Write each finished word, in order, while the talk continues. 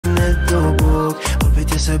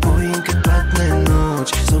se bojim kad padne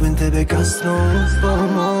noć. Zovem tebe kasno u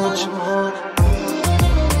pomoć.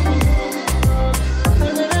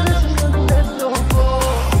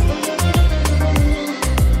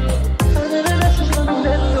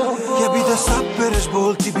 Ja bi da sapereš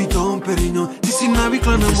bol, ti bi Dom Perignon. Ti si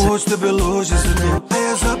navikla na moć, tebe loži za dno. A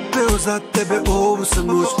ja zapeo za tebe ovu sam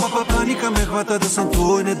noć. Panika me hvata da sam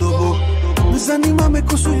tvoj nedobog. Ne zanima me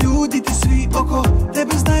ko su ljudi ti svi oko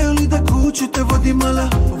tebe, znaju li da kuću te vodi mala.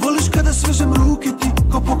 Voliš kada svežem ruke ti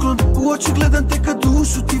ko poklon, u oči gledam te kad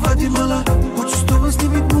dušu ti vadi mala. Hoću s tobom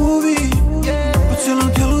snimit movie, po cijelom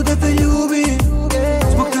tijelu da te ljubim.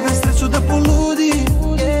 Zbog tebe sreću da poludi,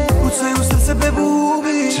 kucaju srce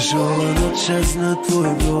bebubi. Ćeš ova noća zna tvoj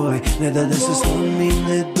broj, ne da se slomi,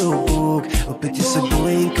 ne do Bog. Opet je se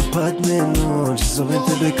bojim kad padne noć, zovem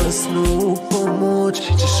tebe kasno u pomoć.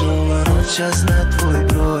 Ćeš ova noća zna tvoj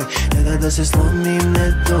broj, ne da se slomim,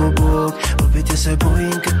 ne do Bog. Opet je se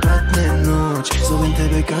bojim kad padne noć, zovem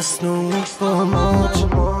tebe kasno u pomoć.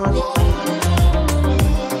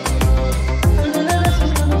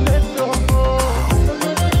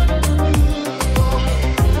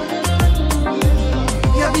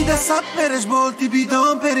 Da sapereš bol, ti bi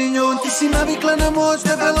Dom Perignon. Ti si navikla na moć,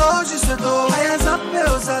 tebe loži sve to. A ja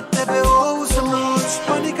zapeo za tebe ovu sam noć.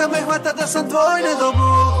 Panika me hvata da sam tvoj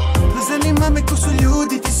nedobog. Ne zanima me ko su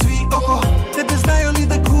ljudi ti svi oko tebe, znaju li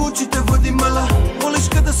da kući te vodi mala. Voliš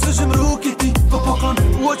kada svežem ruke ti ko poklon,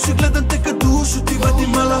 u oči gledam te kad dušu ti vadi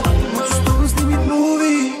mala. Hoću s tobom snimit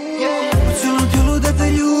movie, po cijelom tijelu da te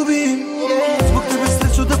ljubim. Zbog tebe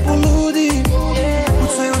sreću da poludim,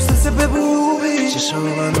 kucaju srce bebubi. Ćeš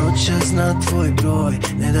ova noća zna tvoj broj,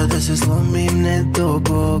 ne da se slomim, ne do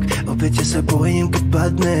Bog. Opet je se bojim kad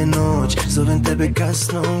padne noć, zovem tebe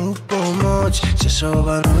kasno u pomoć. Ćeš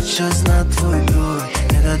ova noća zna tvoj broj,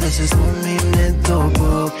 ne da se slomim, ne do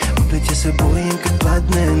Bog. Opet je se bojim kad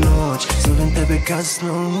padne noć, zovem tebe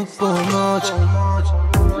kasno u pomoć.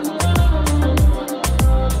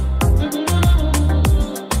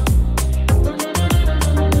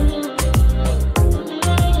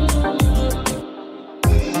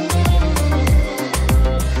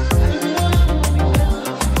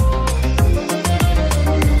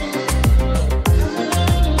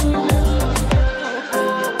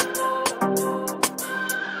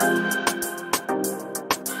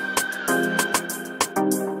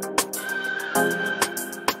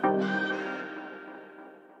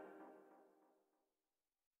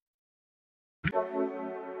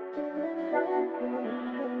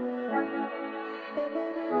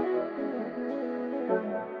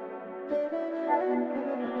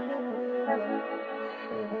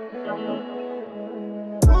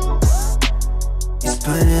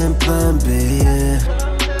 Ispaljen plan B je,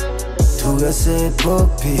 tuga se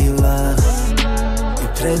popila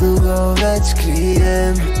i predugo već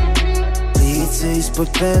krijem lice ispod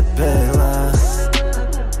pepela.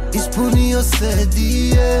 Ispunio se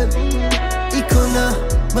dijem, ikona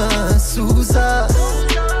ma suza,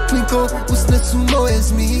 klinko usne su moje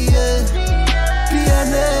zmije,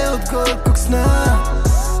 pijane od gorkog sna.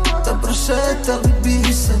 Da prošetali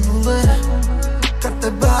bi se nule, kad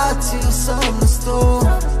te bacio sam na sto,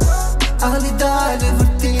 ali dalje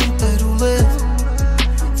vrtim taj rulet.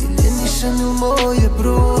 Ili je nišan ili moje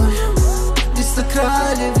broj, gdje sa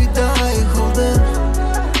kraljevi daje holden,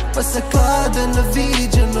 pa se klade na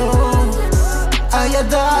viđeno, a ja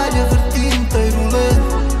dalje vrtim taj rulet,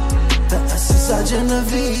 da se zađe na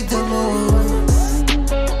videlo.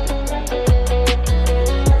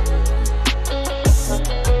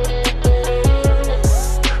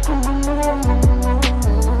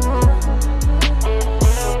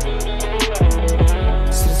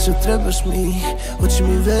 Trebaš mi, oči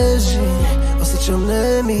mi veži, osjećam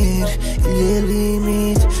nemir ili je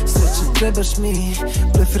limit. Sreće trebaš mi,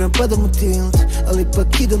 preferam padam u tilt, ali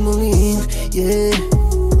pak idem u lin, yeah.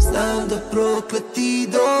 Znam da prokleti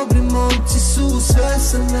dobri momci su, sve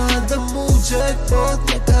se nadam u jackpot.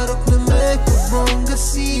 Neka rokne me kod bonga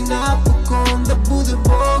si napokon, da bude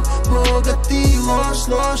bog, bogati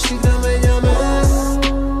loš igra menja me.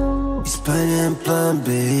 Ispaljen plan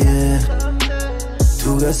B je,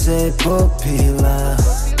 tuga se popila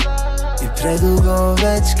i predugo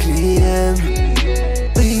već krijem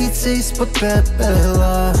lice ispod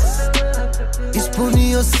pepela.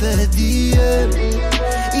 Ispunio se dijem,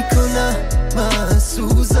 ikona ma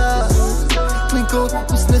suza, klinko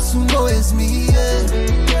usne su moje zmije,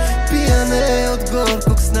 pijane od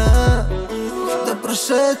gorkog sna. Da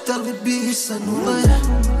prošetali bi sa nule,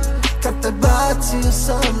 kad te bacio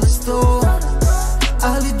sam na sto,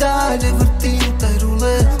 ali dalje vrtim taj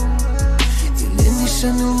rulet. Ili je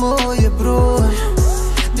nišan ili moje broj,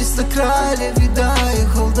 gdje sa kraljevi daje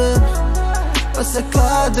pa se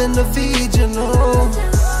klade na viđeno.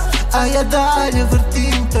 A ja dalje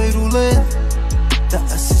vrtim taj rulet,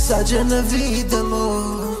 da se sađe na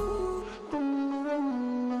videlo.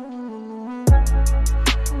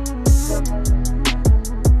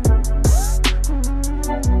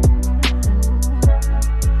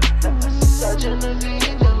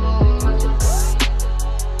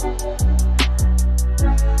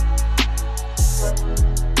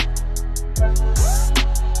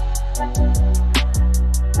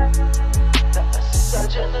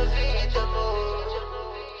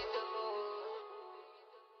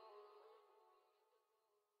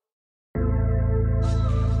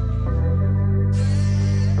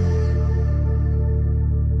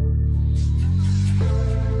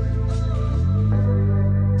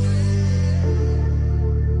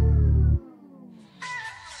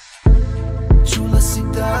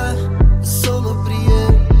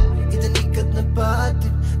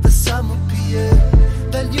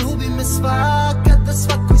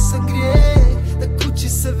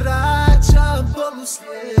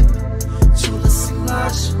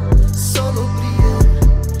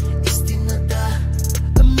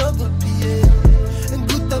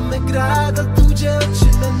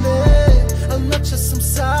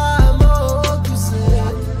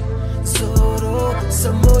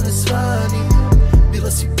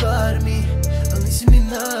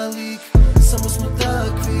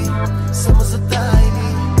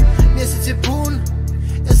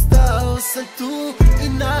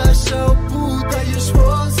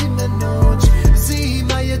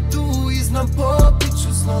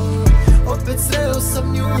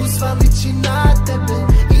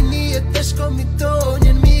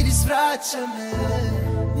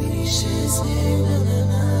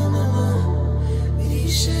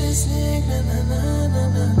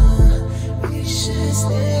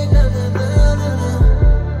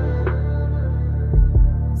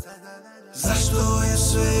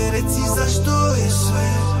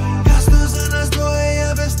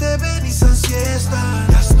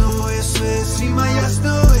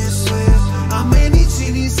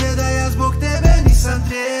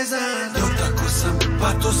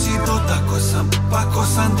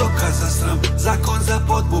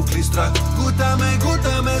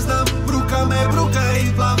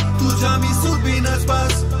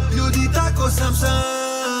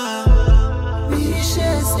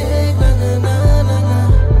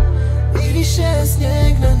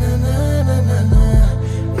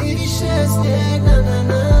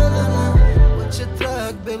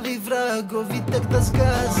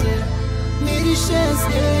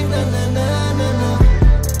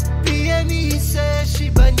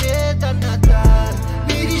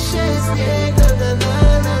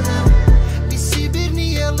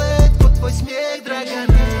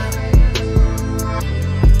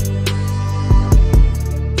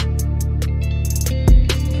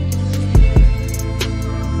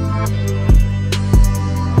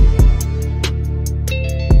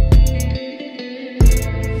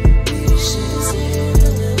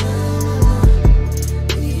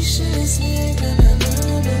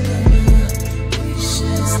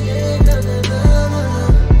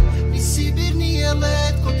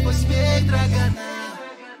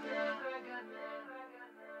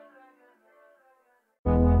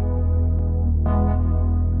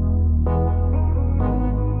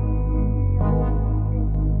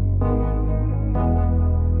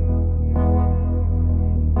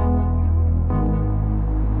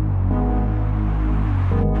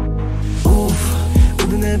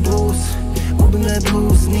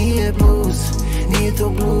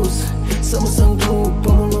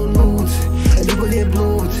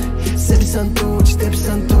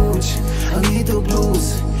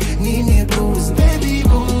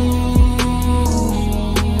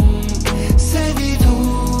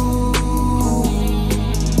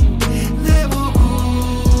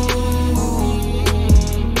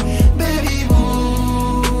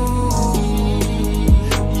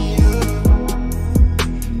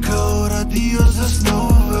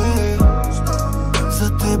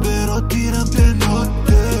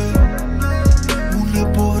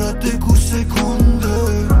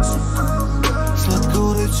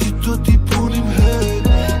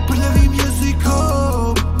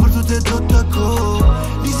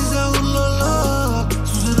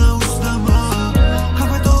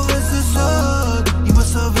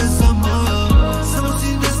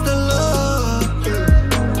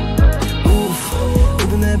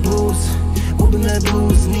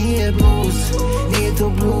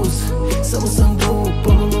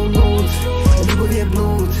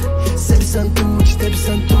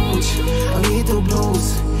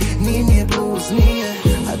 Nije blues, nije,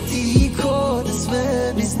 a ti ko da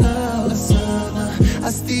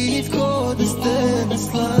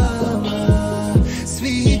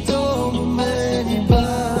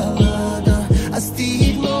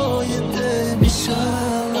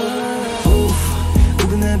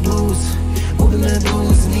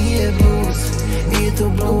to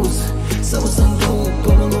blues, samo sam lud,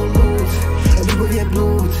 pomalo lud. Ljubav je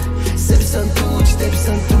blud, sebi sam tuđ, tebi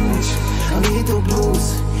sam tuđ. A nije to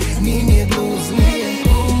blues, nije blues, nije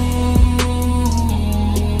blues.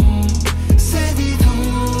 Sedi tu,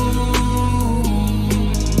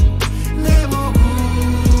 ne mogu.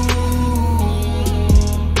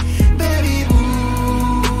 Baby boo,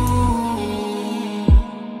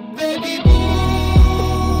 baby boo.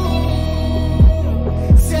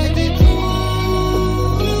 Sedi tu,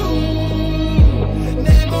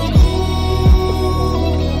 ne mogu.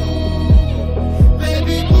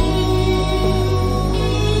 Baby boo,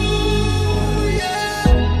 yeah.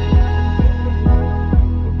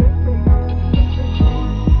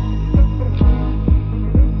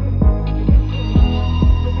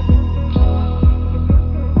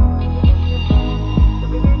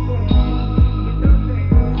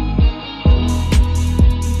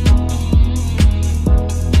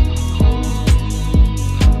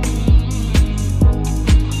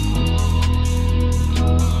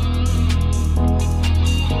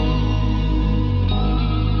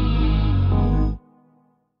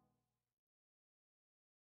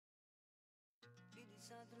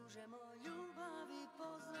 Druže moj ljubavi,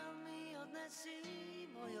 pozdrav mi odnesi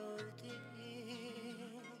mojoj ti.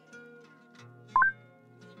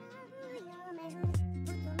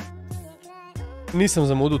 Nisem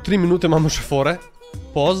zamudil, 3 minute imamo še fore,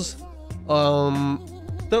 poz.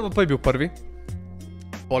 Pa je bil prvi.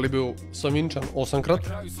 Pol je bil Savinčan 8-krat.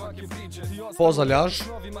 Poz Aljaž,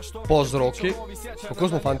 poz Roki. Kako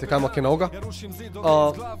smo fanti, kaj ima kaj noga?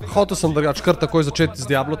 Hotel sem drugač kar takoj začeti z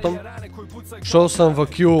Diablotom. Šel sem v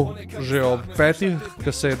Q že ob 5,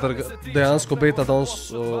 ker se je dejansko beta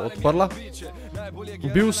danes odprla.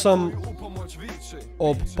 Bil sem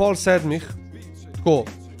ob pol 7, tako,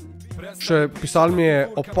 še pisal mi je,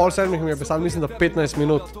 ob pol 7 mi je pisal, mislim, da 15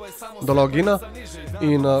 minut do logina.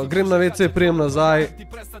 In grem na WC, prijem nazaj,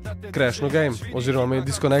 crash no game, oziroma me je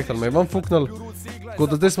disconnectal, me je vam fuknal. Tako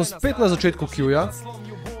da zdaj smo spet na začetku Q-ja.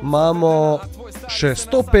 Imamo še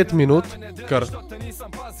 105 minut, kar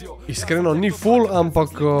iskreno ni full, ampak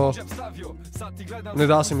ne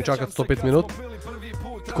da se mi čakati 105 minut.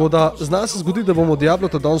 Tako da zna se zgodi, da bomo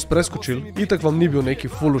Diablota danes preskočili. Itak vam ni bil neki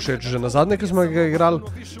full všeč že nazadnje, ki smo ga igrali.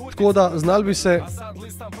 Tako da znali bi se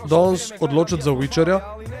danes odločiti za Witcherja,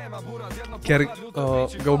 ker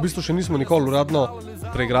ga v bistvu še nismo nikoli uradno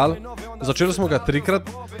preigrali. Začeli smo ga 3-krat.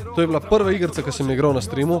 To je bila prva igrica, ki sem igral na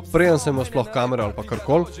streamu, preden sem imel sploh kamero ali pa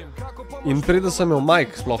karkoli. In preden sem imel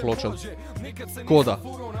mic sploh ločen. Tako da,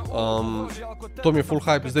 to mi je full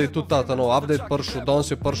hype, zdaj je tudi ta nov update prišel,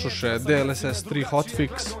 danes je prišel še DLSS 3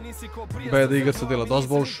 hotfix, da igrica dela dosti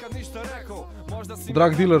boljš.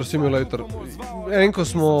 Drug Dealer Simulator, enko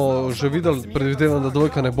smo že videli, predvidevam, da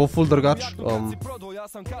dvojka ne bo full drugač.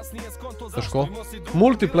 Težko.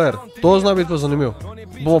 Multiplayer, to zna biti pa zanimiv,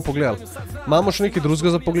 bomo pogledali. Imamo še nekaj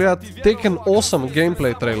drugega za pogledati, Tekken 8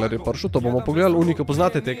 gameplay trailer je prišel, to bomo pogledali. Unika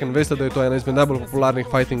poznate Tekken, veste, da je to ena izmed najbolj popularnih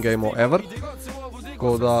fighting gameov ever.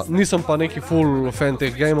 Tako da nisem pa neki full fan teh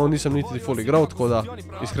gameov, nisem niti full igral, tako da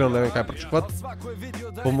iskreno ne vem kaj pričakovati.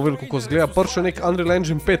 Bomo videli, kako zgleda. Prišel nek Unreal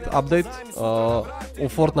Engine 5 update, v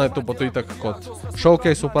Fortniteu pa to itak kot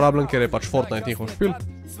showcase uporabljen, ker je pač Fortnite njihov špil.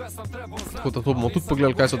 Tako da to bomo tudi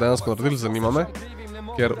pogledali, kaj so dejansko naredili, zanima me.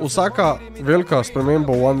 Ker vsaka velika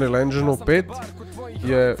sprememba v Unreal Engineu 5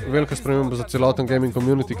 je velika sprememba za celoten gaming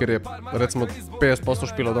community, ker je recimo 50%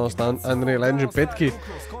 špilov danes na Unreal Engine 5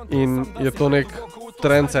 in je to nek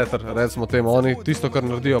trendsetter, recimo temu. Oni tisto, kar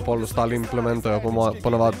naredijo, pol ostali implementajo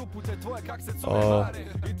ponavad.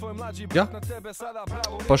 Ja.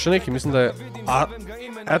 Pa še nekaj, mislim, da je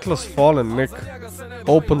Atlas Fallen, nek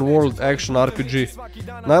open world action RPG.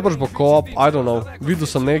 Najbrž bo co-op, I don't know. Videl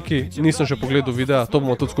sem nekaj, nisem še pogledal videa, to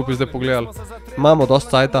bomo tudi skupaj zdaj pogledali. Imamo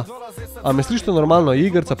dosti cajta. A misliš to normalno,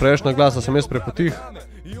 igrica preveč na glas, da sem jaz prepotih?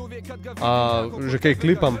 A že kaj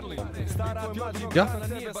klipam? Ja.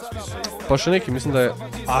 Pa še nekaj, mislim, da je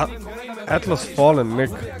Atlas Fallen,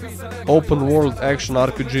 nek open world action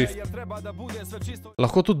RPG.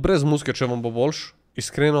 Lahko tudi brez muske, če vam bo boljš.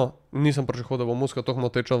 Iskreno, nisem pričakoval, da bo muska toliko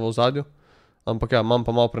moteča v ozadju. Ampak ja, imam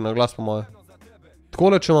pa malo prenaglas po moje.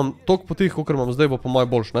 Takole, če imam toliko potih, kakor imam zdaj, bo po moje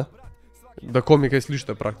boljš, ne? Da ko mi kaj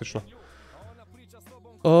slišite praktično.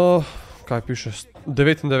 Kaj piše?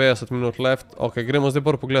 99 minut left. Ok, gremo zdaj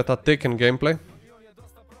prvo pogledati ta Tekken gameplay.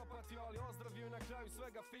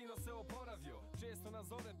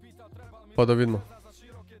 Pa da vidimo.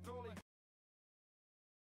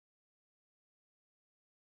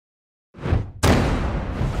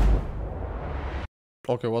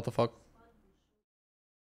 Ok, what the fuck?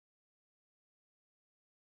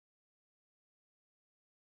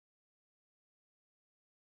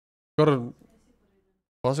 Kar...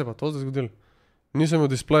 Pa se pa to zdaj zgodil? Nisem imel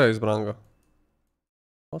displeja izbranega.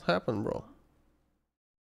 What happened, bro?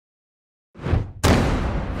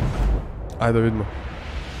 Ajde da vidimo.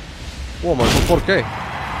 O, ma je to 4K.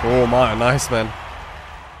 O, ma je, nice, man.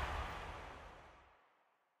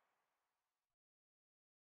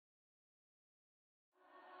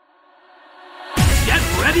 Get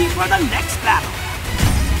ready for the next battle.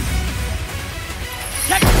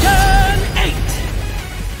 Section 8.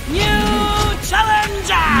 New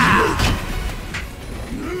challenger.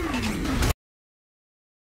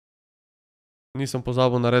 Nisem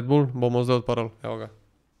pozabil na Red Bull, bomo zdaj odparali. Evo ga.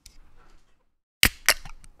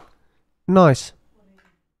 Nice.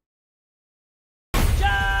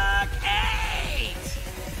 Jack 8.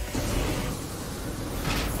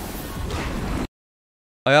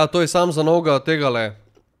 A ja, to je sam za novega tegale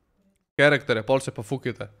karaktere, pol se pa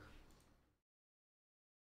fukite.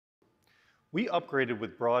 We upgraded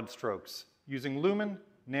with broad strokes, using Lumen,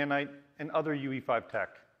 Nanite, and other UE5 tech.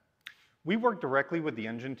 We worked directly with the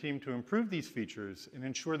engine team to improve these features and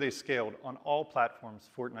ensure they scaled on all platforms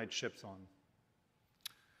Fortnite ships on.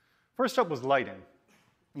 First up was lighting.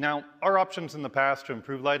 Now, our options in the past to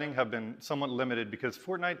improve lighting have been somewhat limited because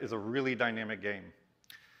Fortnite is a really dynamic game.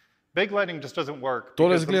 Big lighting just doesn't work.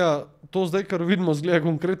 Tole zgleda, to zdaj, kar vidimo, zgleda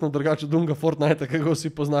konkretno drugače drugega Fortnite, ki ga vsi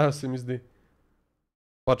poznajo, se mi zdi.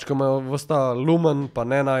 Pač, ko imajo vsta Lumen, pa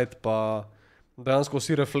Nanite, pa dejansko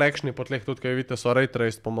vsi reflekšni po tleh tudi, kaj vidite, so ray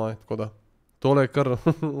traced po moje, tako da. Tole je kar,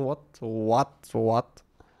 what?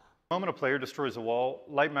 The moment a player destroys a wall,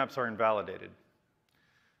 light maps are invalidated.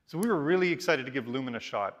 So we were really excited to give Lumen a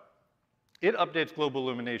shot. It updates global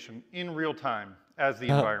illumination in real time as the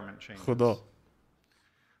environment changes. Hudo.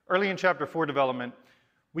 Early in Chapter 4 development,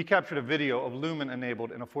 we captured a video of Lumen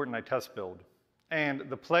enabled in a Fortnite test build. And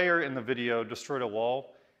the player in the video destroyed a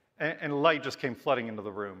wall, and light just came flooding into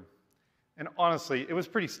the room. And honestly, it was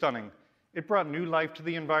pretty stunning. It brought new life to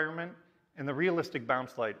the environment, and the realistic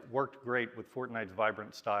bounce light worked great with Fortnite's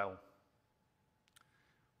vibrant style.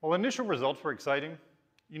 While initial results were exciting,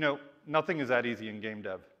 you know, nothing is that easy in game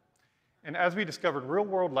dev. And as we discovered,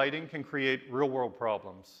 real-world lighting can create real-world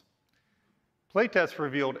problems. Playtests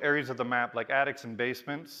revealed areas of the map, like attics and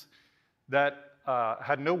basements, that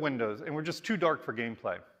had no windows and were just too dark for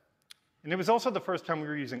gameplay. And it was also the first time we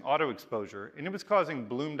were using auto exposure, and it was causing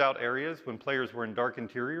bloomed out areas when players were in dark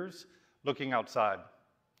interiors looking outside.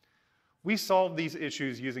 We solved these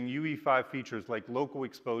issues using UE5 features like local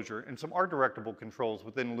exposure and some art-directable controls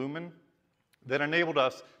within Lumen that enabled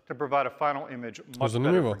us to provide a final image much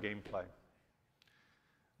better for gameplay.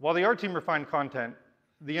 While the art team refined content,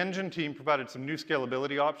 the engine team provided some new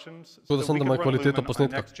scalability options so that we could run Lumen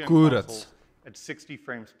on next-gen consoles at 60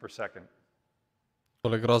 frames per second.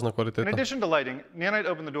 In addition to lighting, Nanite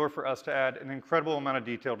opened the door for us to add an incredible amount of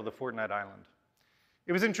detail to the Fortnite island.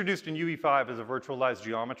 It was introduced in UE5 as a virtualized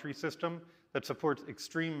geometry system that supports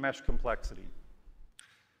extreme mesh complexity.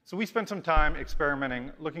 So we spent some time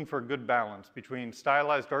experimenting, looking for a good balance between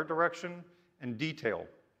stylized art direction and detail,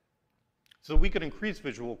 so we could increase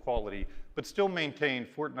visual quality, but still maintain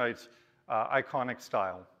Fortnite's iconic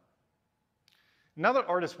style. Now that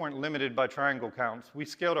artists weren't limited by triangle counts, we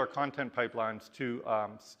scaled our content pipelines to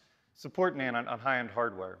support Nanite on high-end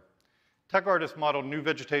hardware. Tech artists modeled new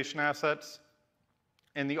vegetation assets,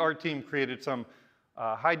 and the art team created some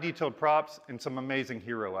high-detailed props and some amazing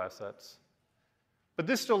hero assets. But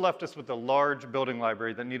this still left us with a large building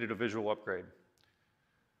library that needed a visual upgrade.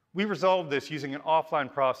 We resolved this using an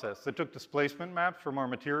offline process that took displacement maps from our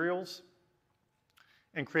materials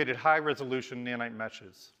and created high-resolution nanite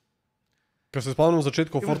meshes. Ker se spomnim v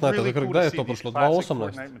začetku Fortnite, takrat kdaj je to prišlo? 2018?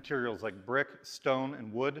 Fortnite materials like brick, stone,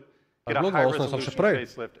 and wood get a high-resolution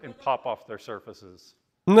facelift and pop off their surfaces.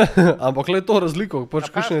 Ne, ampak le to razliko,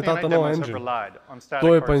 pač kakšen je ta nova engine.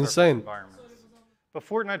 To je pa insane. But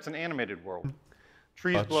Fortnite's an animated world.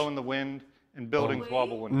 Trees blow in the wind and buildings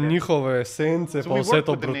wobble when hit. Njihove esence pa vse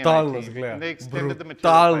to brutalno zgleda.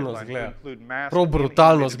 Brutalno zgleda. Prav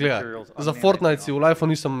brutalno zgleda. Za Fortnite si v lifeu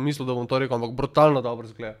nisem mislil, da bom to rekel, ampak brutalno dobro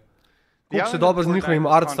zgleda. Kako se dobro z njihovim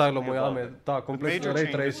art stylom ujame, ta kompletno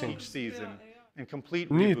ray tracing.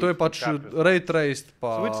 Ni, to je pač ray traced,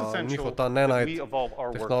 pa njihov ta Nanite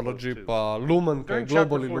technology, pa Lumen, ki je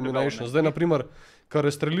global illumination. Zdaj, naprimer, kar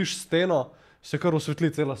razstreliš steno, se kar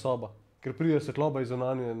osvetli cela soba. Ker pride svetloba iz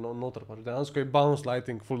zunanje noter. Dejansko je bounce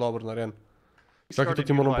lighting ful dobro narejen. Čakaj, to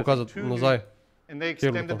ti moram pokazati nazaj.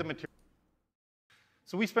 Kjer je to?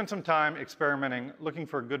 So we spent some time experimenting, looking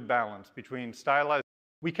for a good balance between stylized.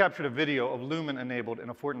 We captured a video of Lumen enabled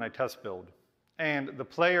in a Fortnite test build. And the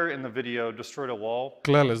player in the video destroyed a wall,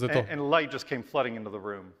 and light just came flooding into the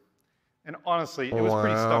room. And honestly, it was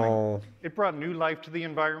pretty stunning. It brought new life to the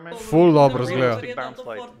environment. Full dobro izgleda. Realistic bounce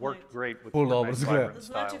light worked great with Full dobro Fortnite's izgleda. vibrant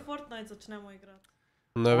style. Znači Fortnite začnemo igrati.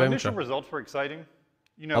 Ne Well, vem initial če. results were exciting.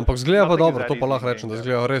 You know, Ampak zgleda pa nothing is dobro, that to pa easy lahko in rečem, da games.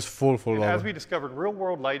 zgleda res full And as we dobro. discovered,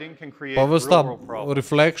 real-world lighting can create Pa ves ta real-world problems.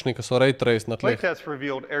 reflekšni, ki so ray trace na tleh. Playtests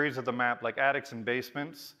revealed areas of the map like attics and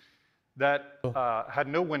basements that had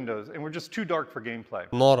no windows and were just too dark for gameplay.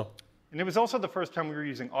 Noro. And it was also the first time we were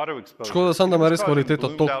using auto exposure. Škoda samo, da ima It was res causing kvaliteto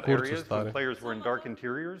bloomed toliko out kurcev, areas stari. when players were in dark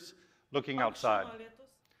interiors looking outside. Šuma letos.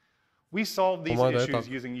 We solved these mojem, da je issues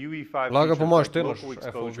tako. using UE5 Laga po features mojem like štelaš local FOV.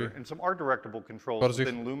 exposure and some art-directable controls Kar zih.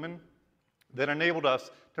 within Lumen that enabled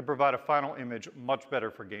us to provide a final image much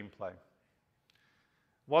better for gameplay.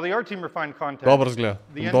 While the art team refined content, Dobro zgleda.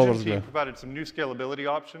 the Dobro engine team zgleda. provided some new scalability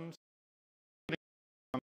options.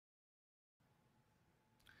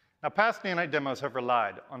 Now, past nanite demos have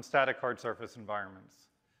relied on static hard surface environments.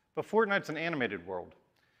 But Fortnite's an animated world.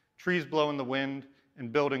 Trees blow in the wind,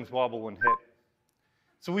 and buildings wobble when hit.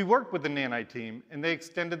 So we worked with the nanite team, and they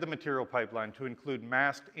extended the material pipeline to include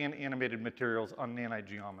masked and animated materials on nanite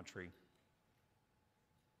geometry.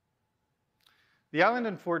 The island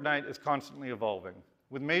in Fortnite is constantly evolving,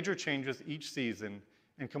 with major changes each season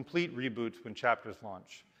and complete reboots when chapters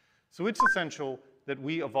launch. So it's essential that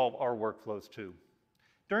we evolve our workflows too.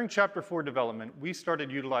 During Chapter 4 development, we started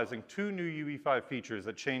utilizing two new UE5 features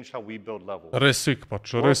that changed how we build levels. Res sik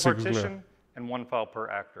pač, World res sik zgleda. partition and one file per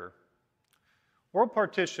actor. World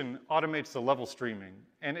partition automates the level streaming,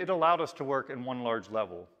 and it allowed us to work in one large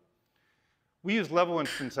level. We use level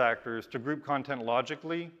instance actors to group content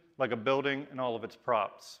logically, like a building and all of its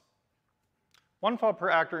props. One file per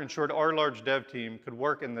actor ensured our large dev team could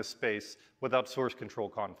work in this space without source control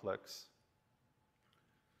conflicts.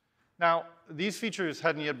 Now, these features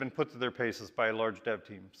hadn't yet been put to their paces by a large dev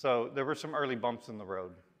team, so there were some early bumps in the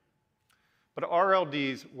road. But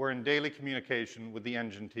RLDs were in daily communication with the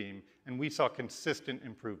engine team, and we saw consistent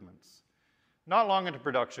improvements. Not long into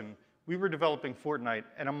production, we were developing Fortnite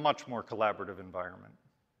in a much more collaborative environment.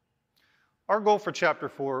 Our goal for Chapter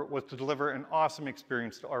 4 was to deliver an awesome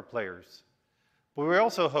experience to our players. But we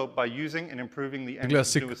also hope by using and improving the engine's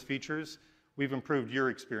sick. newest features, we've improved your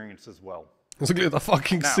experience as well. Zgleda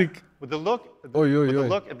fucking Now, sik. with the look, Oj, oj, with a oj.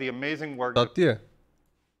 look at the amazing work Da ti je?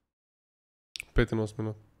 85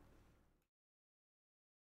 minut.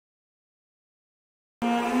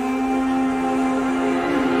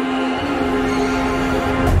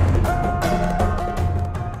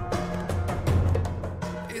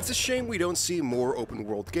 It's a shame we don't see more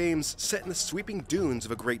open-world games set in the sweeping dunes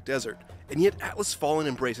of a great desert, and yet Atlas Fallen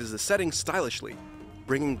embraces the setting stylishly,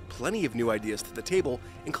 bringing plenty of new ideas to the table,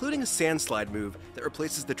 including a sand slide move that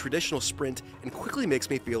replaces the traditional sprint and quickly makes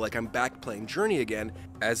me feel like I'm back playing Journey again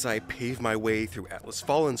as I pave my way through Atlas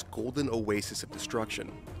Fallen's golden oasis of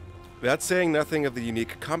destruction. That's saying nothing of the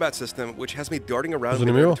unique combat system, which has me darting around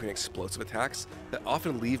Zanimivo. between explosive attacks that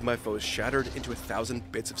often leave my foes shattered into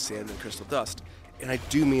 1,000 bits of sand and crystal dust, and I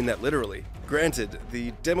do mean that literally. Granted,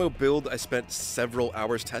 the demo build I spent several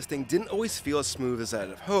hours testing didn't always feel as smooth as I'd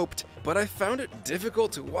have hoped, but I found it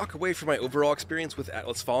difficult to walk away from my overall experience with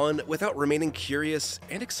Atlas Fallen without remaining curious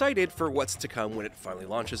and excited for what's to come when it finally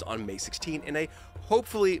launches on May 16 in a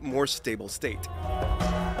hopefully more stable state.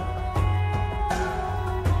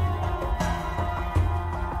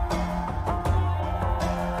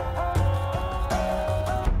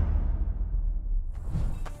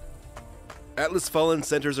 Atlas Fallen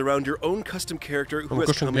centers around your own custom character who has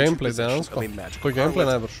Kakšen come into gameplay possession dejansko. of a magical Ko je gameplay armlet,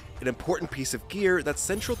 najbrž. an important piece of gear that's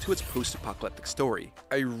central to its post-apocalyptic story.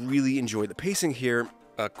 I really enjoy the pacing here.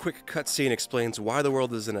 A quick cutscene explains why the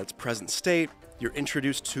world is in its present state, you're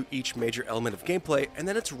introduced to each major element of gameplay, and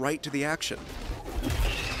then it's right to the action.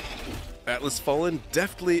 Atlas Fallen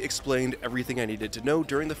deftly explained everything I needed to know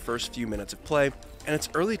during the first few minutes of play, and its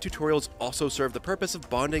early tutorials also serve the purpose of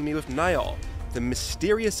bonding me with Niall, the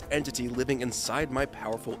mysterious entity living inside my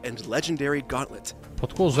powerful and legendary gauntlet. Pa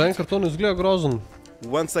tako, zaenkrat to ne zgleda grozen.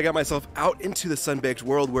 Once I got myself out into the sun-baked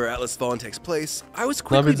world where Atlas Fallen takes place, I was Zna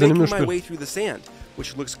quickly biti zanimiv making my špil. way through the sand,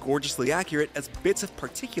 which looks gorgeously accurate as bits of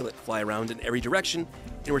particulate fly around in every direction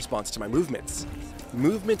in response to my movements.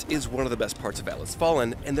 Movement is one of the best parts of Atlas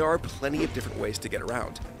Fallen, and there are plenty of different ways to get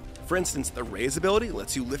around. For instance, the raise ability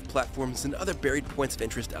lets you lift platforms and other buried points of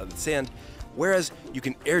interest out of the sand, whereas you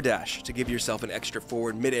can air dash to give yourself an extra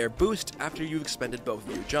forward mid-air boost after you've expended both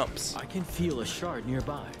of your jumps. I can feel a shard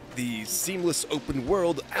nearby. The seamless open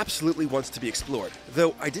world absolutely wants to be explored,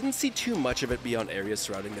 though I didn't see too much of it beyond areas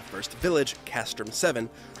surrounding the first village, Castrum 7,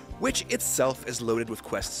 which itself is loaded with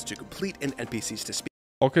quests to complete and NPCs to speak.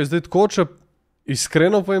 Ok, zdaj tako, če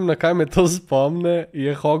iskreno povem, na kaj me to spomne,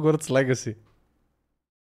 je Hogwarts Legacy.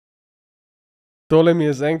 Tole mi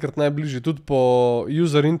je zaenkrat najbližje, tudi po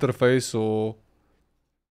user interfaceu,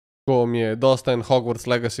 ko mi je dosta en Hogwarts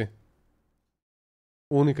Legacy.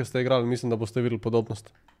 Unika ste igrali, mislim, da boste videli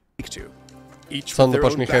podobnost. Each Sam with da their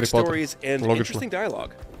pač own ni Harry Potter. backstories and Logično. interesting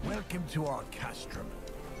dialogue. Welcome to our castrum.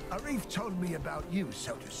 Arif told me about you,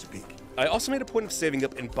 so to speak. I also made a point of saving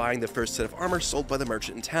up and buying the first set of armor sold by the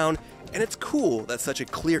merchant in town, and it's cool that such a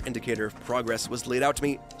clear indicator of progress was laid out to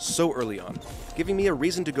me so early on, giving me a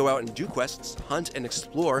reason to go out and do quests, hunt, and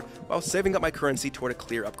explore while saving up my currency toward a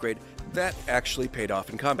clear upgrade that actually paid off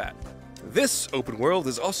in combat. This open world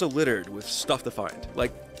is also littered with stuff to find,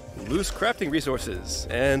 like loose crafting resources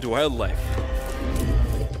and wildlife.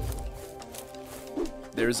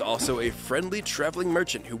 There's also a friendly traveling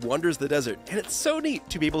merchant who wanders the desert, and it's so neat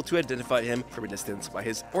to be able to identify him from a distance by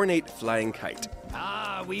his ornate flying kite.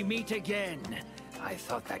 Ah, we meet again. I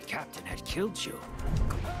thought that captain had killed you.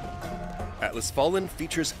 Atlas Fallen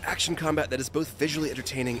features action combat that is both visually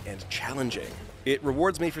entertaining and challenging. It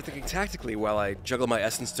rewards me for thinking tactically while I juggle my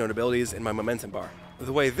Essence Stone abilities and my momentum bar.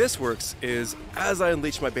 The way this works is, as I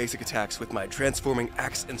unleash my basic attacks with my transforming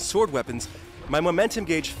axe and sword weapons, my momentum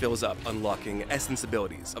gauge fills up, unlocking Essence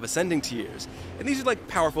abilities of ascending tiers. And these are like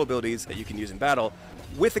powerful abilities that you can use in battle,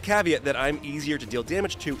 with the caveat that I'm easier to deal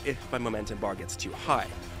damage to if my momentum bar gets too high.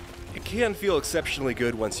 It can feel exceptionally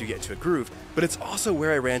good once you get into a groove, but it's also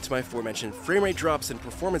where I ran into my aforementioned frame rate drops and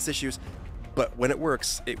performance issues, but when it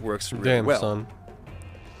works really Damn, well. son.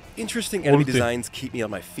 Interesting enemy Ulti. designs keep me on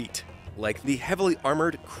my feet, like the heavily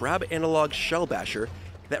armored Crab Analog Shell Basher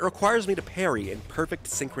that requires me to parry in perfect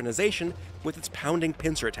synchronization with its pounding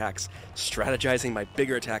pincer attacks, strategizing my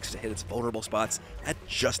bigger attacks to hit its vulnerable spots at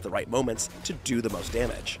just the right moments to do the most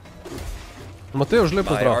damage. Mateoš, lep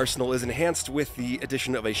My pozdrav. arsenal is enhanced with the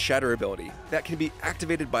addition of a Shatter ability that can be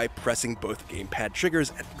activated by pressing both gamepad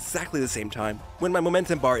triggers at exactly the same time when my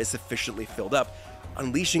momentum bar is sufficiently filled up,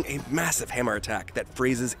 unleashing a massive hammer attack that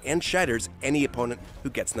freezes and shatters any opponent who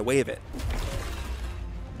gets in the way of it.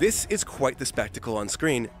 This is quite the spectacle on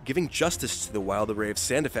screen, giving justice to the wild array of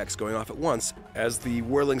sand effects going off at once as the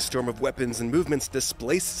whirling storm of weapons and movements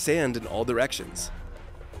displace sand in all directions.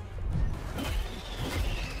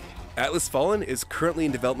 Atlas Fallen is currently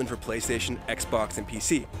in development for PlayStation, Xbox, and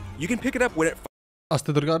PC. You can pick it up when it... A ste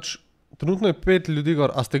drugač, trenutno je 5 ljudi gor,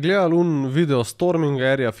 a ste gledali video Storming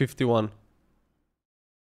Area 51?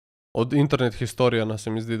 Od Internet Historiana se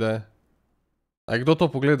mi zdi, da je. A je kdo to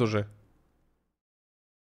pogledal že?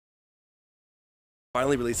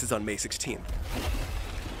 finally releases on May 16th.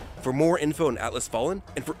 For more info on Atlas Fallen,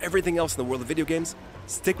 and for everything else in the world of video games,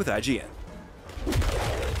 stick with IGN.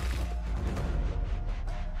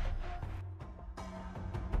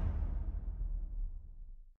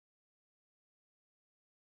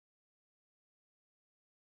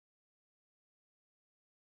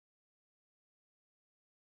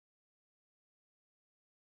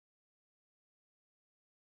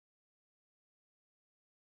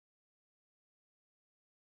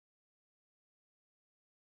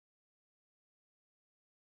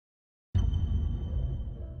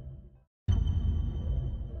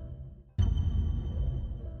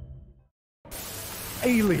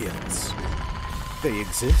 Aliens. They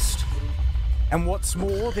exist. And what's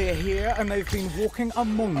more, they're here and they've been walking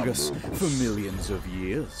among us for millions of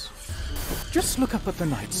years. Just look up at the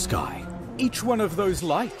night sky. Each one of those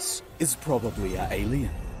lights is probably an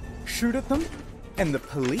alien. Shoot at them, and the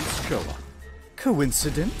police show up.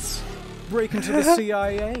 Coincidence? Break into the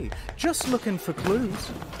CIA, just looking for clues.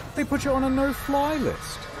 They put you on a no-fly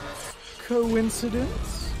list.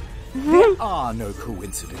 Coincidence? There are no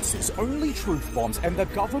coincidences, only truth bombs, and the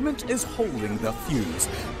government is holding the fuse,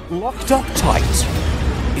 locked up tight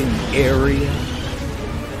in Area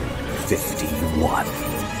 51.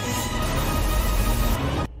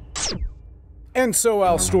 And so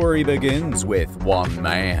our story begins with one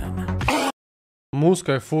man.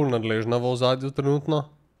 Muska je full nadležna v ozadju trenutno,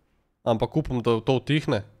 ampak upam, da to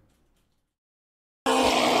utihne.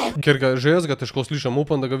 Ker ga že jaz ga težko slišam,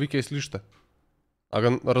 upam, da ga vi kaj slišite. A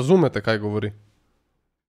ga razumete, kaj govori?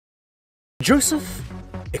 Joseph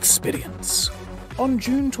Experience. On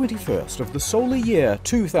June 21st of the solar year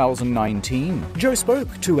 2019, Joe spoke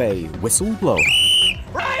to a whistleblower.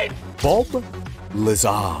 Right! Bob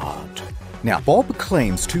Lazard. Now, Bob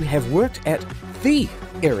claims to have worked at the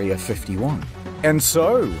Area 51. And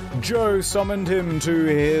so, Joe summoned him to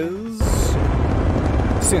his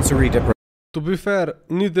sensory deprivation. To be fair,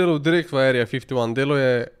 ni delal direkt v Area 51, delal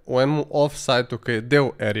je v enem off-situ, ki je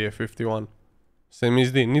del Area 51. Se mi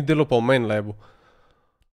zdi, ni delal pa v main labu.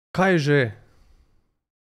 Kaj že?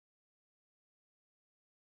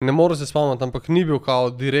 Ne moram se spomniti, ampak ni bil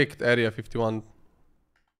kao direkt Area 51.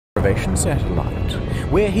 observation satellite,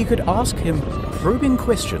 where he could ask him probing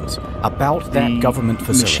questions about that government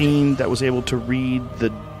facility. Machine that was able to read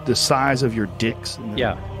the size of your dicks.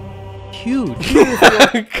 Yeah. Huge.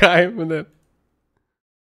 Kaj mu ne?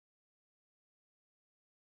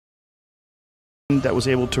 That was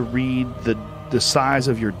able to read the size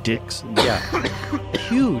of your dicks. Yeah.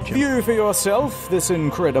 Huge. View for yourself this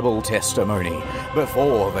incredible testimony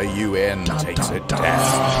before the UN takes it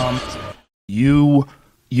down. You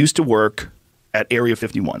used to work at Area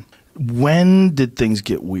 51. When did things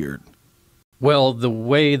get weird? Well, the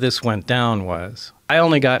way this went down was, I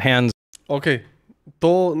only got hands. Ok,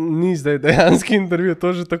 to ni zdaj dejanski intervju,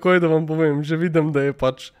 to že takoj da vam povem, že vidim, da je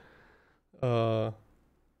pač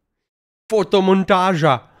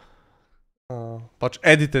fotomontaža. Pač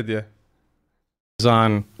edited je.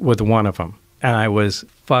 On with one of them, and I was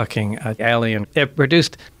fucking an alien. It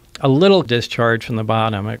produced a little discharge from the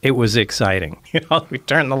bottom. It was exciting. You know, we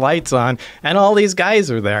turned the lights on, and all these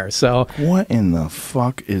guys are there. So what in the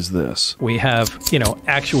fuck is this? We have, you know,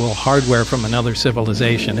 actual hardware from another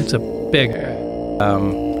civilization. It's a big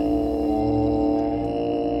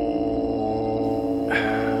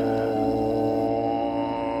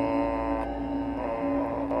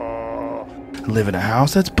live in a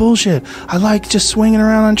house? That's bullshit. I like just swinging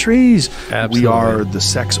around on trees. Absolutely. We are the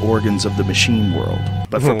sex organs of the machine world.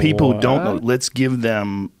 But for people who don't know, let's give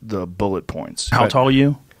them the bullet points. How tall are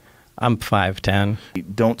you? I'm 5'10". You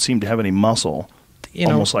don't seem to have any muscle. You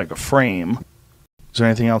know, almost like a frame. Is there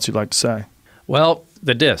anything else you'd like to say? Well,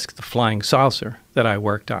 the disc, the flying saucer that I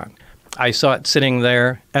worked on. I saw it sitting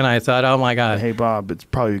there, and I thought, oh my God. Hey, Bob, it's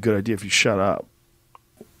probably a good idea if you shut up.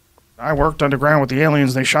 I worked underground with the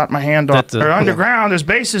aliens. They shot my hand off. They're underground. There's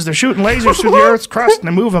bases. They're shooting lasers through the Earth's crust, and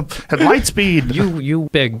they move them at light speed. You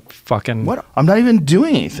big fucking... What? I'm not even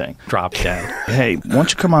doing anything. Drop dead. Hey, why don't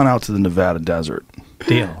you come on out to the Nevada desert?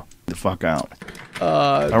 Deal. The fuck out.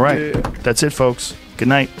 All right. That's it, folks. Good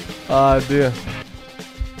night. Dear.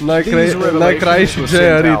 Najkrajši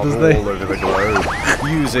JRE do zdaj. All over the globe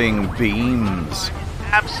using beams.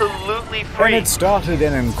 Absolutely free. And it started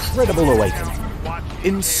an incredible awakening,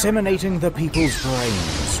 inseminating the people's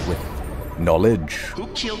brains with knowledge. Who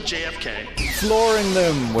killed JFK? Flooring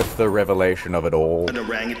them with the revelation of it all. An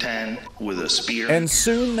orangutan with a spear. And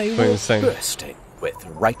soon they were bursting with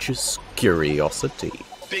righteous curiosity.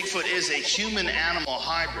 Bigfoot is a human-animal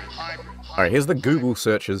hybrid. Alright, here's the Google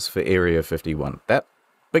searches for Area 51. That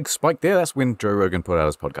big spike there, that's when Joe Rogan put out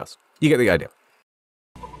his podcast. You get the idea.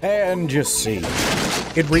 And you see,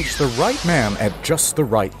 it reached the right man at just the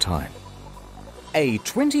right time. A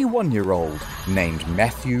 21-year-old named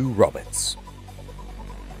Matthew Roberts.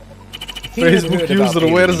 He had heard about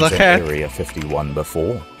aliens in Area 51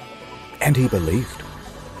 before, and he believed.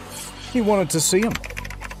 He wanted to see them,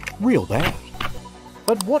 real bad.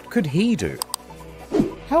 But what could he do?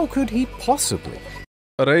 How could he possibly?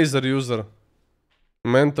 Razer user.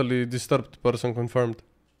 Mentally disturbed person confirmed.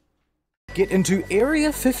 Get into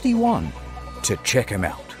Area 51 to check him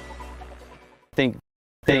out. Think.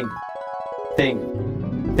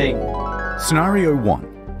 Scenario 1.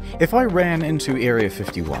 If I ran into Area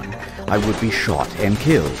 51, I would be shot and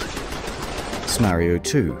killed. Scenario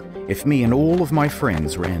 2. If me and all of my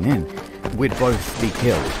friends ran in, we'd both be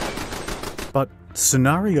killed. But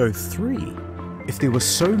Scenario 3. If there were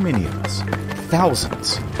so many of us,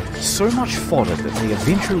 thousands, so much fodder that they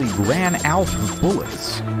eventually ran out of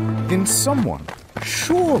bullets, then someone,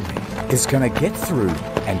 surely, is gonna get through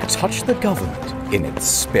and touch the government in its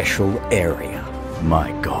special area.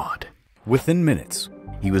 My God. Within minutes,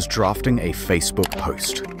 he was drafting a Facebook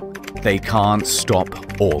post. They can't stop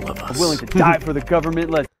all of us. I'm willing to die for the government.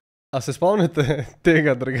 Let's... A se spomnite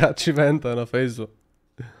tega drugači eventa na Facebooku?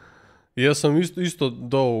 Jaz sem isto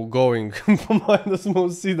dal going. Po mojem, da smo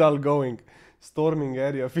vsi dal going. Storming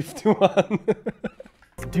Area 51.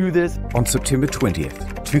 Do this. On September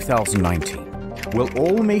 20th, 2019, we'll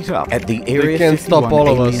all meet up at the Area 51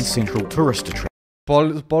 Alien Central Tourist Attraction.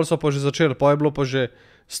 Pol so pa že začeli, pa je bilo pa že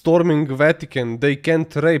Storming Vatican, they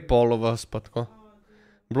can't rape all of us, pa tako.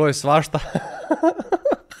 Bilo je svašta.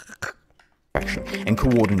 And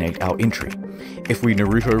coordinate our entry. If we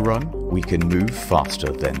Naruto run, we can move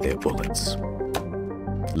faster than their bullets.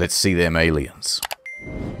 Let's see them aliens.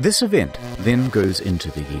 This event then goes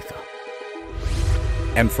into the ether.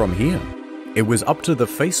 And from here, it was up to the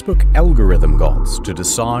Facebook algorithm gods to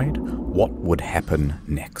decide what would happen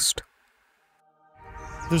next.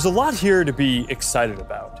 There's a lot here to be excited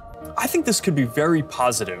about. I think this could be very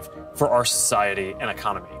positive for our society and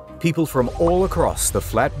economy. People from all across the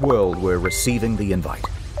flat world were receiving the invite,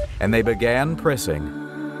 and they began pressing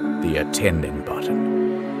the attending button.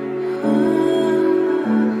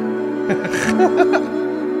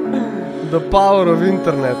 The power of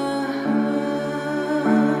internet.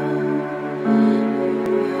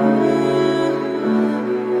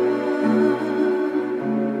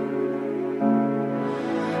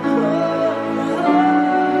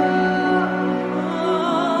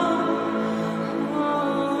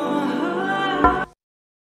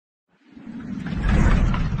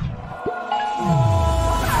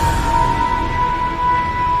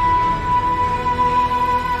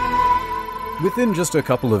 Within just a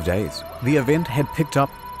couple of days, the event had picked up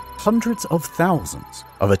hundreds of thousands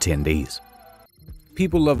of attendees.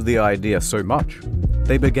 People loved the idea so much,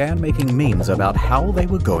 they began making memes about how they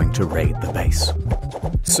were going to raid the base.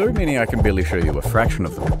 So many I can barely show you a fraction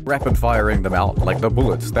of them, rapid firing them out like the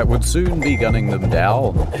bullets that would soon be gunning them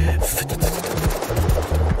down.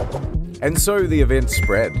 And so the event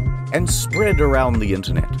spread, and spread around the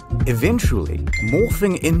internet, eventually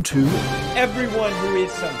morphing into... Everyone who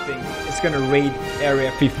is something is gonna raid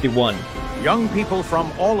Area 51. Young people from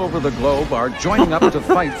all over the globe are joining up to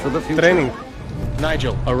fight for the future. Training.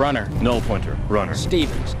 Nigel, a runner. Null pointer, runner.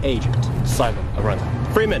 Stevens, agent. Simon, a runner.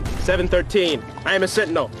 Freeman, 713. I am a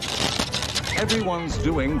sentinel. Everyone's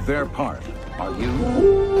doing their part. Are you?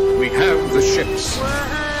 We have the ships.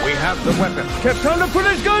 We have the weapons. Kept trying to put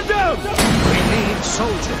his gun down! We need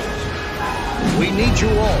soldiers. We need you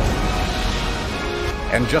all.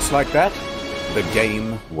 And just like that, the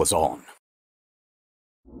game was on.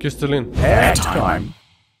 Kistelin. Ad time.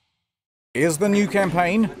 Here's the new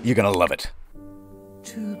campaign. You're gonna love it.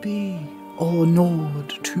 To be or not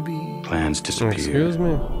to be. Plans disappear. Excuse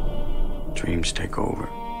me. Dreams take over.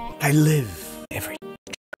 I live every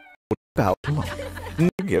about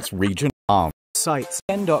gets region arm sites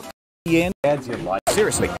and adds your life.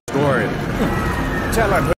 Seriously, story. Tell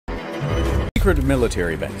him. Secret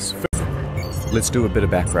military base. Let's do a bit of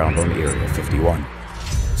background on Area 51.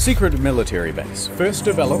 Secret military base, first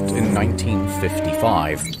developed in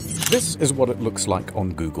 1955. This is what it looks like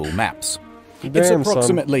on Google Maps. It's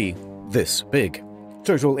approximately this big.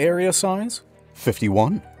 Total area size,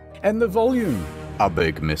 51. And the volume, a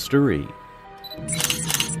big mystery.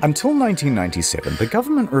 Until 1997, the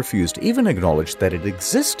government refused to even acknowledge that it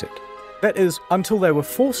existed. That is, until they were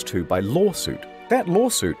forced to by lawsuit. That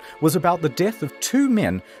lawsuit was about the death of 2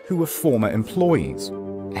 men who were former employees.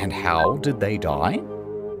 And how did they die?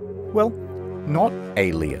 Well, not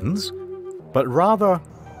aliens, but rather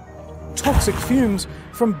toxic fumes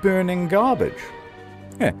from burning garbage.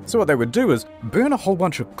 Yeah, so what they would do is burn a whole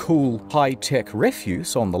bunch of cool, high-tech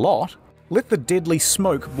refuse on the lot, let the deadly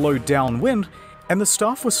smoke blow downwind, and the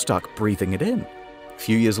staff was stuck breathing it in. A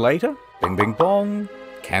few years later, bing bing bong,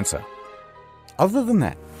 cancer. Other than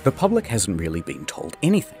that, the public hasn't really been told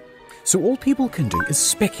anything. So all people can do is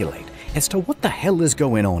speculate as to what the hell is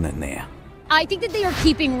going on in there. I think that they are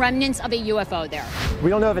keeping remnants of a UFO there. We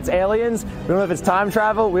don't know if it's aliens, we don't know if it's time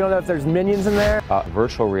travel, we don't know if there's minions in there.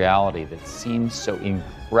 Virtual reality that seems so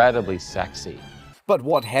incredibly sexy. But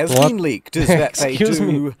what has been leaked is that they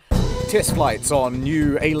do test flights on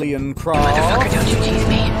new alien craft. Motherfucker, don't you tease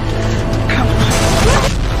me.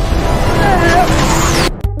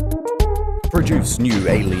 Produce new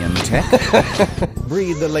alien tech.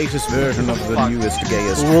 Breed the latest version of the newest,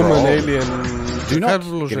 gayest woman alien. Do not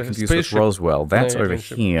get confused with Roswell. That's over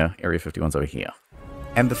here. Area 51's over here.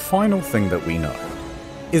 And the final thing that we know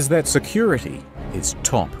is that security is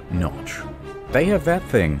top notch. They have that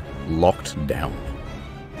thing locked down.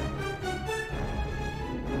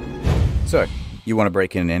 So, you want to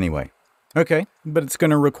break in anyway. Okay, but it's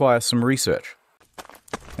going to require some research.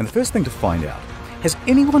 And the first thing to find out, has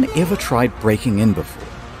anyone ever tried breaking in before?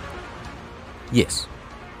 Yes,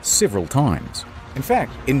 several times. In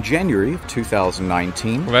fact, in January of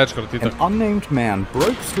 2019, an unnamed man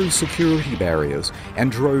broke through security barriers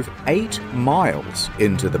and drove 8 miles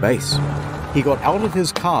into the base. He got out of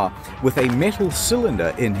his car with a metal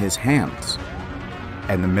cylinder in his hands,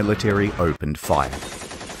 and the military opened fire.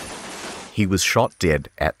 He was shot dead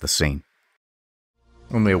at the scene.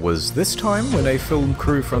 And there was this time when a film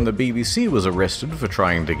crew from the BBC was arrested for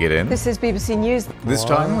trying to get in. This is BBC News. This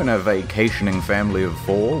time when a vacationing family of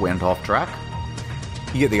 4 went off track.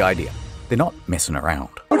 You get the idea. They're not messing around.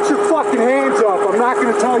 Put your fucking hands up. I'm not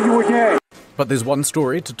going to tell you again. But there's one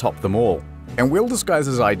story to top them all. And Will disguise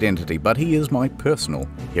his identity, but he is my personal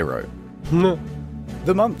hero.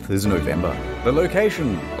 The month is November. The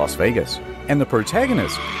location, Las Vegas. And the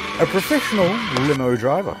protagonist, a professional limo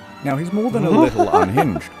driver. Now, he's more than a little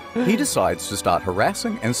unhinged. He decides to start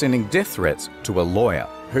harassing and sending death threats to a lawyer,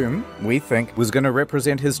 whom we think was going to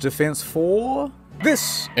represent his defense for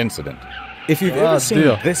this incident. If you've ever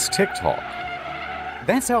seen this TikTok,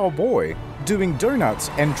 That's our boy doing donuts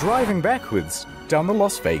and driving backwards down the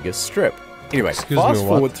Las Vegas Strip. Anyway, fast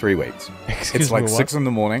forward 3 weeks. It's like 6 in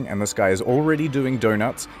the morning and this guy is already doing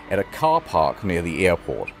donuts at a car park near the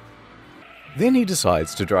airport. Then he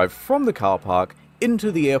decides to drive from the car park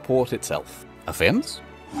into the airport itself. Offense?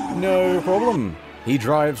 No problem. He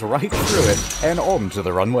drives right through it and onto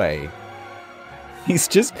the runway. He's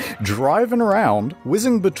just driving around,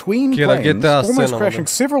 whizzing between planes, almost crashing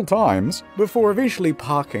several times, before eventually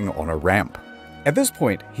parking on a ramp. At this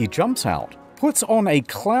point, he jumps out, puts on a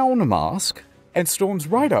clown mask, and storms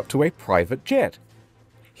right up to a private jet.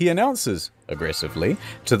 He announces, aggressively,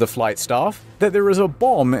 to the flight staff that there is a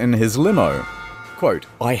bomb in his limo. Quote,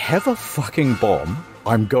 "I have a fucking bomb.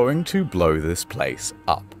 I'm going to blow this place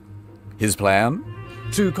up." His plan?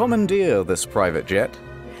 To commandeer this private jet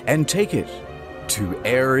and take it to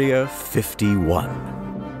Area 51.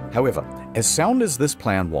 However, as sound as this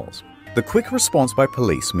plan was, the quick response by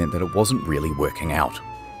police meant that it wasn't really working out.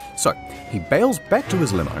 So, he bails back to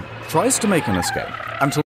his limo, tries to make an escape,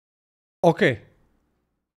 until... Okej.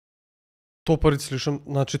 To prvič slišim.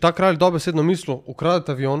 Znači, ta kralj dobesedno mislil,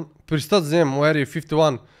 ukradeti avion, pristati z njim v Area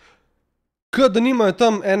 51, da nimajo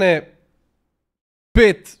tam ene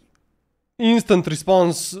 5 instant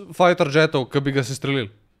response fighter jetov, ki bi ga se strelili.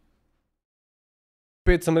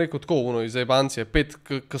 5 sem rekel tako, iz Ebancije, 5,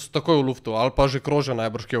 ki so takoj v luftu, ali pa že krožijo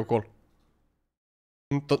najbrž kje okoli.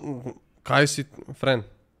 Kaj si, friend?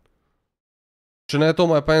 Če ne, to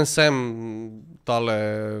ima pa en Sam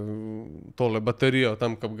tole baterijo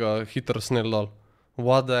tam, ki bi ga hitro snel dol.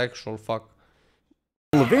 What the actual fuck?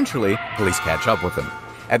 Eventually, police catch up with him.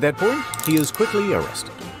 At that point, he is quickly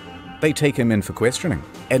arrested. They take him in for questioning,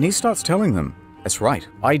 and he starts telling them, "That's right,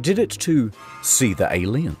 I did it to see the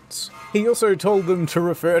aliens." He also told them to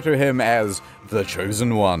refer to him as the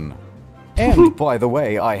Chosen One. And, by the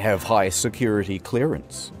way, I have high security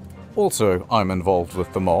clearance. Also, I'm involved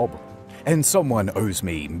with the mob. And someone owes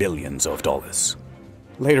me millions of dollars.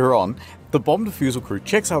 Later on, the bomb defusal crew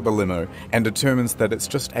checks out the limo and determines that it's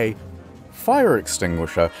just a fire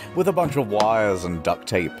extinguisher with a bunch of wires and duct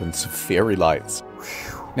tape and some fairy lights.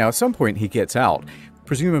 Now, at some point, he gets out,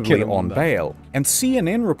 presumably on bail, and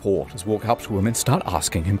CNN reporters walk up to him and start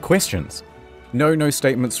asking him questions. No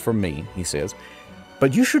statements from me, he says,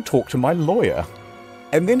 but you should talk to my lawyer.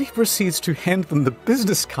 And then he proceeds to hand them the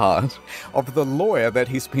business card of the lawyer that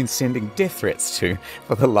he's been sending death threats to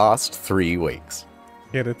for the last 3 weeks.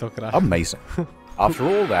 Amazing. After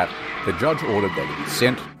all that, the judge ordered that he be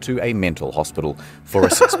sent to a mental hospital for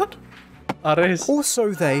assessment. Or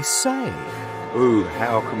so they say. Ooh,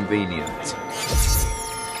 how convenient.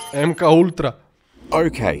 MK Ultra.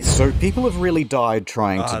 Okay, so people have really died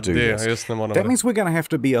trying to do this. That means we're going to have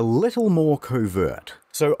to be a little more covert.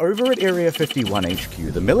 So over at Area 51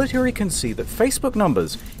 HQ, the military can see that Facebook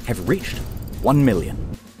numbers have reached 1 million.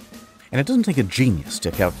 And it doesn't take a genius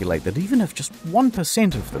to calculate that even if just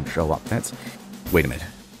 1% of them show up, that's... Wait a minute.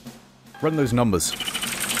 Run those numbers.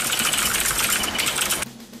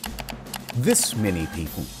 This many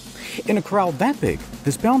people. In a crowd that big,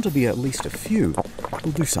 there's bound to be at least a few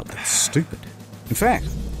who'll do something stupid. In fact,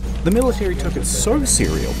 the military took it so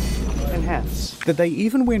serial that they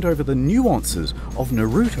even went over the nuances of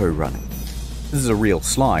Naruto running. This is a real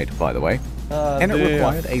slide, by the way, and it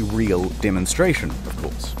required a real demonstration, of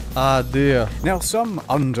course. Now, some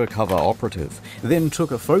undercover operative then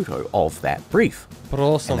took a photo of that brief,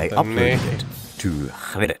 and they uploaded it to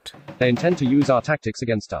Reddit. They intend to use our tactics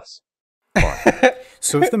against us.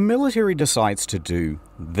 So if the military decides to do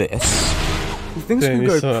this, things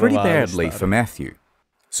will go pretty badly for Matthew.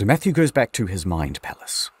 So Matthew goes back to his mind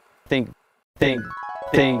palace. Let's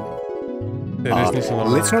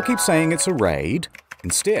not keep saying it's a raid.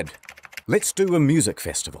 Instead, let's do a music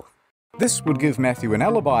festival. This would give Matthew an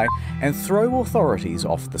alibi and throw authorities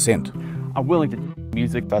off the scent. I'm willing to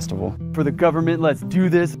music festival. For the government, let's do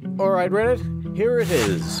this. Alright, Reddit, here it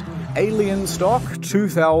is. Alien Stock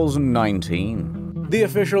 2019. The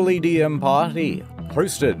official EDM party,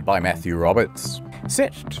 hosted by Matthew Roberts.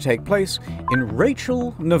 Set to take place in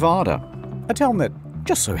Rachel, Nevada, a town that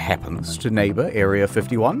just so happens to neighbor Area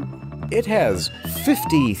 51. It has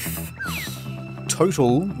 50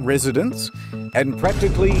 total residents and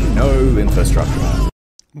practically no infrastructure.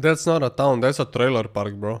 That's not a town, that's a trailer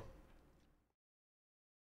park, bro.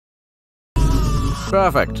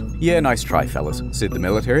 Perfect. Yeah, nice try, fellas, said the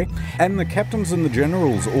military. And the captains and the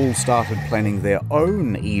generals all started planning their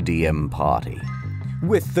own EDM party.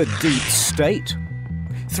 With the deep state.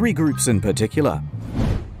 3 groups in particular.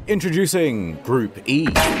 Introducing Group E,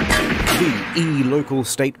 the E Local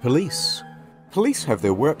State Police.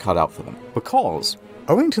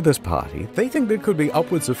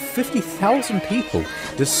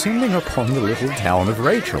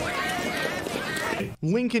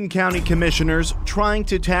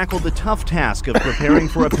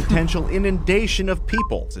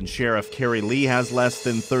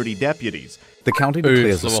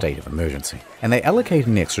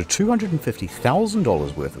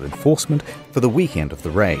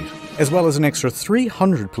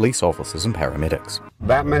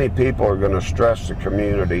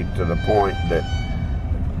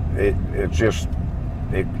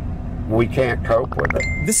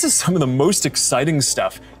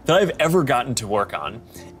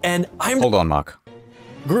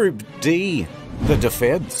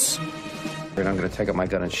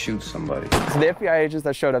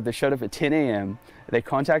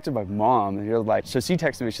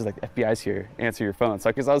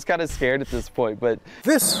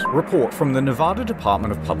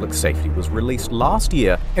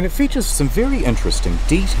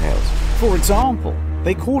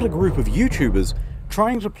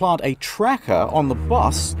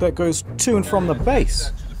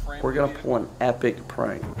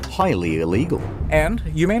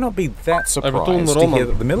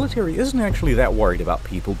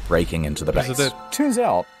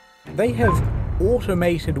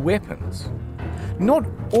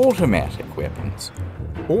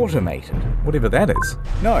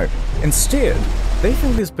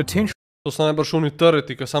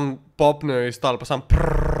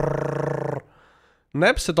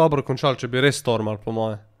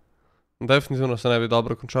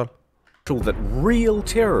 Čal. That real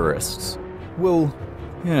terrorists will,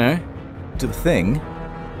 you know, do the thing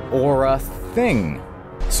or a thing.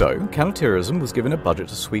 So, counterterrorism was given a budget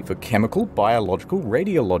to sweep for chemical, biological,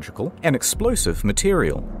 radiological, and explosive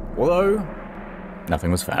material. Although,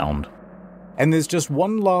 nothing was found. And there's just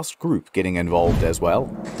one last group getting involved as well.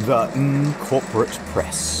 The corporate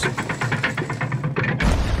press.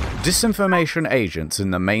 Disinformation agents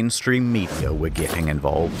in the mainstream media were getting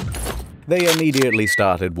involved. They immediately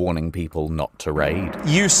started warning people not to raid.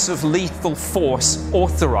 Use of lethal force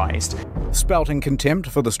authorized. Spouting contempt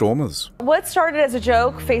for the stormers. What started as a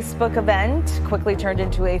joke Facebook event quickly turned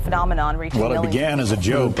into a phenomenon reaching Well, it began as a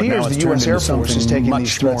joke, but now the it's U.S. turned Air into Force is something taking these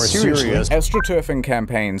much threats more seriously. serious. Astroturfing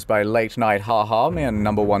campaigns by late-night haha men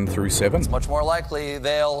number 1 through 7. It's much more likely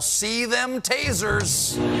they'll see them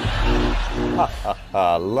tasers.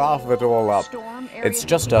 Laugh it all up. It's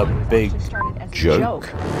just a big joke.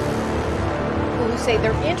 Who say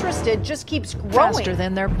they're interested just keeps growing. Faster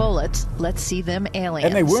than their bullets. Let's see them aliens.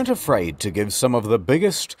 And they weren't afraid to give some of the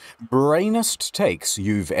biggest, brainest takes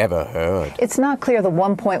you've ever heard. It's not clear the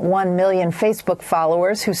 1.1 million Facebook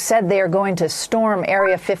followers who said they are going to storm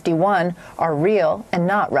Area 51 are real and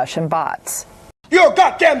not Russian bots. You're a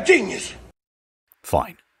goddamn genius!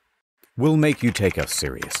 Fine. We'll make you take us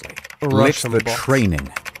seriously. Russian Let the bots.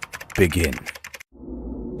 training begin.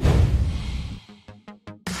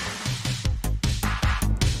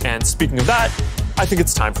 And speaking of that, I think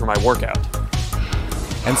it's time for my workout.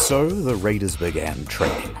 And so the Raiders began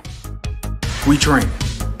training. We train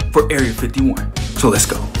for Area 51, so let's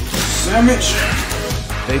go. Sandwich!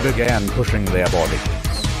 They began pushing their bodies.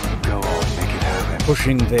 Go on, make it happen.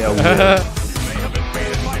 Pushing their will.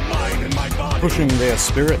 Pushing their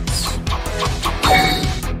spirits.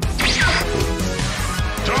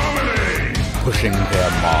 Dominate! Pushing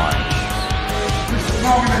their minds.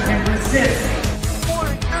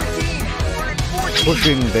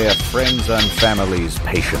 Pushing their friends and family's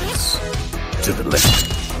patience to the limit.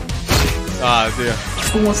 Ah, dear.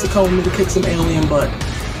 Who wants to come with me to kick some alien butt?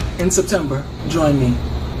 In September, join me.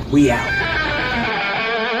 We out.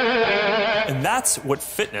 And that's what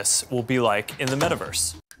fitness will be like in the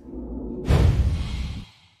metaverse.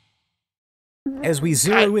 As we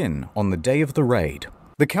zero in on the day of the raid,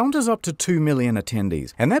 the count is up to 2 million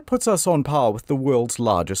attendees, and that puts us on par with the world's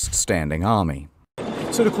largest standing army.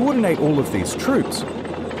 So to coordinate all of these troops,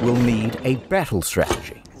 we'll need a battle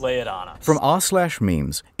strategy. Lay it on us. From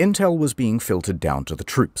r/memes, intel was being filtered down to the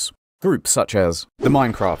troops. Groups such as the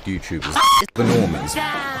Minecraft YouTubers, the Normans,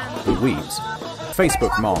 the Weebs,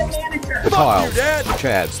 Facebook moms, the Piles, the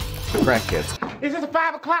Chads, the Crackheads, Is this a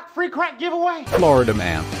 5 o'clock free crack giveaway? Florida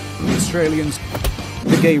Man, the Australians,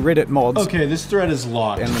 the gay Reddit mods, Okay, this thread is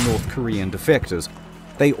locked. and the North Korean defectors.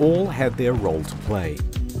 They all had their role to play.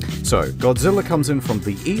 So, Godzilla comes in from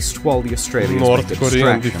the east while the Australians North make a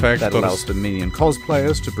Korean distraction that defectors. allows the minion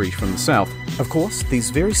cosplayers to breach from the south. Of course, these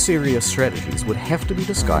very serious strategies would have to be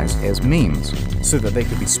disguised as memes, so that they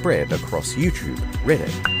could be spread across YouTube,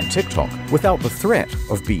 Reddit, and TikTok without the threat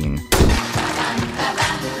of being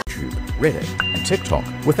Reddit, and TikTok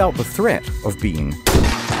without the threat of being.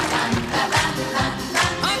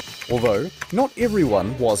 Although, not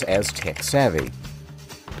everyone was as tech-savvy.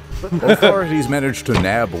 Authorities managed to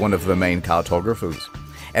nab one of the main cartographers,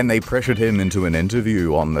 and they pressured him into an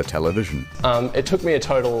interview on the television. It took me a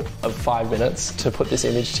total of 5 minutes to put this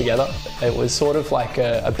image together. It was sort of like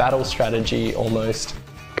a battle strategy almost.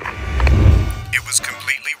 It was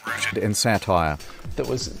completely rooted in satire. That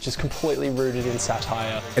was just completely rooted in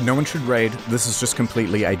satire. And no one should raid, this is just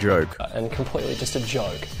completely a joke. And completely just a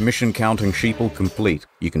joke. Mission counting sheeple complete.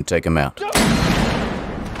 You can take him out.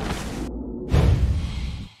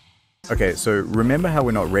 Okay, so remember how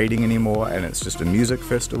we're not raiding anymore and it's just a music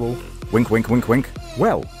festival? Wink, wink, wink, wink.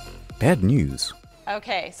 Well, bad news.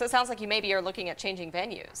 Okay, so it sounds like you maybe are looking at changing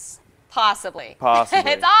venues. Possibly.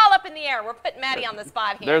 Possibly. It's all up in the air. We're putting Maddie on the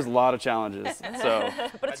spot here. There's a lot of challenges, so.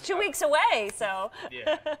 But it's 2 weeks away, so.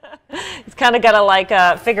 Yeah. It's kind of got to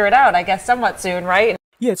like figure it out, I guess, somewhat soon, right?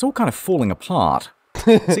 Yeah, it's all kind of falling apart.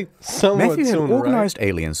 See, Matthew had soon, organized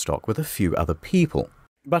alien stock with a few other people,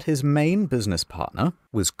 but his main business partner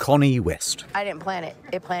was Connie West. I didn't plan it.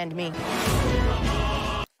 It planned me.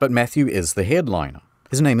 But Matthew is the headliner.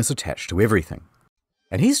 His name is attached to everything.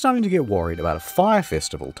 And he's starting to get worried about a fire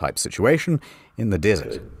festival type situation in the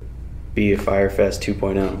desert. Be a Firefest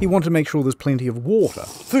 2.0. He wanted to make sure there's plenty of water,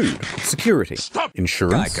 food, security,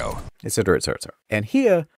 insurance, etc., etc. And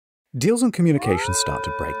here, deals and communications start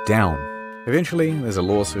to break down. Eventually, there's a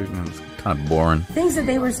lawsuit and it's kind of boring. Things that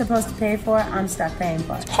they were supposed to pay for, I'm stuck paying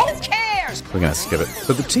for. Who cares? We're going to skip it.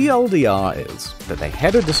 But the TLDR is that they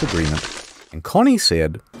had a disagreement and Connie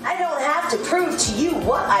said, I don't have to prove to you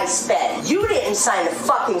what I spent. You didn't sign a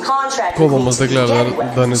fucking contract Ko with me bomo to zdaj begin gledali,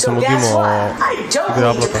 with. da ne So guess zamudimo what? I don't need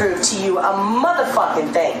Diabla. to prove to you a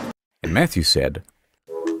motherfucking thing. and Matthew said,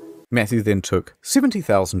 Matthew then took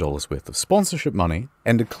 $70,000 worth of sponsorship money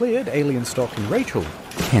and declared Alien Stock and Rachel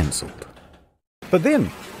cancelled. But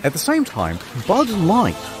then, at the same time, Bud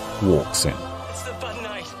Light walks in. It's the Bud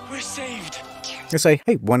Night. We're saved. They say,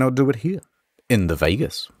 hey, why not do it here? In the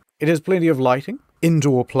Vegas. It has plenty of lighting,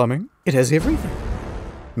 indoor plumbing, it has everything.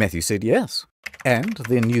 Matthew said yes. And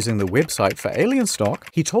then using the website for Alien Stock,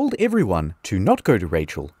 he told everyone to not go to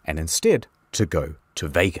Rachel and instead to go to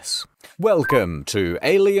Vegas. Welcome to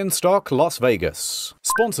Alien Stock Las Vegas,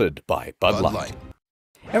 sponsored by Bud Light.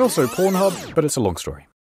 And also Pornhub, but it's a long story.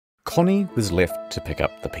 Connie was left to pick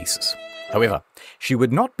up the pieces. However, she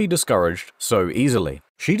would not be discouraged so easily.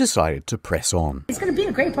 She decided to press on. It's going to be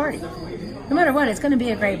a great party. No matter what, it's going to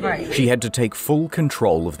be a great party. She had to take full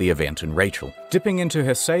control of the event in Rachel, dipping into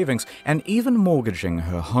her savings and even mortgaging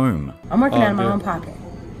her home. I'm working out of my own pocket.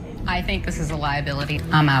 I think this is a liability.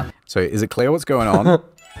 I'm out. So is it clear what's going on?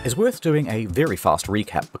 It's worth doing a very fast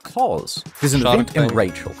recap because there's an event in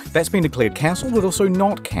Rachel that's been declared cancelled but also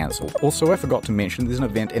not cancelled. Also, I forgot to mention there's an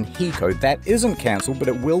event in Hiko that isn't cancelled but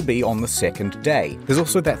it will be on the second day. There's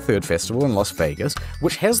also that third festival in Las Vegas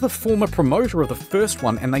which has the former promoter of the first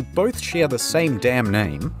one and they both share the same damn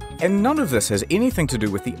name. And none of this has anything to do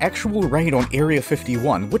with the actual raid on Area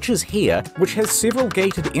 51, which is here, which has several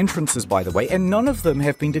gated entrances by the way, and none of them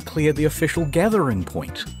have been declared the official gathering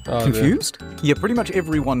point. Confused? Yeah, pretty much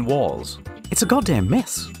everyone was. It's a goddamn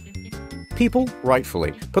mess. People,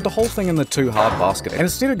 rightfully, put the whole thing in the too hard basket and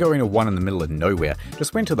instead of going to one in the middle of nowhere,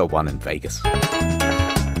 just went to the one in Vegas.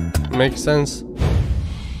 Makes sense.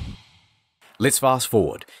 Let's fast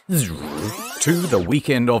forward to the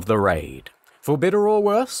weekend of the raid. For better or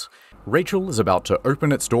worse, Rachel is about to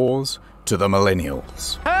open its doors to the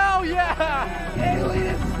millennials. Hell yeah!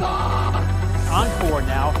 Alien Stock! Encore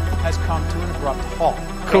now has come to an abrupt halt.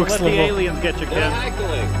 Cook's Let the level. aliens get you, kid.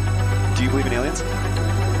 Do you believe in aliens?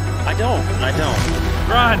 I don't.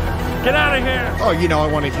 Run! Get out of here! Oh, you know,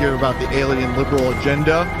 I want to hear about the alien liberal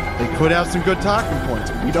agenda. They could have some good talking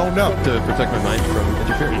points. We don't know. To protect my mind from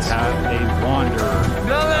interference. We have a wanderer.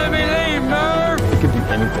 Don't let me leave, Merv! It could be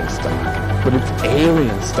anything stock, but it's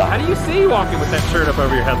alien stock. How do you see walking with that shirt up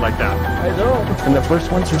over your head like that? I know. And the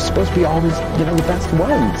first ones are supposed to be always, the best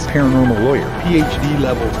ones. Paranormal lawyer, PhD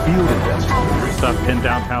level field investigator. Stuff in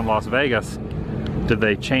downtown Las Vegas. Did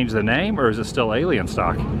they change the name or is it still alien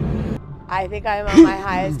stock? I think I'm on my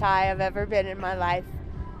highest high I've ever been in my life.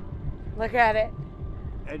 Look at it.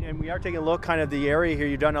 And we are taking a look kind of the area here.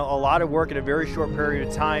 You've done a lot of work in a very short period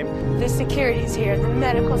of time. The security's here, the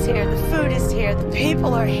medical's here, the food is here, the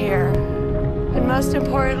people are here. And most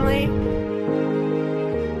importantly,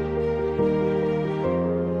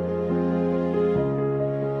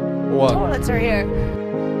 What? toilets are here.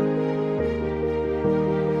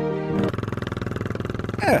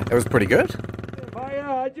 Yeah, that was pretty good.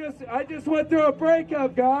 I just went through a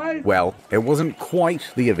breakup, guys. Well, It wasn't quite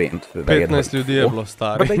the event that they had hoped for,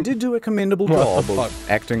 but they did do a commendable job of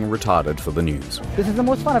acting retarded for the news. This is the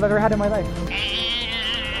most fun I've ever had in my life.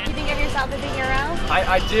 You think of yourself as being your own?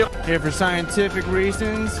 I do. Here for scientific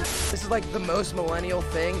reasons. This is like the most millennial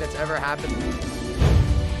thing that's ever happened.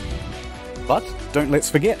 But don't let's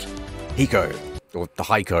forget, Hiko, or the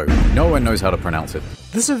Heiko. No one knows how to pronounce it.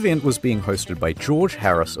 This event was being hosted by George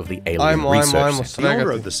Harris of the Alien Research Center. The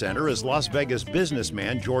owner of the center is Las Vegas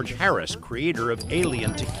businessman George Harris, creator of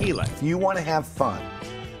Alien Tequila. If you want to have fun,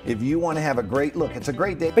 if you want to have a great look, it's a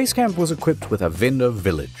great day. Basecamp was equipped with a vendor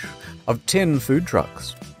village of 10 food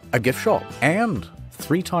trucks, a gift shop, and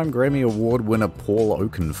 3-time Grammy Award winner Paul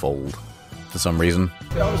Oakenfold. For some reason.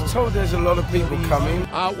 I was told there's a lot of people coming.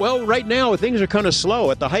 Well, right now things are kind of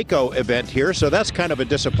slow at the Heiko event here, so that's kind of a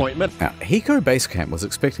disappointment. Now, Hiko Basecamp was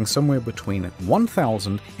expecting somewhere between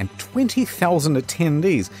 1,000 and 20,000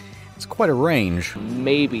 attendees. It's quite a range.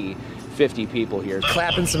 Maybe 50 people here.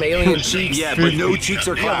 Clapping some alien cheeks. Yeah, but no cheeks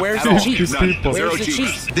are clapped. Where's the cheeks? Where's the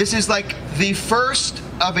cheeks? This is like the first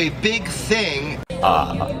of a big thing.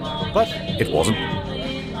 But it wasn't.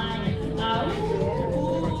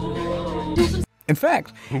 In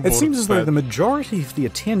fact, it seems as though the majority of the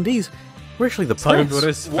attendees were actually the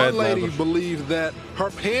parents. One lady believed that her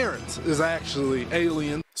parents is actually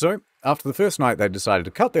alien. So, after the first night, they decided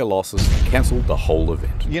to cut their losses and cancelled the whole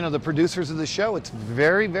event. You know, the producers of the show, it's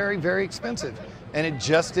very, very, very expensive. And it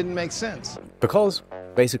just didn't make sense. Because,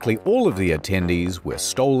 basically, all of the attendees were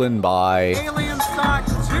stolen by... Alien Stock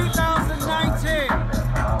 2019!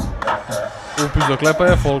 We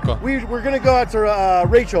were going to go out to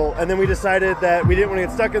Rachel, and then we decided that we didn't want to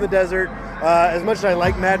get stuck in the desert. As much as I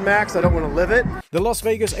like Mad Max, I don't want to live it. The Las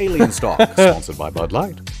Vegas Alien Stock, sponsored by Bud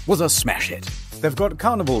Light, was a smash hit. They've got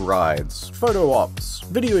carnival rides, photo ops,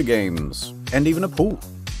 video games, and even a pool.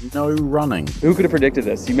 No running. Who could have predicted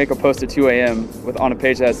this? You make a post at 2 a.m. on a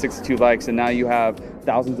page that has 62 likes, and now you have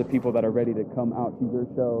thousands of people that are ready to come out to your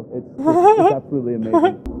show. It's absolutely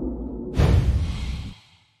amazing.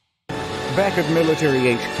 Back at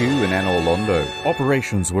Military HQ in Anne Orlando,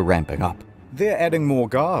 operations were ramping up. They're adding more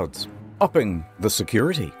guards, upping the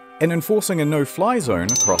security, and enforcing a no-fly zone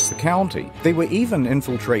across the county. They were even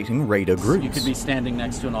infiltrating raider groups. You could be standing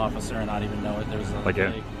next to an officer and not even know it. There's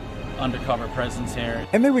a undercover presence here.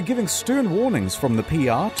 And they were giving stern warnings from the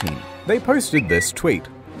PR team. They posted this tweet.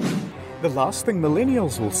 The last thing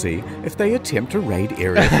millennials will see if they attempt to raid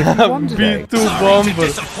Area 51 today. Sorry to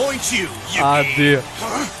disappoint you, dear.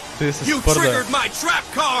 You triggered my trap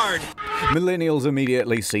card! Millennials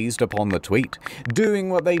immediately seized upon the tweet,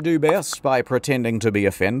 doing what they do best by pretending to be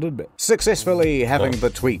offended, successfully having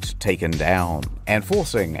the tweet taken down, and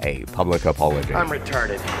forcing a public apology. I'm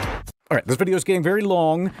retarded. Alright, this video is getting very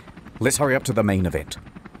long. Let's hurry up to the main event.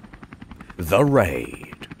 The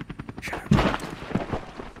raid.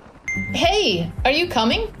 Hey, are you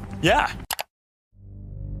coming? Yeah.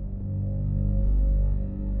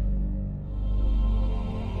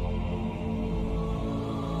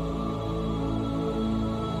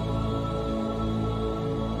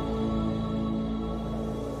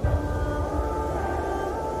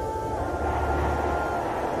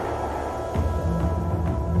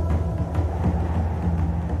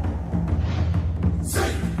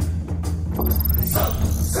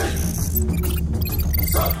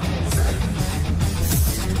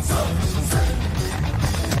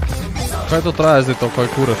 Kaj to traje zdaj to, kaj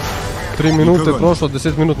kurac? 3 minute prošlo,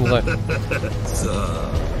 10 minut nazaj.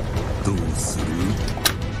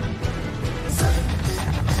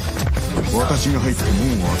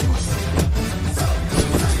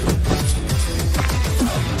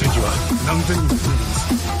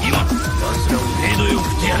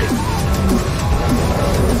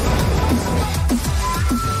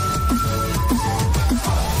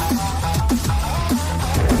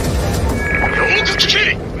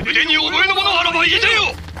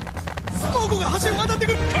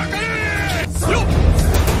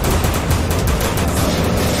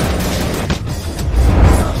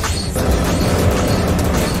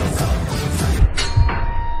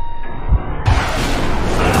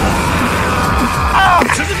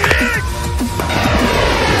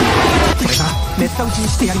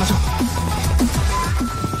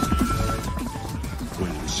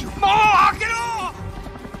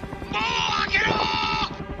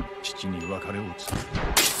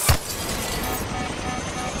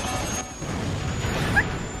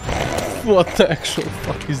 What the actual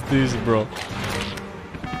fuck is this, bro?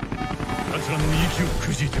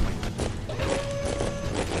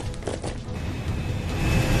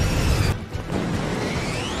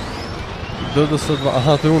 DDS2,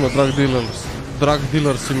 aha, to je ono, Drug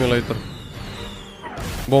Dealer Simulator.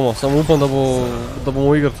 Bomo, samo upam, da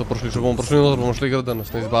bomo v igrico prišli. Če bomo prišli noter, bomo šli igrati, da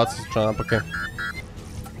nas ne izbaci, če ampak kaj.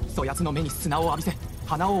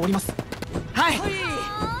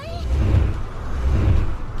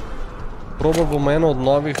 Probal bom eno od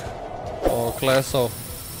novih klesov.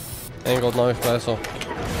 Enega od novih klesov.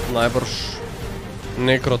 Najbrž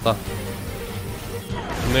Nekrota.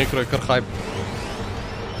 Nekro je kar hype.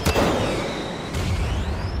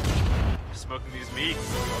 Smoking these meats.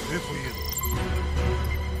 I'll do it for you.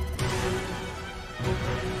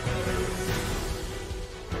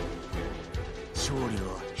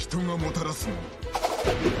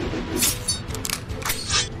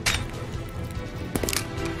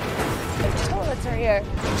 Toilets are here.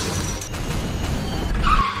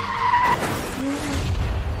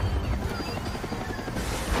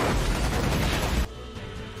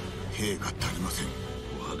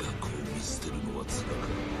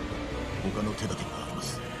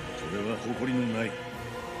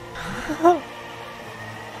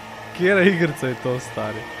 Kjera igrica je to,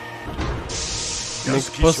 stari? Nek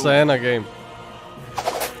PS1 game.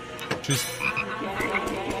 Čist.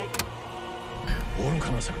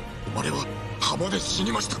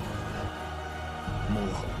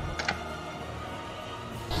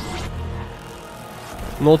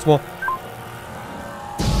 Noc smo.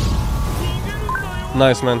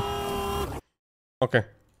 Nice, man. Okej.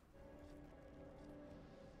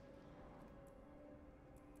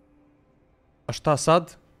 A šta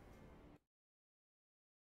sad?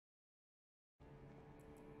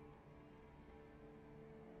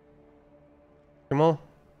 Malo.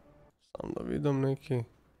 Sam da vidim neki.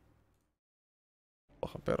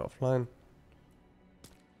 HPR offline.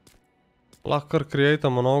 Lahko kar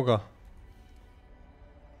creatamo novega.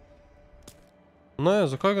 Ne,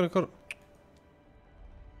 zakaj gre kar...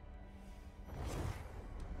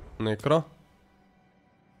 Nekro.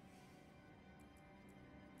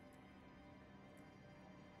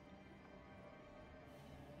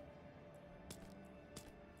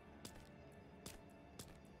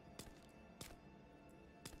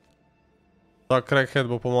 Ta crackhead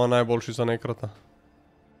bo po mojem najboljši za Nekrota.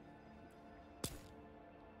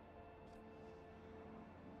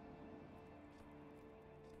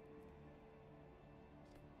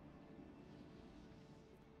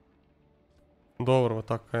 Dobro,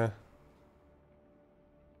 tako je.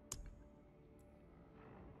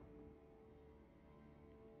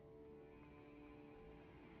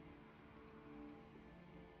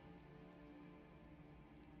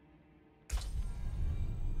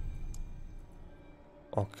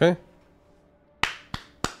 Okej.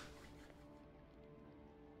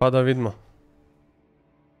 Pa da vidimo.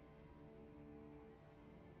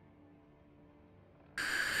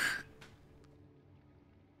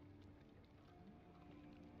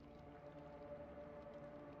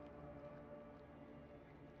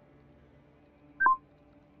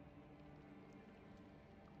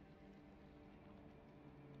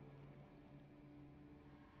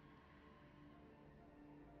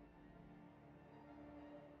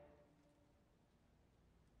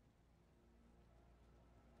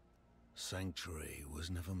 Sanctuary was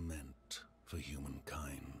never meant for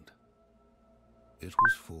humankind. It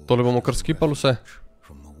was for Tole bomo kar skipali vse.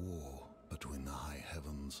 from the war between the high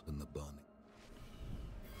heavens and the burning.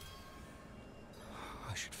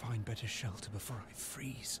 I should find better shelter before I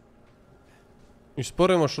freeze. Iz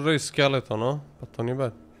prve imaš res skeleton, no? Pa to ni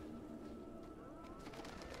bad.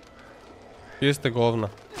 Kje ste govna?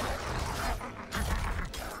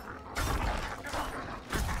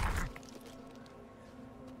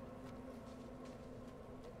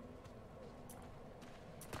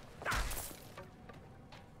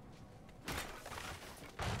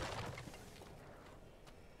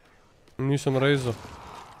 Nisem rezal.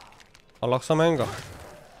 A lahko sam enega?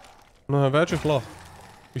 No, je več jih lahko.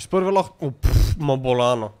 Iz prve lahko... Ma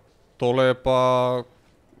bolano. Tole je pa...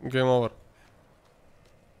 game over.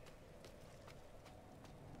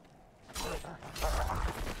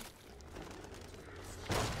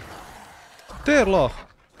 Štir lahko.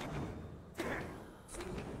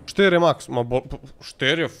 Štir je max. Ma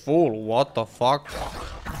štir je full, what the fuck.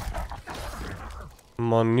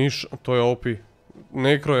 Ma niš, to je OP.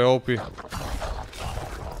 Nekro je OP.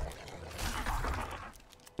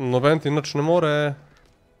 Noben ti nič ne more.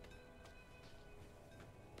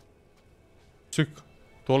 Sik.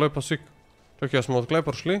 Tole je pa sik. Čakaj, ja smo odkle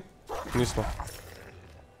prišli? Nismo.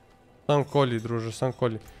 Sam kolji, druže, sam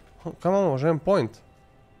kolji. Kaj imamo, že en point?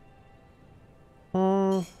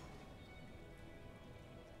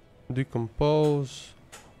 Decompose.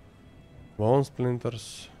 Bone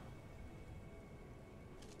splinters.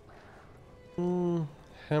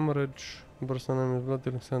 Hemorrhage. Burst enemy blood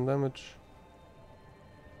dealing 7 damage.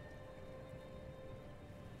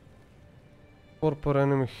 4 per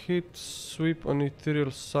enemy hit, sweep an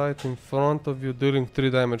ethereal sight in front of you, dealing 3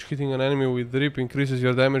 damage. Hitting an enemy with rip increases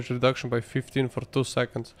your damage reduction by 15 for 2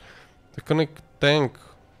 seconds. Dekoni tank.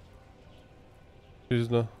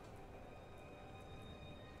 Pizda.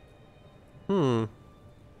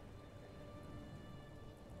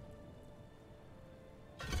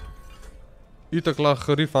 Itak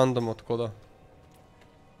lahko refundamo, tako da.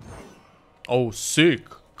 Oh, sick!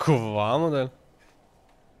 Kva model?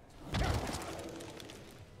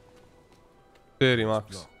 4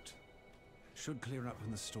 max. Should clear up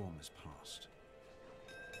when the storm is past.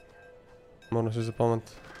 Moram si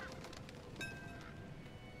zapomniti.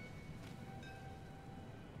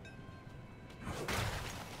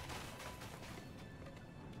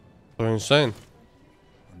 To je insane.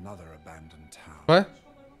 Another abandoned town. Kaj?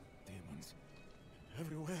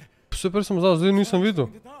 Se prej sem zdaj, zdaj nisem videl.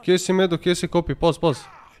 Kje si medo, kje si kopi, poz.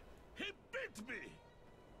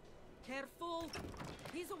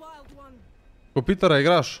 Kopitara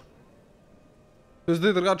igraš. To je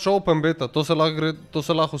zdaj drugače open beta, to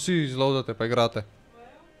se lahko vsi izloadate pa igrate.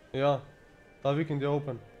 Ja, ta vikend je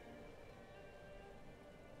open.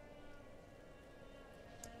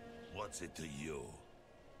 What's it to you?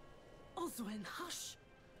 Oswin, hush!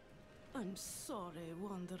 I'm sorry,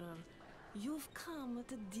 Wanderer. You've come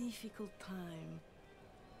at a difficult time.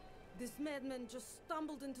 This madman just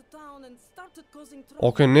stumbled into town and started causing trouble.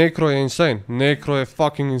 Ok, Necro je insane. Necro je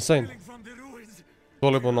fucking insane.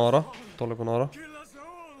 Tole bo noro.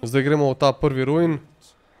 Zdaj gremo v ta prvi ruin.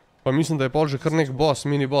 Pa mislim, da je pol že kar nek boss,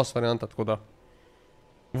 mini boss varianta, tako da.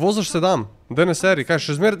 Vozaš se dam, dene seri, kaj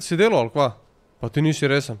še zmer si delal ali kva? Pa ti nisi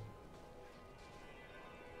resen.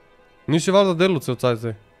 Nisi valjda delal cel cajt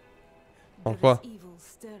zdaj. Ali kva?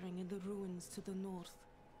 To the north.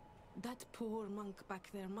 That poor monk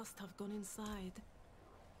back there must have gone inside.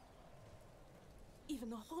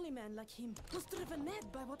 Even a holy man like him was driven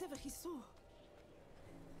mad by whatever he saw.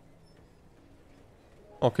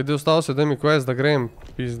 Ok, da ostal se, daj mi quest, da grem,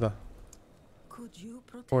 pizda.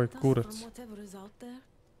 Oj, kurec.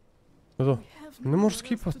 Edo, ne moreš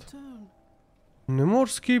skipat. Ne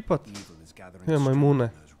moreš skipat. Je,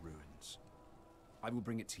 majmune. I will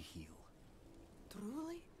bring it to heal.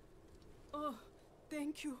 Truly? Oh,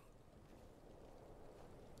 thank you.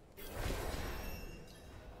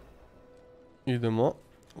 Idemo,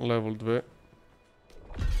 level 2.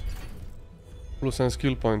 Plus en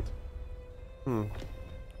skill point.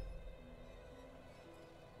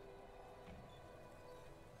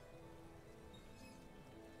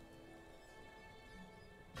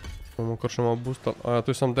 Bomo kar še malo boostali. Aja,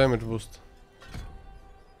 to je sam damage boost.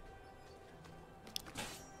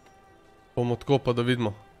 Bomo tako pa da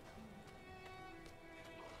vidimo.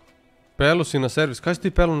 Pelu si na servis. Kaj si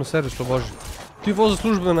ti pelu na servis, po boži? Ti vozi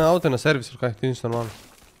službene avte na servis, ali kaj? Ti nisi normalno.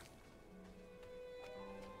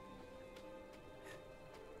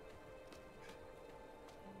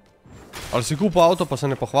 Ali si kupil avto, pa se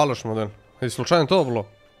ne pohvališ, model? Je slučajno to bilo?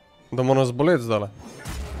 Da mora nas boleti zdale.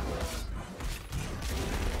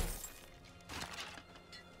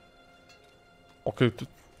 Ok,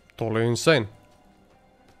 tole je insane.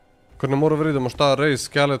 Ker ne mora veriti, da imaš ta race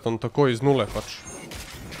skeleton tako iz nule, pač.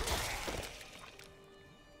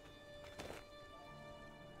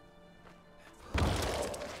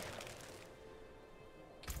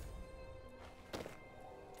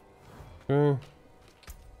 Ok.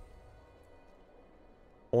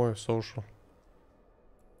 Ovo je social.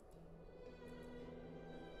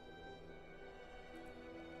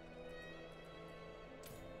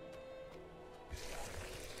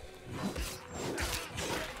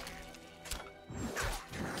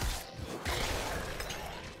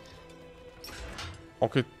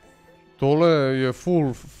 Ok, tole je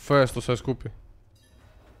full fast vse skupaj.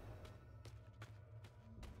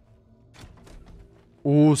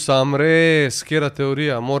 Sam res, kjera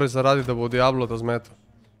teorija, more zaradi, da bo Diablo da zmetal.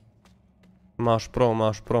 Imaš prav,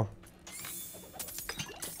 imaš prav.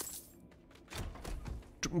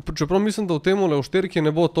 Čeprav mislim, da v temule v šterki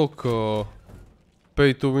ne bo toliko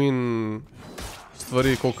pay to win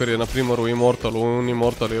stvari, kakor je naprimer v Immortalu. V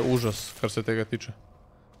Immortal je užas, kar se tega tiče.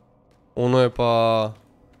 Ono je pa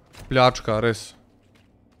pljačka, res.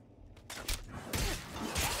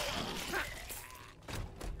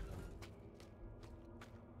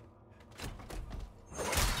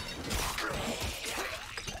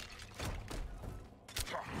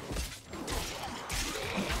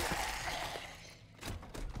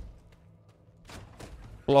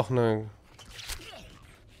 Sploh ne vem,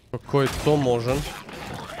 kako je to možen.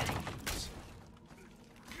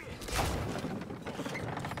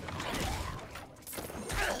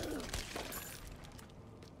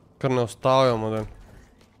 Kar ne ostavijo, model.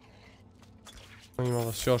 Ima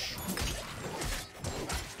vas još.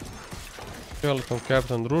 Skeleton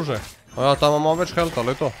Captain, druže. A ja, tamo imam več health,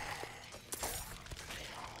 ali je to?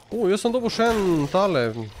 Jaz sem dobil še en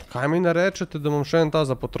tale. Kaj mi ne rečete, da imam še en ta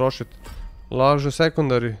za potrošiti? Laže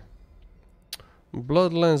secondary.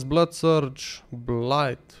 Bloodlance, Blood Surge,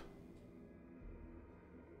 Blight.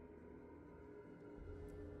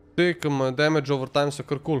 Te, ki imajo damage over time, so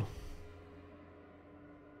kar cool.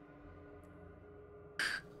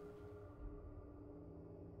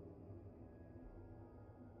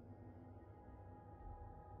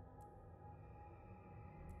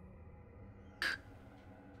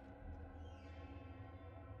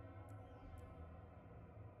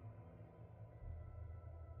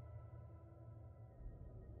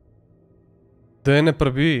 Daj ne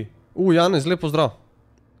prebi. Janez, lepo zdrav.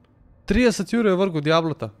 30 ur je vrgel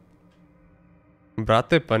Diablota.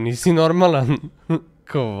 Brate, pa nisi normalen.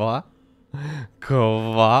 Kova?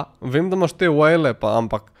 Kova? Vem, da imaš te VIII pa,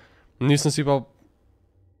 ampak nisem si pa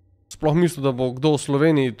sploh mislil, da bo kdo v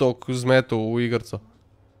Sloveniji toliko zmetel v igrco.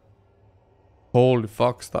 Holy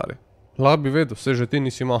fuck, stari. Lahko bi vedel, vse že ti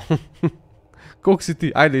nisi imel. Koliko si ti?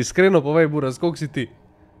 Ajde, iskreno povej, Buraz, koliko si ti?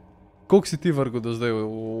 Koliko si ti vrgel do zdaj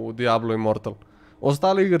v Diablo Immortal?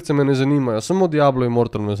 Ostale igrce me ne zanimajo, samo Diablo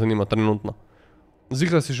Immortal me zanima trenutno.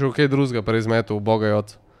 Zihra si še v kaj drugega preizmetil, bogaj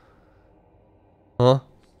od.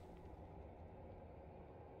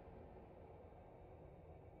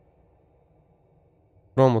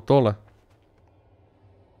 Probamo tole.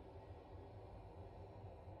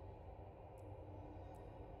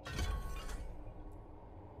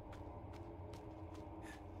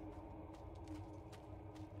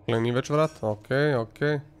 Klej ni več vrat,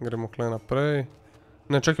 okej, gremo klej naprej.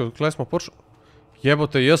 Ne, čakaj, odklej smo prišli.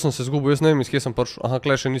 Jebote, jaz sem se zgubil, jaz ne vem, iz kje sem prišel. Aha,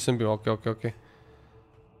 klej še nisem bil, okej.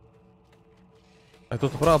 A je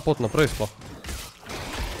to prava pot naprej sploh?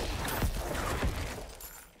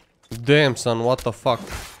 Damn, son, what the fuck?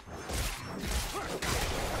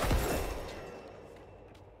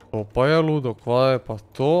 To pa je ludo, kva je pa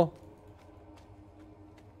to?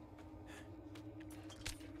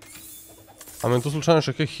 A meni tu slučajno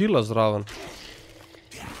še kaj heala zraven?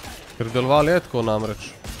 Ker delovali je tako namreč.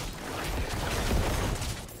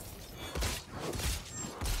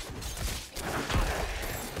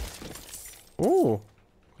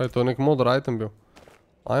 Kaj je to, nek modern item bil?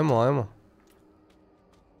 Ajmo.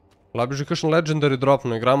 Lahko bi že kakšen legendary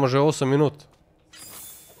dropno, igramo že 8 minut.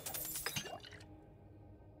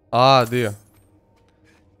 Dio.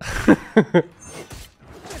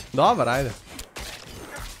 Dobar, ajde.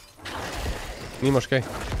 Nimaš kaj.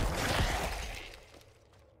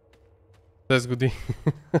 Se zgodi.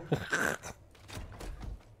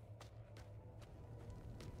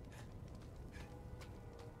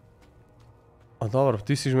 A dobro,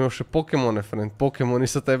 ti si že imel še Pokemone, friend. Pokemoni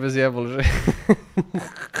so tebe zjebali že.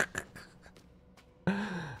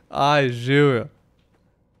 Aj, živjo.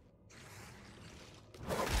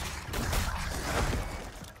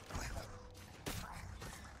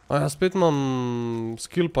 A ja, spet imam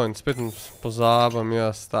skill point, spet pozabam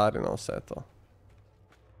jaz stari na vse to.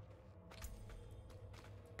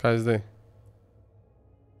 Kaj zdaj?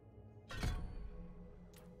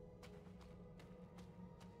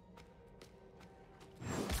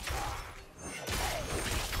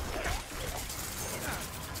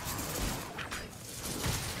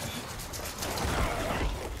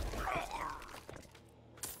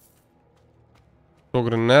 To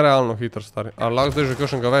gre nerealno hitro, stari. A lahko zdaj že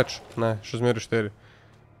kakšnega več? Ne, še zmeri 4.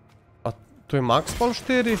 A to je max pol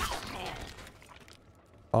 4?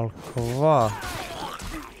 Alkova.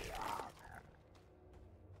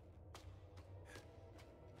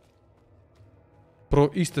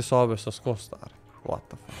 Prav iste sobe so skozi, stari. What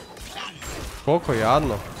the fuck. Koliko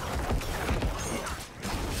jadno.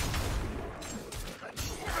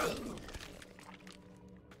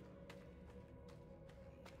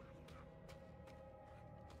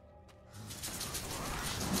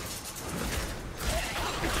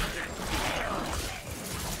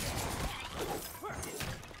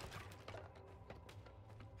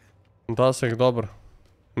 Da se jih dobro.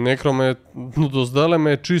 Nekro me je, do zdajle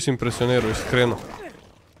me je čist impresioniral, iskreno.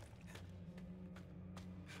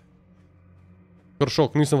 Kar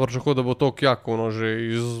šok, nisem pričakoval, da bo to kjakovno že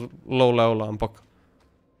iz low levela, ampak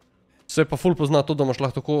se pa ful pozna to, da imaš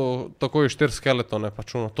lahko takoj 4 skeletone,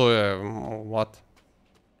 pač ono, to je, what?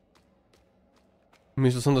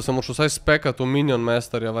 Mislil sem, da se moraš vsaj spekati v Minion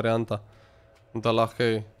Masterja varianta, da lahko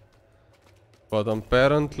je, but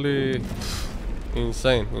apparently,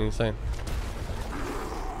 insane.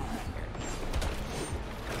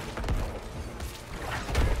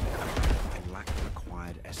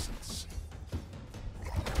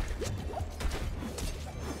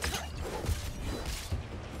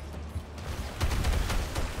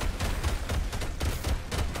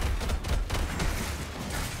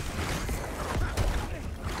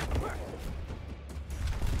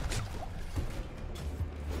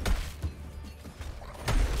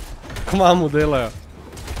 Kva mu delajo?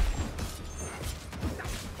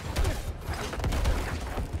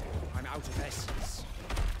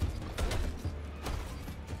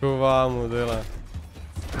 Kva mu delajo?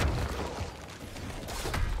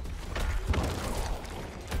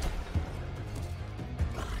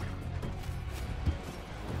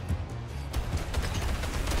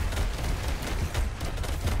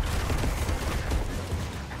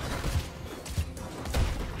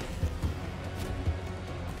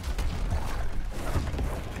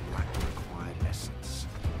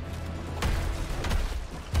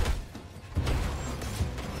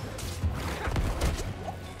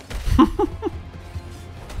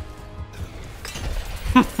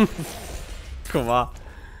 Kva?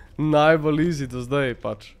 Najbolj easy do zdaj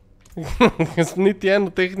pač. Niti eno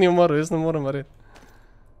teh ni umrl, jaz ne morem verjeti.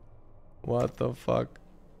 What the fuck?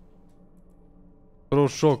 Prav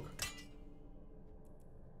šok.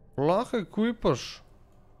 Lahko equipaš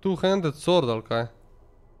two-handed sword ali kaj?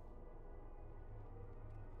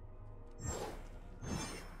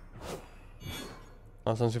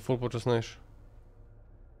 A sem si ful počasnejši.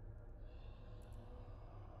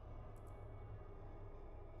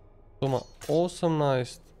 To ima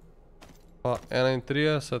 18 pa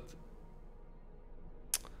 31.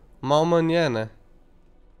 Malo manj je, ne?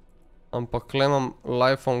 Ampak kle imam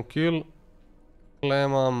life on kill, kle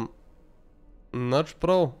imam nič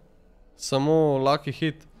prav, samo lucky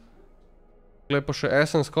hit. Kle pa še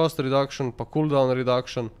essence cost reduction pa cooldown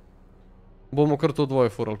reduction. Bomo kar to dvoje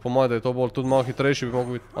furali, po mojem, da je to bolj tudi malo hitrejši bi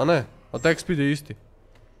mogel biti. A ne, attack speed je isti.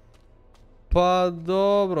 Pa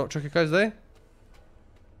dobro, čakaj, kaj zdaj?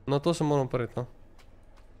 Na to se moram preti, no.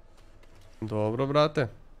 Dobro, brate.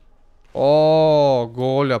 O,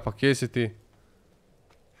 golja, pa kje si ti?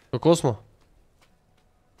 Kako smo?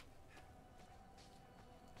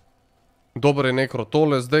 Dobro je nekro,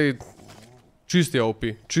 tole zdaj čisti OP,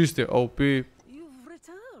 čisti OP.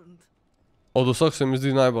 Od vseh se mi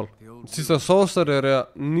zdi najbolj. Sicer Crosshairja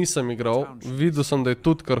nisem igral, videl sem, da je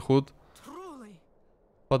tudi kar hud.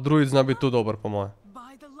 Pa druid zna biti tudi dober, po moje.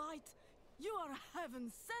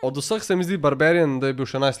 Od vseh se mi zdi Barbarian, da je bil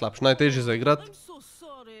še najslabši, najtežji za igrati,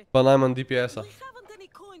 pa najmanj DPS-a.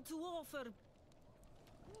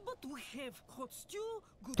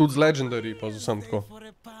 Tudi z Legendary pa z vsem tako.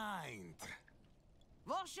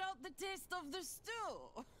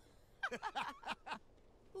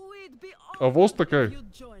 A voste kaj?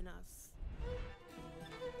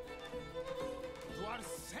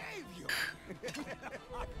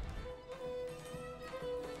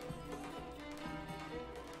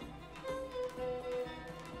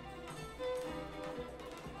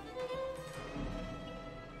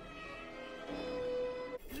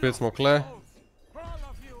 Spet smo kle.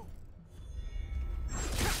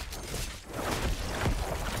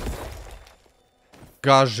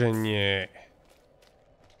 Gaženje.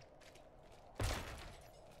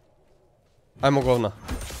 Ajmo govna.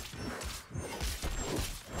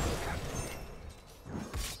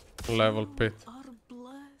 Level 5.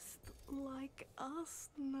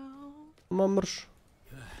 Ma mrš.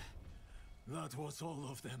 That was all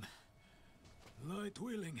of them. Light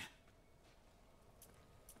willing.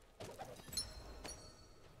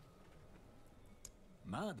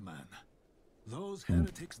 Madman. Those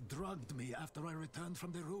heretics drugged me after I returned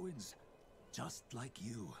from the ruins. Just like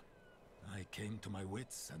you. I came to my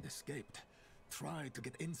wits and escaped. Tried to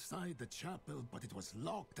get inside the chapel, but it was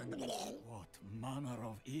locked and... What manner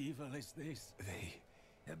of evil is this?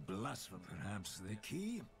 A blasphemy. Perhaps the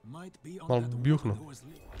key might be on that woman who was...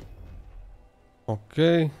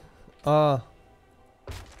 Okay.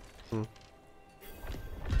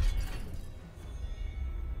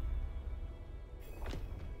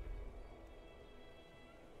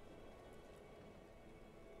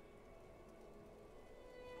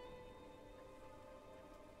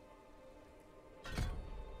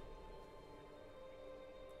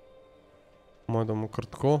 Moj damo kar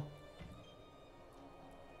tako.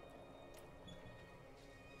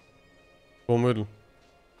 Bomo videli.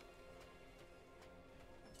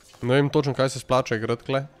 Ne vem točno, kaj se splača igrati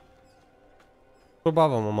kle.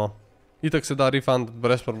 Probavamo malo. Itak se da refund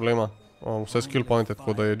brez problema. Vse skill pointe,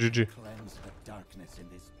 tako da je GG.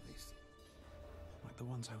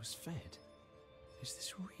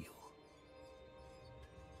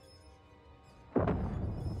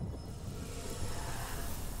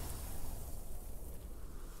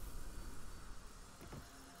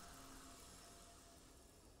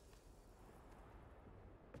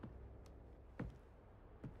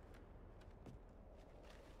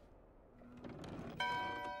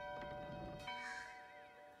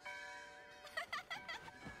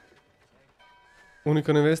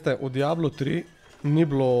 Unika ne veste, v Diablu 3 ni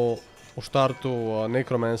bilo v štartu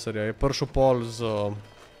Necromancerja, je prišel pol z,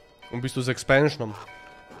 v bistvu z expansionom,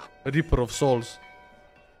 Reaper of Souls,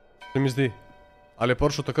 se mi zdi. Ali je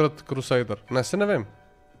prišel takrat Crusader, ne, se ne vem.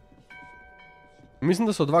 Mislim,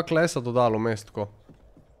 da so 2 klesa dodali vmes tako.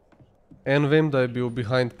 En vem, da je bil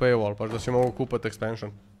behind paywall, pač da si mogel kupiti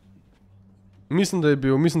expansion. Mislim, da je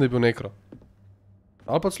bil Necro.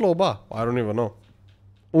 Ali pa celo oba, I don't even know.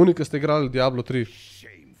 Oni, ki ste igrali Diablo 3,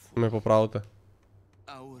 me popravite.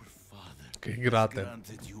 Kaj igrate,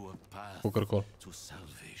 kakorkoli.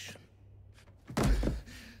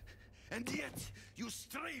 And yet you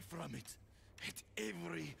stray from it at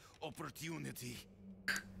every opportunity.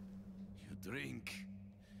 You drink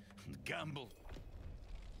and gamble.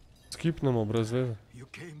 Skipnemo brez veze. You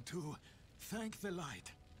came to thank the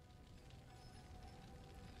light.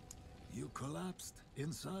 You collapsed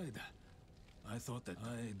inside. I thought that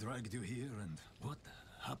I dragged you here, and what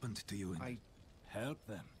happened to you? I helped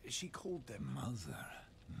them. She called them mother.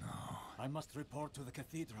 No. I must report to the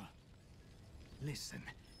cathedral. Listen,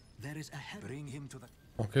 there is a head. Bring him to the.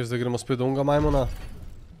 Ok, zdaj gremo spet do unga majmuna.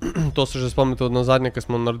 To se že spomnite od nazadnje, ko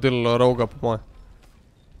smo naredili roga po moje.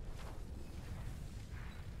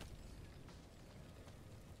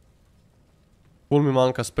 Ful mi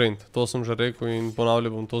manjka sprint, to sem že rekel in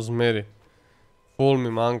ponavljal bom to zmeri. Ful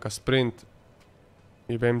mi manjka sprint.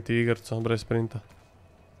 Jebem ti igrco brez sprinta.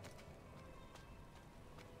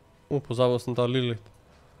 Pozabil sem ta Lilith.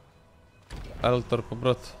 Altar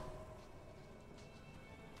pobrat.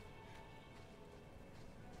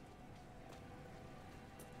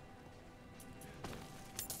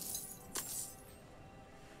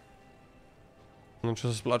 No,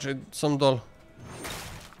 če se splače, sem dol.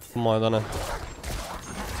 Po moje, da ne.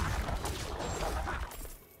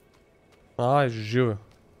 Aj, živijo.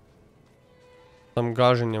 Tam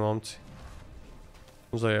gaženje, momci.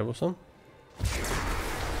 Zajebo sem.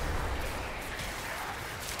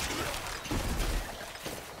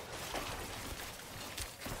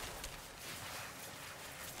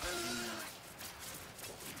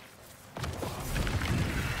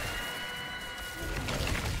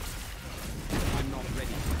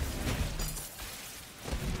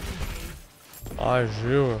 Aj,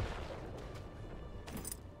 živijo.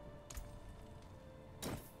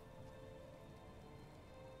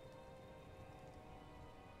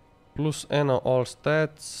 Plus 1 all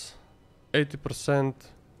stats, 80%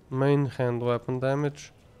 main hand weapon damage.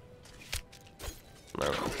 Ne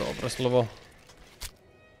vem, to preslovo.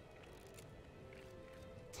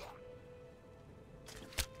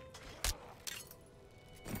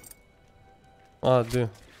 A, di.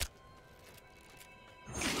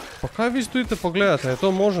 Pa kaj vi stojite pogledate, je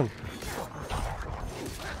to možen?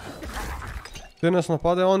 Te nas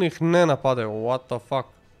napadejo, oni jih ne napadejo, what the fuck?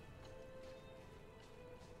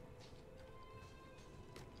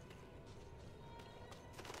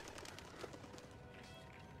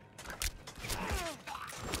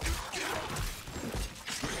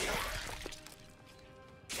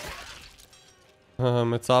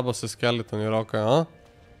 Med sabo se skeletoni roke, a?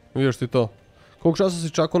 Vidiš ti to? Koliko časa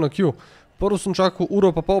si čakal na queue? Prvo sem čakal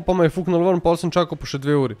uro pa pol, pa me je fuknil ven, pol sem čakal po še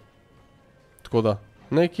 2 uri. Tako da,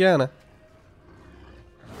 nek je, ne?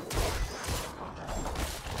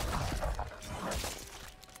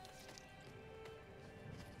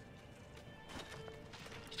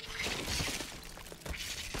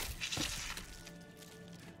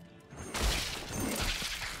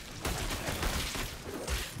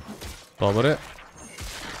 Dobre.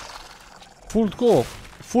 Ful tako,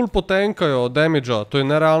 ful potenkajo damage-a, to je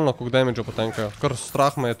nerealno, koliko damage-a potenkajo. Kar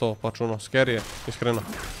strah me je to, pač ono, scary je, iskreno.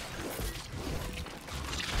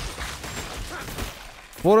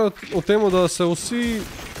 Fora o temu, da se vsi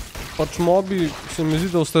pač mobi, se mi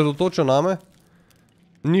zdi, da osredotočajo name,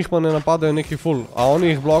 njih pa ne napadajo neki ful, a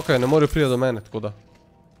oni jih blokajo, ne morejo priti do mene, tako da.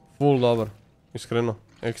 Ful dober, iskreno,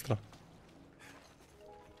 ekstra.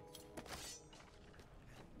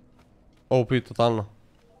 OP, totalno.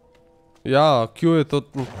 Ja, Q je to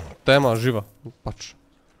tema živa, pač.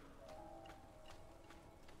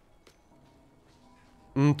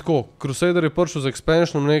 Tako, Crusader je prišel z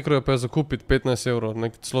expansionom, nekaj pa je zakupiti 15 €,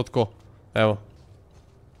 nekaj celo tako. Evo.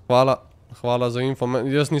 Hvala za info,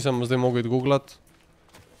 jaz nisem zdaj mogel iti googlat.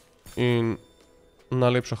 In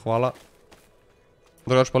najlepša hvala.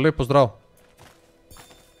 Drugač pa lep pozdrav.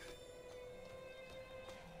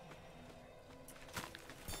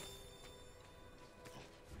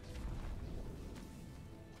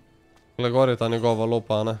 Gle gor je ta njegova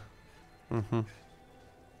lopa, ne?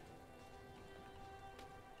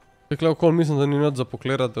 Tekle okol, mislim, da ni nič za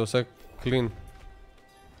poklirati, da je vse clean.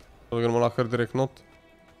 Da gremo lahko direkt not.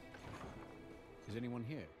 Is anyone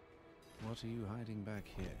here? What are you hiding back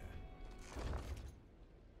here?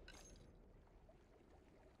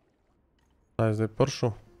 Kaj je zdaj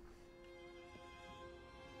prišel?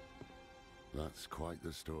 That's quite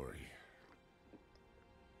the story.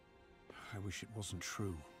 I wish it wasn't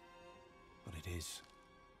true, but it is.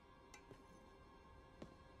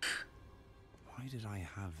 Why did I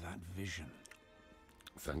have that vision?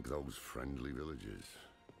 Thank those friendly villagers.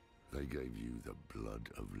 They gave you the blood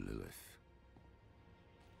of Lilith.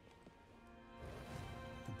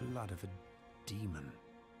 The blood of a demon.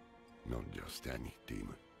 Not just any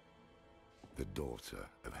demon. The daughter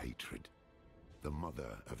of hatred. The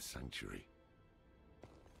mother of sanctuary.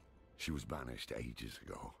 She was banished ages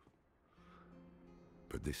ago.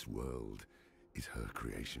 But this world is her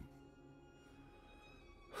creation.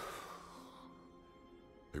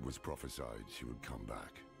 It was prophesied she would come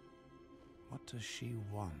back. What does she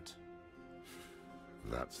want?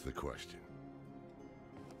 That's the question.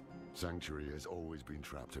 Sanctuary has always been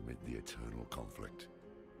trapped amid the eternal conflict.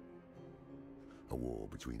 A war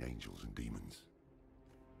between angels and demons.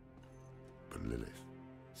 But Lilith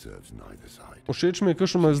serves neither side. Všeč mi je,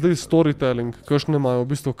 kakšen imajo zdaj storytelling, kakšne imajo v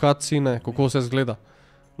bistvu cutscene, kako se zgleda.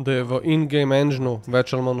 Da je v in-game engineu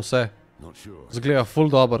več ali manj vse. Zgleda full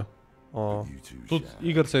dober. Tudi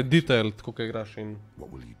igrica je detailed, kako igraš in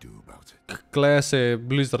kle se je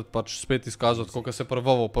Blizzard pač spet izkazal, kako se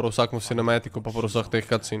prvoval po vsakem cinematiku pa po vseh teh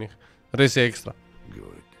cutscenih. Res je ekstra.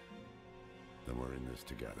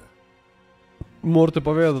 Morate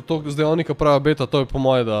pa vedeti, da to zdaj oni, ki pravijo beta, to je po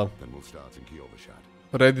moje, da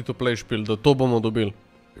ready to play špil, da to bomo dobili.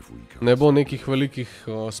 Ne bo nekih velikih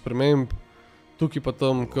sprememb, tukaj pa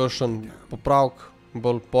tam kakšen popravk,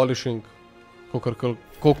 bolj polishing,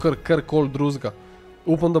 karkoli drugega.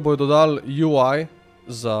 Upam, da bojo dodali UI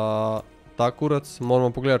za ta kurac, moramo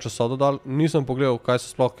pogledati, če so dodali. Nisem pogledal, kaj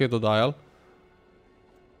so sploh kaj dodajali.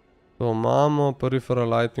 To imamo, peripheral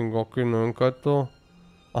lighting, ok, ne vem kaj je to.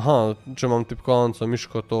 Aha, če imam tipkovnico,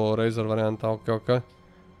 miško, to Razer varianta, ok.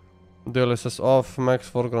 DLSS off, max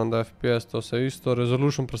foreground FPS, to vse isto,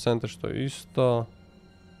 resolution percentage, to je isto.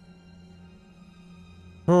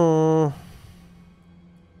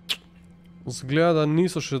 Zgleda, da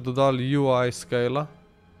niso še dodali UI scale-a.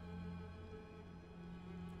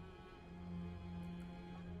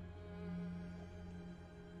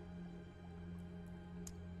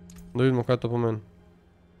 Da vidimo, kaj to pomeni.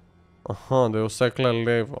 Aha, da je vse kle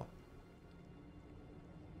levo.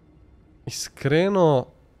 Iskreno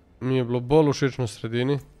mi je bilo bolj všeč na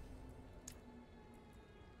sredini.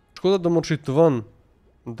 Škoda, da moraš iti ven,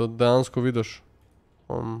 da dejansko vidiš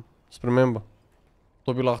spremembo.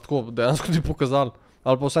 To bi lahko tako dejansko ti pokazali.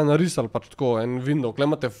 Ali pa vsaj narisali pač tako en window. Kle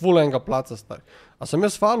imate full enega placa stari. A sem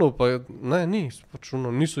jaz falil, pa ne,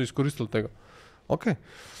 niso izkoristili tega. Ok.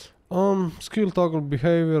 Skill toggle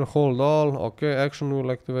behavior, hold all, ok, action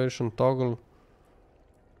wheel activation, toggle.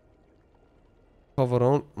 Cover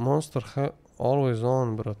on, monster always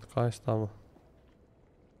on, brat, kaj je s tamo?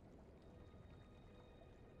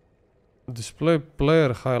 Display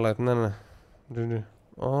player highlight, ne. GG.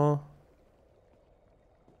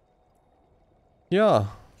 Ja.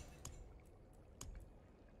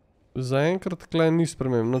 Zaenkrat kle ni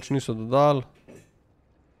sprememb, nič niso dodali.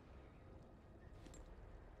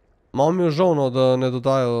 Malo mi je žal, no, da ne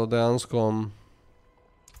dodajo dejansko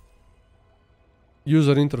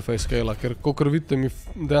user interface scale-a, ker kakor vidite mi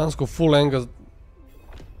dejansko full enega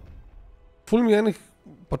full mi enih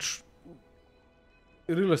pač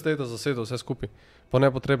real estate-a zasedel vse skupaj, pa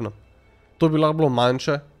nepotrebno. To bi lahko bilo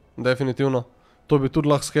manjše, definitivno. To bi tudi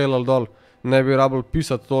lahko scale-ali dol. Ne bi rabili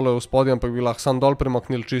pisati tole v spodje, ampak bi lahko sam dol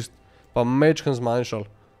premaknili čist, pa mečken zmanjšali.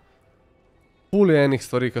 Ful je enih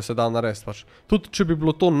stvari, ki se da narediti pač. Tudi če bi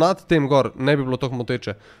bilo to nad tem gor, ne bi bilo tako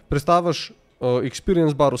moteče. Prestaviš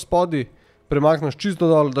experience bar v spodji, premakneš čisto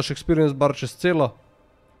dol, daš experience bar čez celo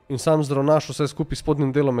in sam zravnaš vse skupaj s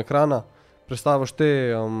spodnjim delom ekrana, prestaviš te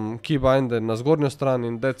keybinde na zgornjo stran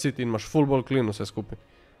in that's it in imaš full bolj clean vse skupaj.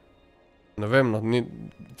 Ne vem, no,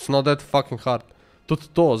 it's not that fucking hard. Tudi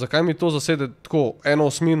to, zakaj mi to zasede tako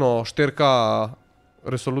 1/8 4K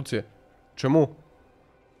resolucije? Čemu?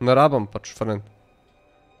 Ne rabam pač, friend.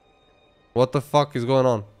 What the fuck is going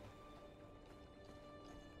on?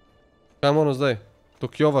 Kaj moram zdaj?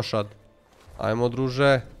 Tukaj jovašad. Ajmo,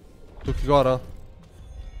 druže. Tukaj gora.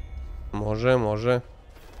 Može, može.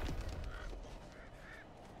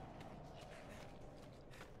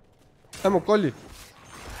 Ajmo, kolji.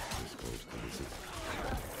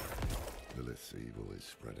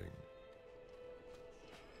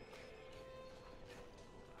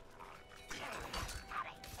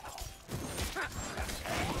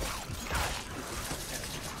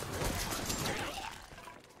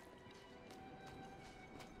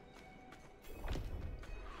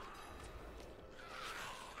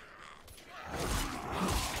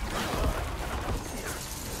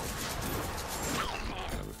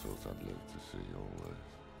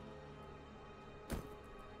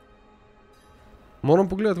 Moram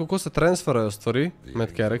pogledati, kako se transferajo stvari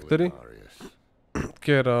med karakterji.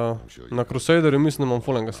 Ker na Crosshairju mislim, da imam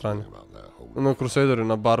full-enga sranja. Na Crosshairju,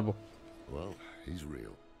 na barbu.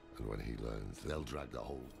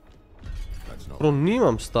 Prav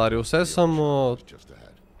nimam, stari, vse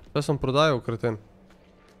sem prodajal, kreten.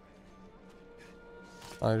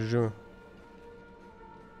 Aj, živ.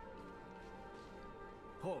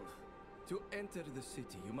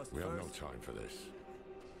 We have no time for this.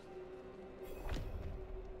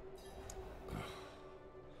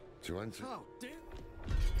 To enter.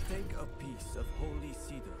 Take a piece of holy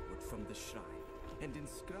cedar wood from the shrine and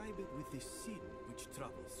inscribe it with the sin which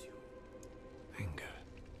troubles you. Anger.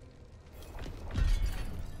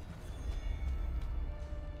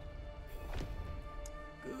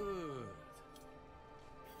 Good.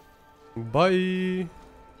 Bye.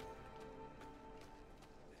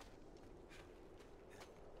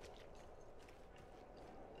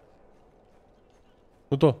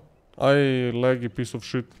 No to. Aj, laggy piece of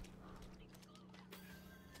shit.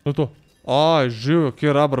 No to. Aj, živijo, kje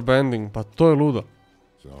je rubber banding, pa to je ludo.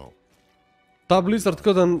 Ta Blizzard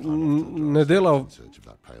tako da ne dela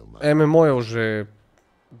MMO-jev že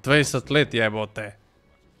 20 let jebote.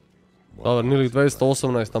 Dobro, ni lih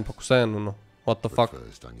 218, ampak vseeno, no. What the fuck.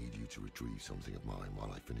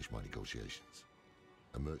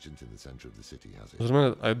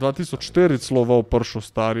 Zrmene, a je 2004 celo pršel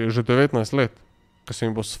star, je že 19 let. Kaj se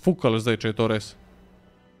mi bo sfukalo zdaj, če je to res.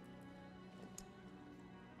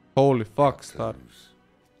 Holy fuck, star.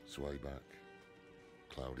 Sway back,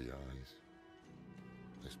 cloudy eyes.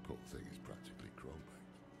 This poor thing is practically crawling.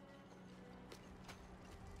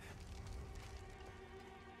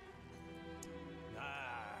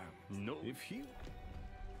 No. If he...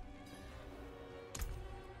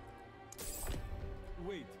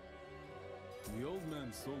 Wait. The old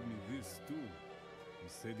man sold me this too. He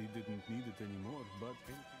said he didn't need it anymore, but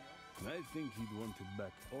I think he'd want it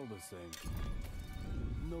back all the same.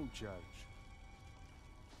 No charge.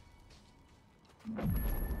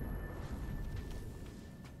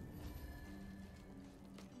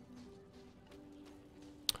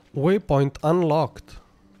 Waypoint unlocked.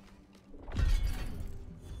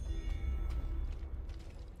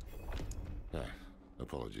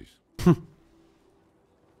 Apologies.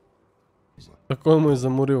 Tako mu je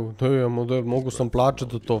zamoril. To je model, mogu sam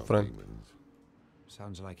plačati to, friend.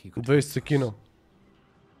 20 sekinov.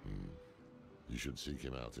 You should seek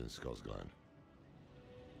him out in Scotland.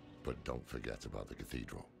 But don't forget about the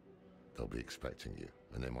cathedral. They'll be expecting you,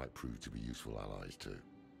 and they might prove to be useful allies too.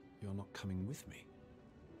 You're not coming with me.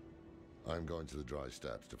 I'm going to the dry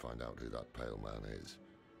steppes to find out who that pale man is.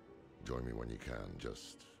 Join me when you can,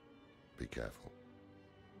 just be careful.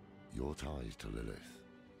 Your ties to Lilith,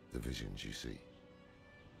 the visions you see.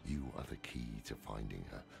 You are the key to finding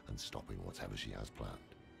her and stopping whatever she has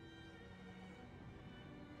planned.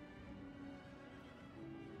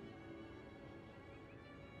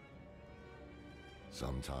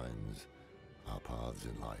 Sometimes our paths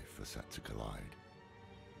in life are set to collide.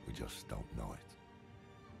 We just don't know it.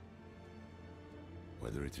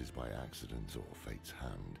 Whether it is by accident or fate's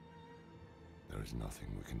hand, there is nothing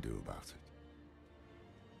we can do about it.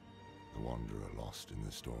 The wanderer lost in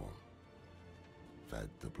the storm, fed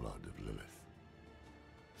the blood of Lilith,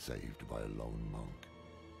 saved by a lone monk.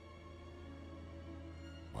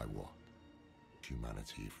 By what?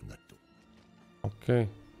 Humanity from that door. Okay.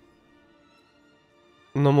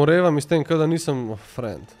 Namorevam iz tem, da nisem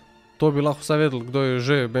friend. To bi lahko vsaj vedel, kdo je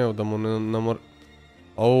že imel, da mu ne namore...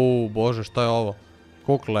 Bože, šta je ovo?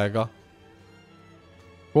 Koliko lega?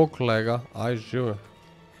 Koliko lega? Aj, žive.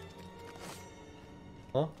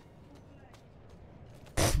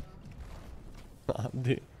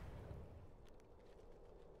 Adi.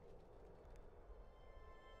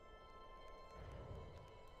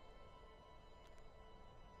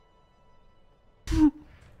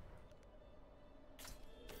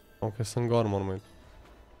 Ok, sem gor, moram iti.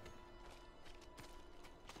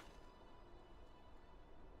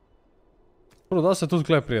 Prvo, da se tudi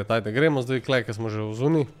kle prijeti, ajde, gremo zdaj kle, ker smo že v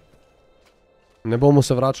zuni. Ne bomo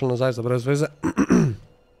se vračali nazaj za brez veze.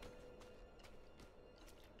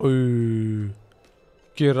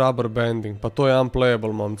 Kje je rubber banding, pa to je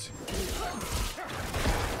unplayable, momci.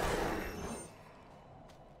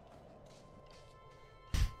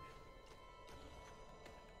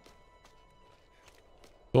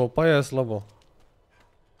 To pa je slabo.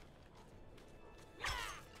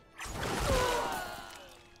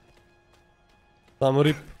 Samo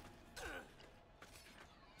rip.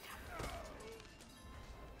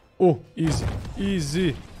 Easy,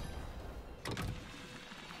 easy.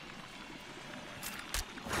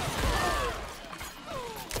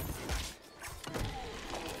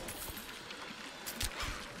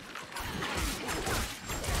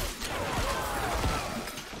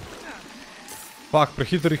 Fak,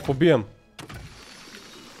 prehiter jih pobijem.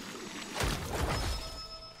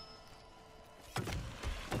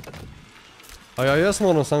 A ja, jaz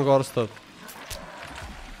moram sam gor stati.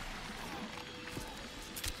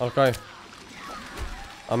 Ali kaj?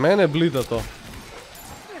 A mene blida to?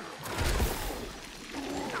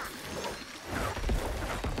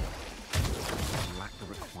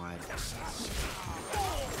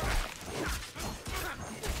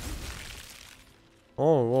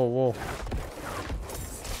 Wow.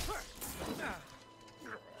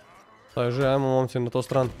 Saj že, ajmo momci na to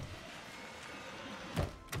stran.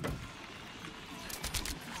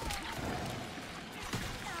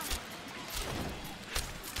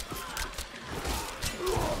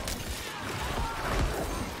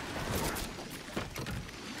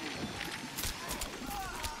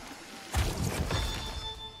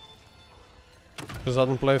 Še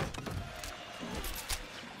zadnji plate.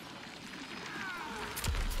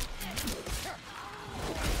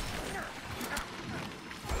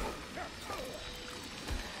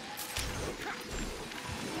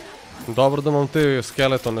 Dobro, da imam te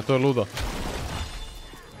skeletone, to je ludo.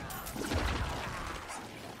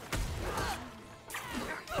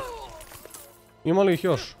 Ima li ih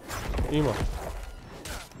još? Ima.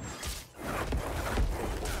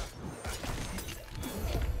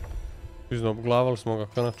 Pizno, obglavali smo ga,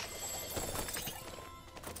 kanač.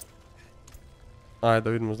 Ajde, da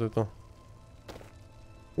vidimo zdaj to.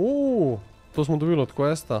 To smo dobili od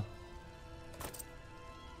questa.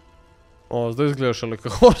 O, zdaj izgledaš šele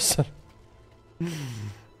kao Corsair.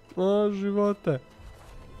 Živote.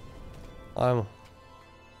 Ajmo.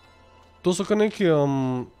 To so kar neki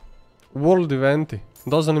world eventi.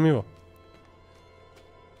 Dosti zanimivo.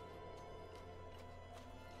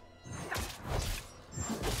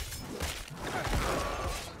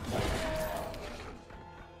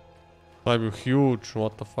 To je bil huge,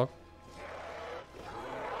 what the fuck.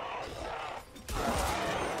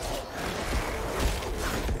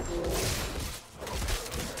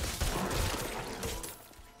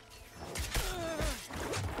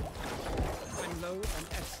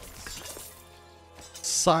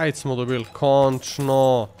 Sight smo dobili,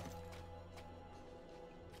 končno.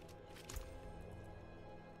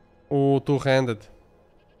 Two-handed.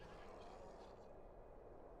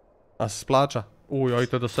 A se splača?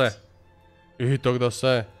 Ojte da se. Itak da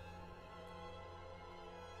se.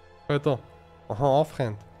 Kaj je to? Aha,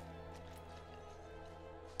 offhand.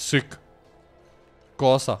 Sick.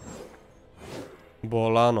 Kosa.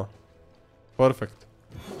 Bolano. Perfect.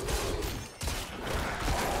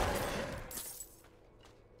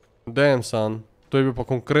 Damn son, to je bil pa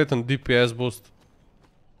konkreten DPS boost.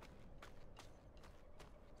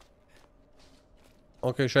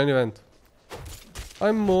 Ok, še en event.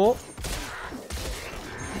 Ajmo.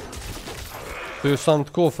 To je sam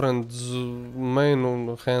tako, friend, z main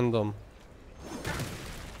handom.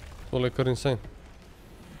 Tole je kar insane.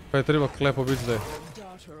 Kaj je treba klepo biti zdaj?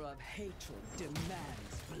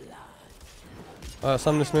 Aja,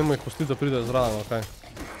 sam ne smemo jih pustiti, da pride zraven, okej.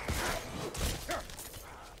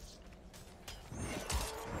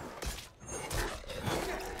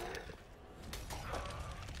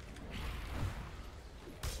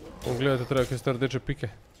 Gledajte, treba kaj ste rdeče pike.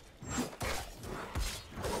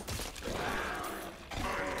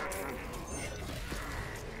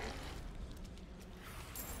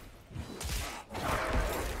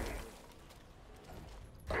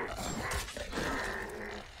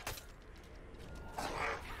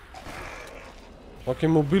 Ok,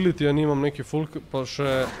 mobility ja nimam neki full, pa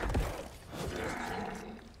še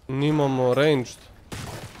nimamo ranged.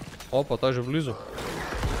 Opa, ta je že blizu.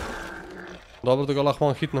 Dobro, da ga lahko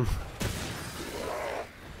malo hitnem.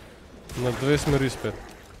 Na dve smeri spet.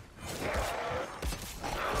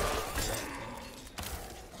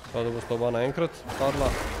 Pa da bo sta oba naenkrat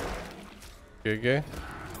padla. GG.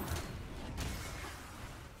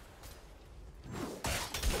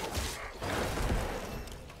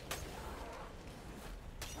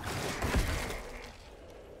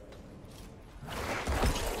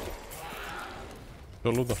 To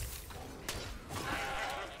je ludo.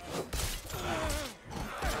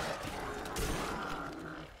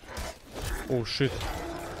 Oh shit.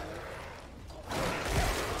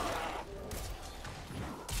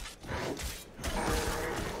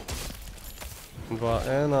 Dva,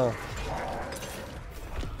 ena.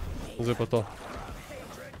 Zdaj pa to.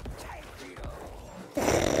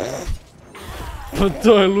 Pa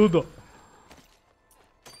to je ludo.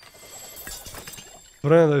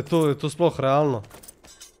 Vrem, da je to sploh realno.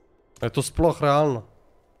 Je to sploh realno.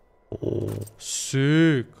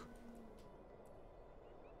 Sick.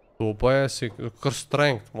 To pa je sick. Kar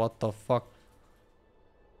strength, what the fuck.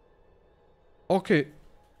 Ok.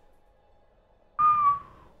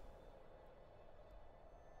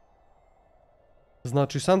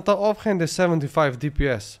 Znači, sam ta offhand je 75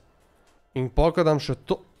 DPS. In polka dam še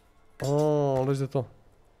to. Lej zdaj to.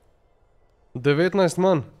 19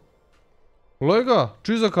 manj. Lej ga,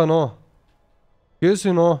 čizaka no. Kje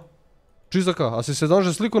si no? Čizaka, a si se dan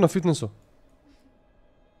že slikal na fitnessu?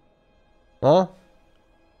 A?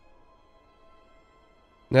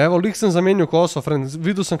 Evo, lik sem zamenil koso, friend.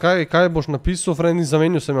 Videl sem kaj boš napisal, friend, in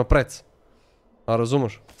zamenil sem jo prec. A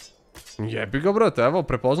razumeš? Jebi ga, brat, evo,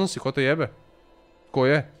 prepoznam si, ko te jebe. Ko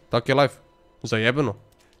je, tak je life. Zajebeno.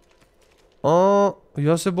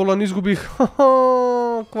 Jaz se bola ni izgubih.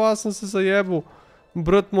 Kva sem se zajebil.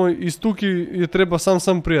 Brat moj, iz tukaj je treba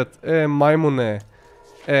sam prijat. Majmune.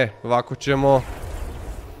 Vako ćemo.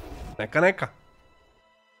 Neka.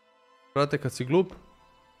 Brate, kad si glup.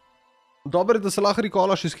 Dobar je da se lahko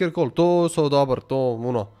rikolaš iz kjerkoli. To so dobar,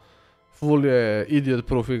 to, ful je idiot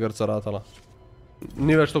proof igrca ratala.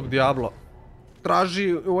 Ni več toliko Diablo.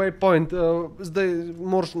 Traži waypoint, zdaj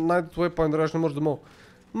moraš najti waypoint, reč ne moraš domov.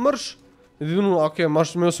 Mrš. Edino, ok,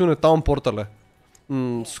 imel si one town portale.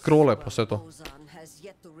 Scrolle pa vse to.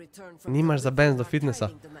 Nimaš za benz do fitnessa.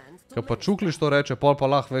 Ko pa čukliš to reče, pol pa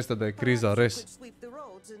lahko veste, da je kriza, res.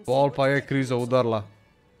 Pol pa je kriza udarla.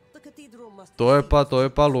 To je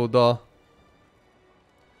pa ludo.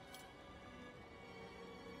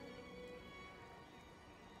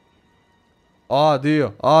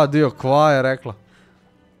 Adio, kva je rekla?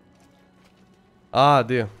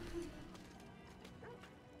 Adio.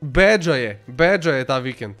 Badža je ta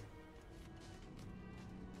vikend.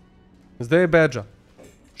 Zdaj je badža.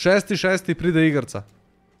 6.6. pride igrca.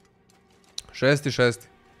 6.6.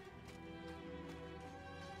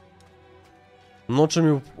 Noče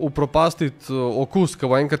mi upropastiti okus, ko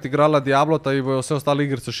bo enkrat igrala Diablo, ta ji bojo vse ostale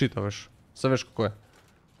igrice šita, veš. Vse veš, kako je.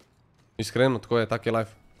 Iskreno, tako je, tak je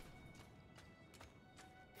life.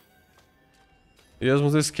 Jaz sem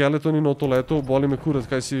zdaj skeleton in otoletu, boli me kurac,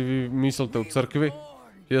 kaj si vi mislite v crkvi.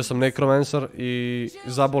 Jaz sem nekromancer in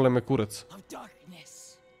zabole me kurac.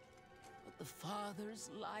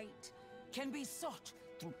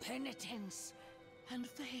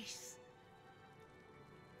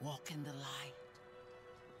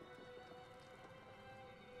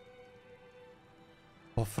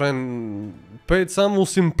 Pa friend, pejt samo v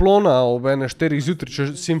Simplona ob ene 4 zjutraj. Če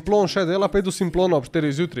Simplon še dela, pejt v Simplona ob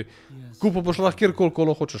 4 zjutraj. Kupo boš lahko kjerkoli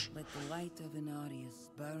kolo hočeš.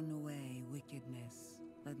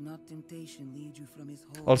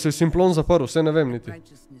 Ali se je Simplon zaprl, vse ne vem niti.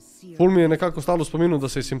 Ful mi je nekako stalo spominu, da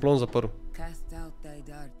se je Simplon zaprl.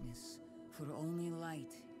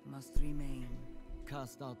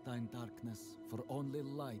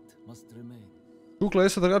 Tukaj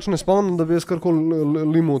jaz se drugače ne spomnim, da bi jaz karkoli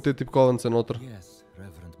limu v te tipkovance noter.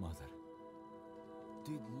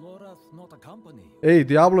 Ej,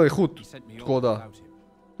 Diablo je hud, tako da,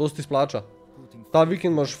 to se ti splača. Ta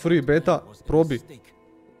vikend imaš free beta, probi.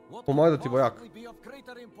 Pomaj, da ti vojak.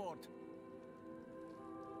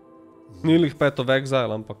 Ni lih Path of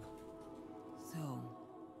Exile, ampak.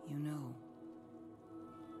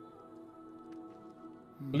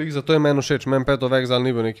 Lih zato je meni všeč, meni Path of Exile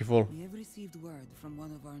ni bil neki ful.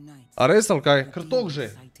 A res ali kaj? Kar tok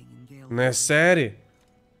že? Ne, seri.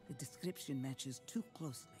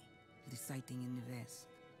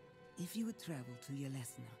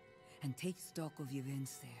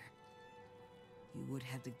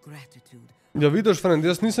 Ja, vidiš, friend,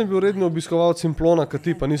 jaz nisem bil redni obiskovalc Simplona, kot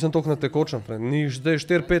ti, pa nisem toliko natekočen, friend. Ni zdaj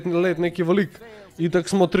 4-5 let neki velik. Itak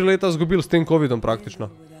smo 3 leta zgubili s tem covidom praktično.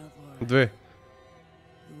 2.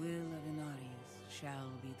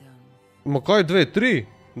 Ma kaj 2, 3?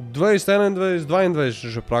 20, 21, 22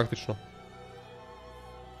 že praktično.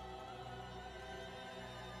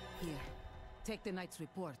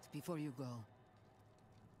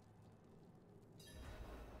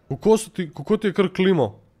 Kako ti je kar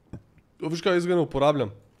klimo? Viš kaj, jaz ga ne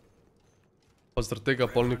uporabljam. Pa zaradi tega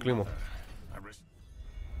pol ni klimo.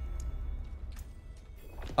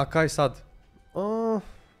 A kaj sad?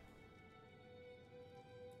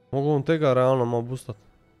 Mogo bom tega realno malo boostati.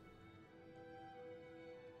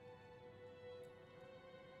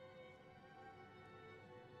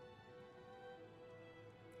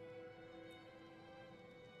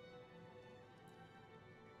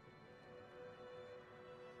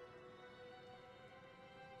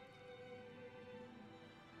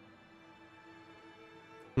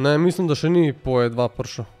 Ne, mislim, da še ni po E2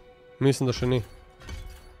 pršel. Mislim, da še ni.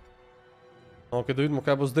 Ok, da vidimo,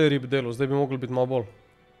 kaj bo zdaj rib delo. Zdaj bi mogli biti malo bolj.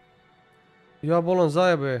 Ja, bolan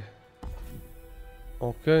zajebe.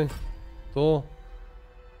 Ok, to.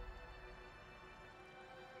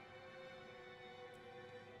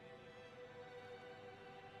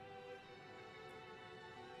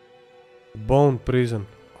 Bone Prison.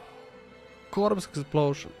 Corpse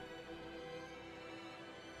Explosion.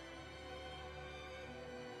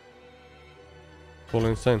 Full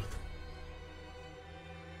insane.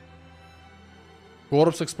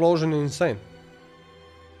 Corpse Explosion je insane.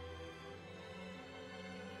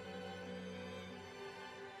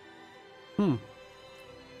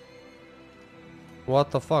 What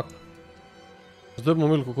the fuck. Zdaj bomo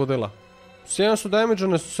videli, kako dela. 700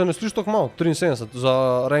 damage se ne sliši tako malo. 73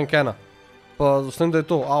 za rank 1. Pa s tem, da je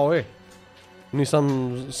to AOE. Ni sam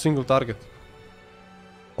single target.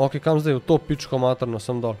 Ok, kam zdaj? V to pičko materno,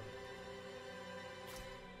 sem dol.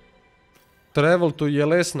 Travel to je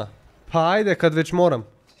lesna. Pa ajde, kad već moram.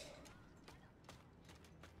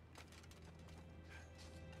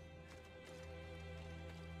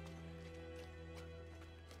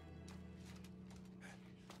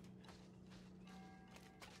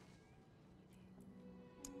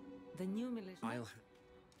 The new militia.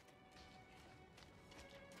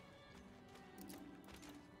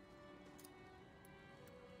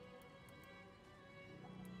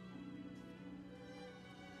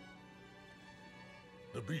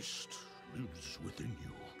 The beast lives within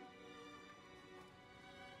you.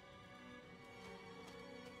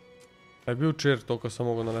 Je bil čer to, ko sem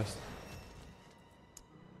mogel nalesti.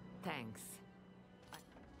 Thanks.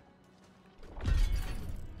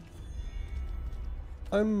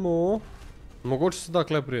 Ajmo. Mogoče se da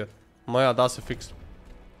kle prijet. Ma ja, da se fiks.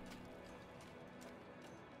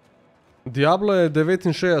 Diablo je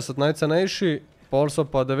 69 najcenejši, pol so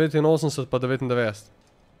pa 89 pa 99.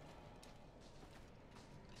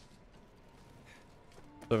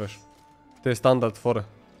 Da veš, te standard fore.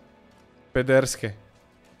 Pederske.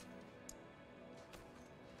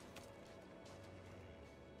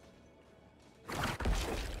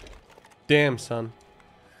 Damn, son.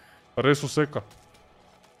 Res useka.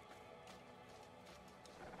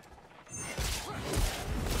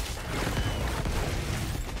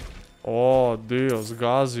 O, dio,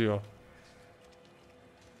 zgazio.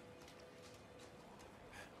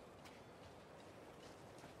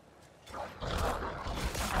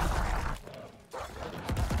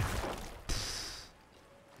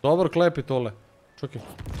 Dobar klepi tole. Čakaj.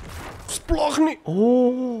 Sploh ni...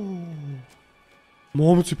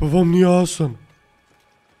 Momci, pa vam ni jasen.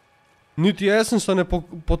 Niti Essensa ne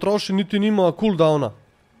potroši, niti nima cooldowna.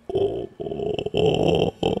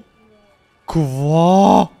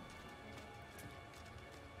 Kva?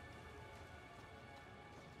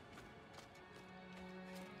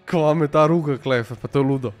 Kva me ta ruka klefe, pa to je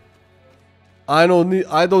ludo. I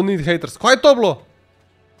don't need haters. Kaj je to bilo?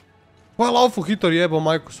 Kaj je laufu hitor jebo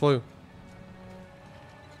majku svoju?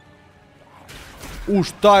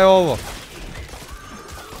 Šta je ovo?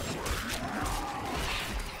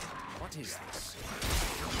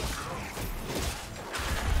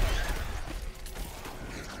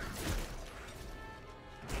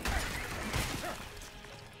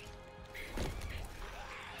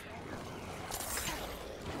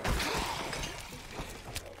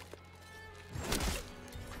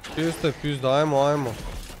 Kje ste, pizda, ajmo.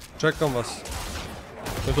 Čekam vas.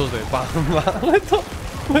 Kaj je to zdaj?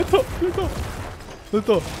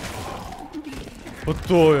 Leto. Pa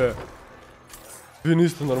to je. Vi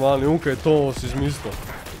niste normalni, unka je to si izmislil.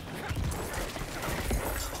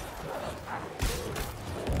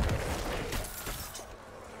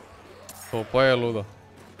 To pa je ludo.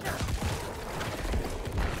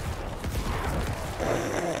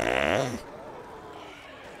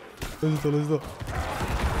 Lezi to.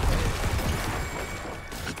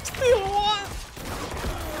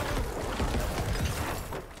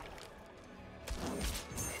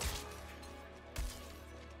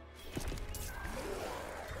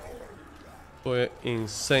 To je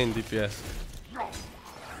insane DPS.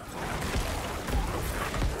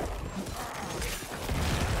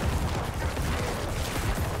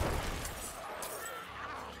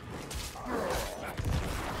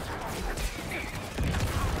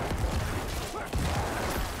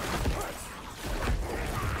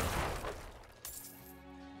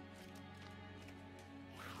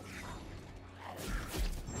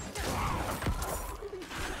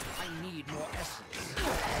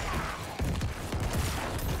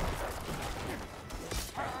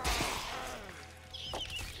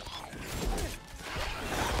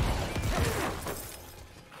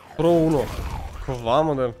 Pro uno. Kva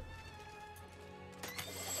model.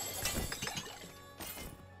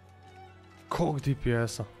 Koliko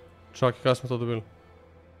DPS-a? Čakaj, kaj smo to dobili?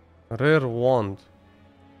 Rare Wand.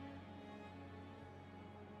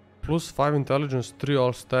 Plus 5 intelligence, 3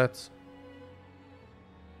 all stats.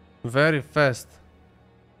 Very fast.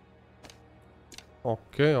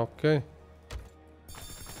 Ok.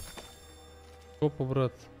 Ko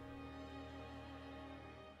pobrati?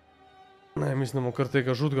 Ne, mislim, da bomo kar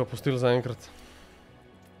tega žutega pustili za enkrat.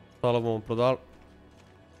 Tale bomo prodali.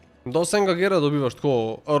 Do vsega gera dobivaš tako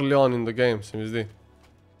early on in the game, se mi zdi.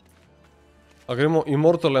 A gremo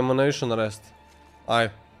Immortal Emanation narediti. Aj,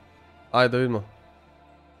 da vidimo.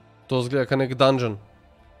 To zgleda kao nek dungeon.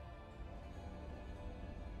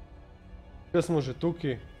 Kaj smo že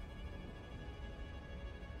tukaj?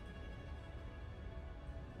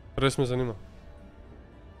 Res me zanima.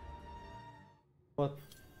 What?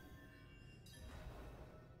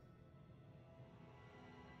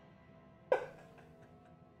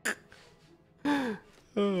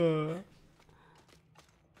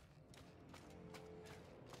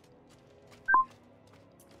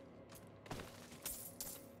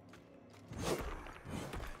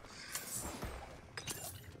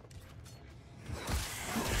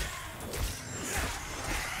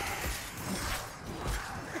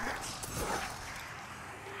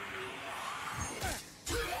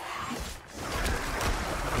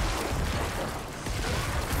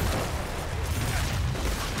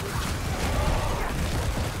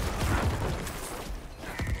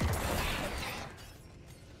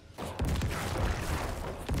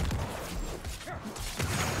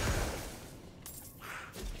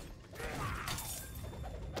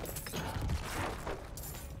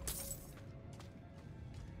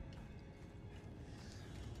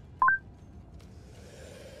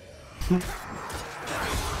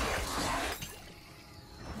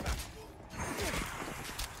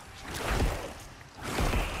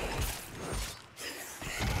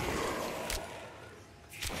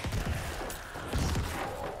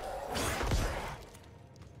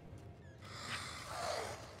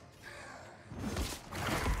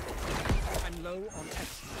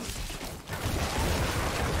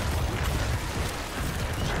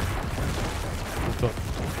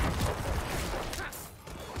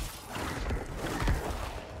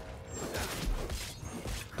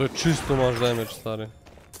 To je čisto maš damage, stari.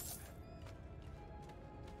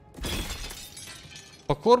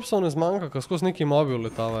 Pa korpsov ne zmanjka, ko skozi neki mobi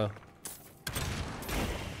uletavajo.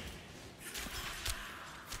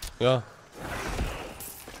 Ja.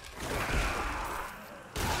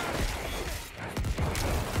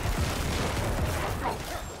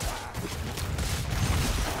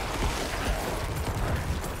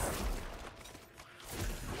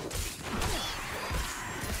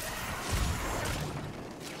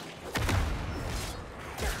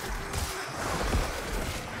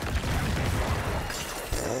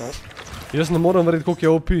 Jaz ne moram verjeti, koliko je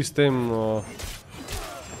OP s tem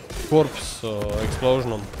corpse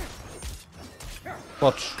explosionom.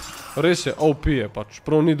 Pač, res je, OP je pač,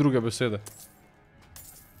 prav ni druge besede.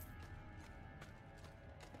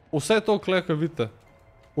 Vse to kleka, vidite.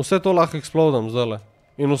 Vse to lahko explodam zdajle.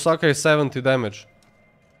 In vsaka je 70 damage.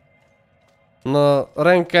 Na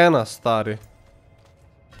rank 1, stari.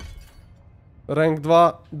 Rank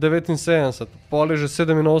 2, 79, pol je že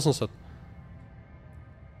 87.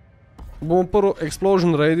 Bomo prvo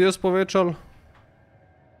explosion radius povečali.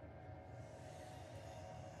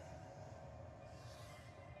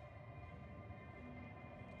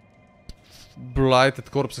 Blighted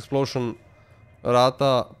corpse explosion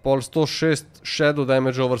rata pol 106 shadow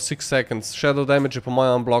damage over 6 seconds. Shadow damage je po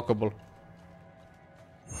mojem unblockable.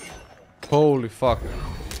 Holy fuck.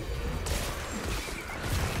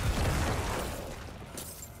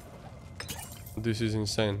 This is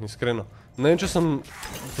insane, iskreno. Ne vem, če sem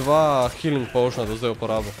 2 healing potiona do zdaj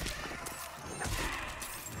uporabil.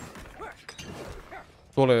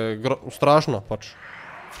 Tole je strašno, pač.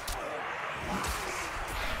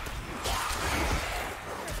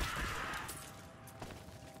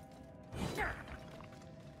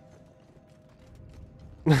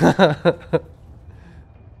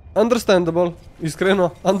 Understandable,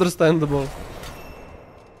 iskreno, understandable.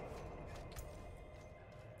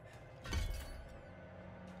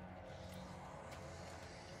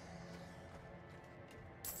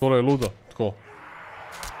 Tole je ludo, tako.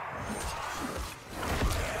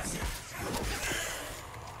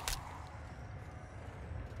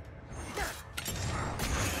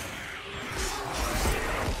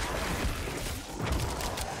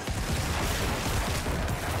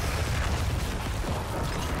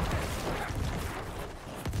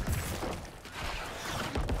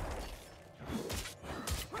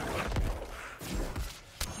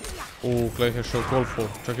 Klej je šel kolfu.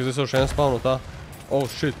 Čakaj, zdaj so še en spavnu, ta. Oh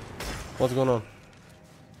shit, what's going on?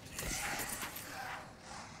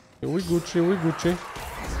 We Gucci, we Gucci.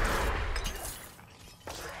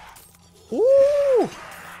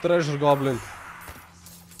 Treasure Goblin.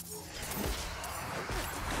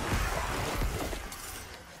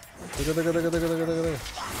 Dega.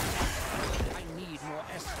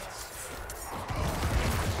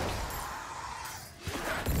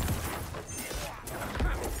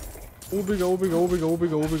 Ubi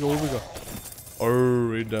ga.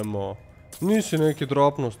 Idemo. Nisi neki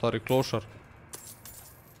dropno, stari klošar.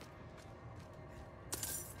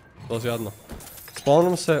 To zjadno.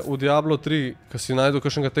 Spomnim se v Diablo 3, ko si najdel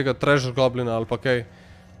kakšnega tega treasure goblina ali pa kaj,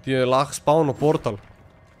 ti je lahko spavno portal.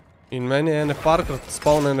 In meni je ene parkrat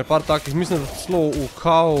spavno ene par takih, mislim, da celo v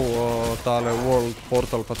kao tale world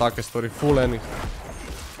portal pa take stvari, full enih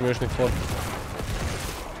smešnih fort.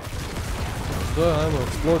 Zdaj, ajmo,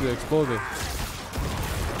 explodi.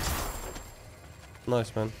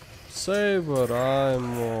 Nice, man. Saber,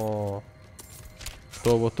 ajmo.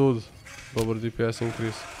 To bo tudi dober DPS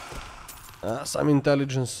increase. Sam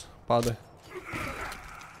intelligence pade.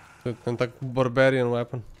 To je en tak barbarian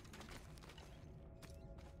weapon.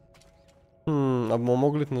 A bomo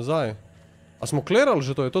mogli iti nazaj? A smo klerali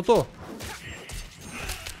že to? Je to?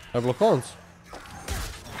 A je bilo konc?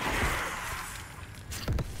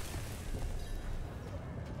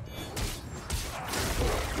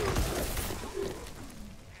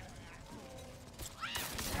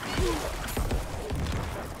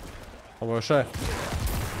 A bo je še?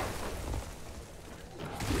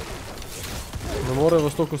 Ne more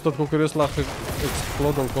vas toliko stati, koliko res lahko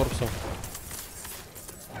eksplodom korpsov.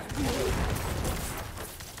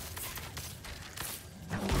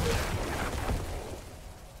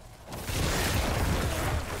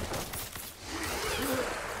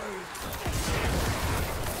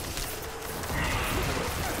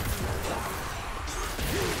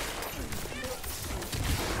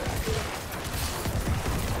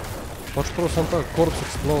 Pač prav sam tak, corpse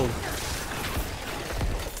explode.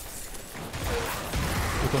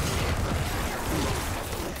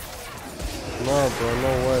 No, bro,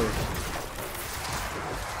 no way.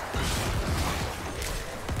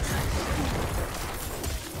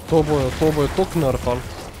 To bo je tok narfal.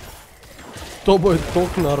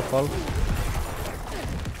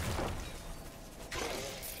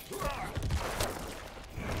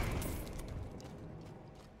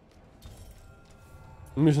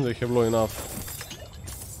 Mislim, da jih je bilo enough.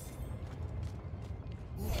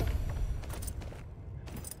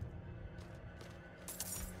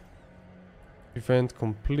 Event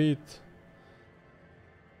complete.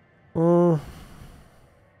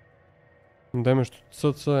 Damage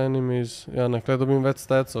to CC enemies. Ja, nekaj dobim več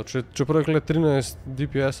statsov. Čeprav je kle 13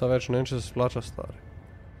 DPS-a več, ne vem, če se splača, stari.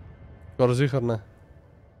 Skoro zihar ne.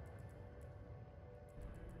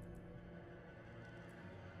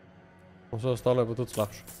 Vse ostalo je pa tudi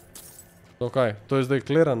slabše. Okej, to je zdaj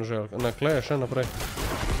kleran že, na kleje še naprej.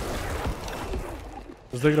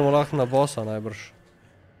 Zdaj gremo lahko na bossa najbrž.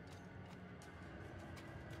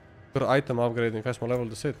 Kar item upgrading, kaj smo level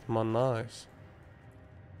 10? Ma nice.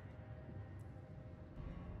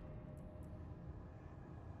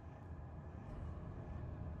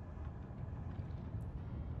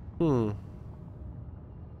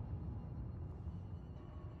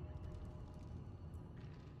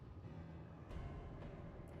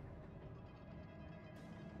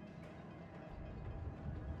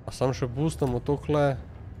 A sam še boostamo to kle.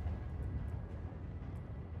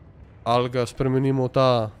 Ali ga spremenimo v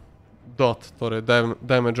ta dot, torej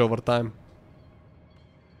damage over time.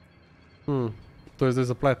 To je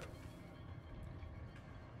zdaj zaplet.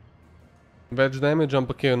 Več damage,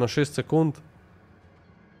 ampak je na 6 sekund.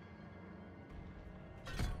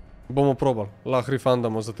 Bomo probali, lahko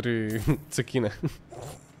refundamo za 3 cekine.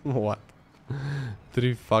 What?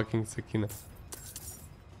 3 fucking cekine.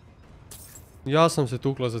 Jaz sem se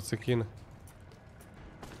tukla za cekine.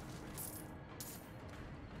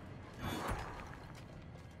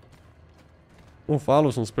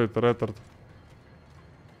 Falo sem spet, retard.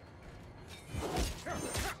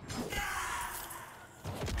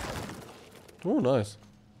 Nice.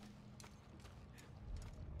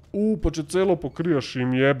 Pa če celo pokrijaš,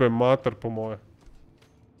 jim jebe mater po moje.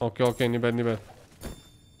 Ok, ni bad.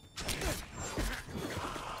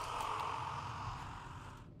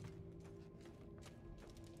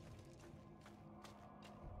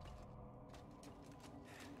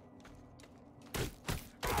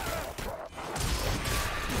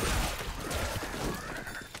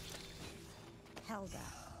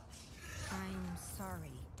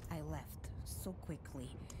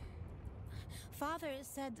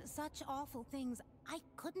 Such awful things, I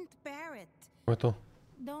couldn't bear it.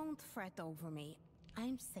 Don't fret over me.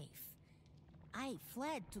 I'm safe. I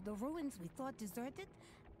fled to the ruins we thought deserted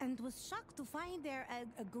and was shocked to find there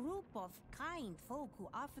a group of kind folk who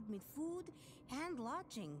offered me food and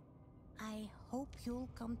lodging. I hope you'll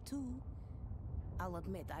come too. I'll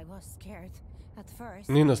admit I was scared at first.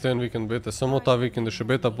 Ni naslednji vikend beta, samo ta vikend je še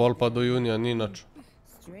beta, pol pa do junija ni nič.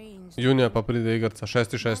 Junija pa pride igrca,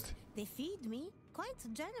 6.6. They feed me quite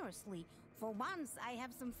generously. For once I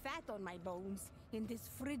have some fat on my bones in this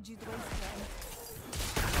frigid wasteland.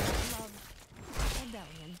 Love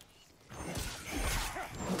rebellion.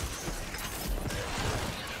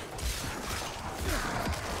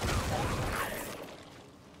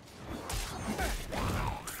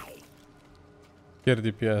 Kjer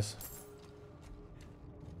DPS?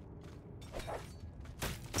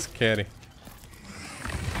 Scary.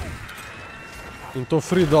 In to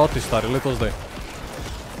free doti, stari, le to zdaj.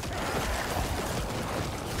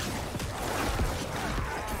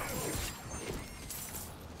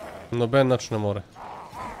 Noben nič ne more.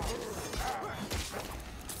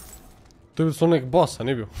 To je bil samo nek boss, a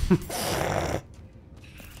ni bil?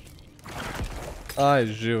 Aj,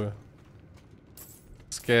 živ je.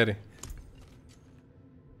 Scary.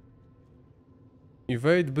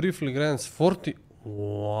 Evade briefly grants 40...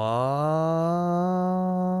 What?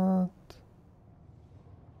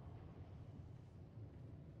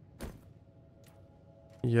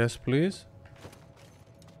 Yes, please.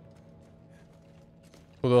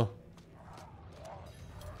 Hudo.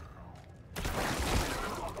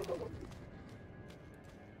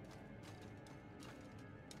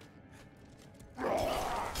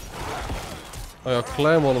 Ja,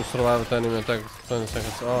 claim moram survive enemy attack 20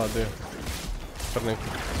 seconds. Ah, dear. Kar nekaj.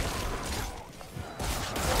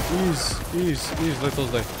 Ease, zdaj to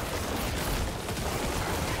zdaj.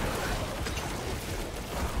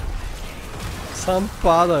 Sam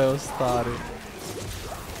padajo, stari.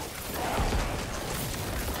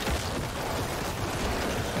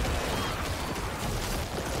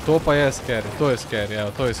 To pa je scary, to je scary,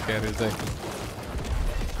 evo, to je scary zdaj.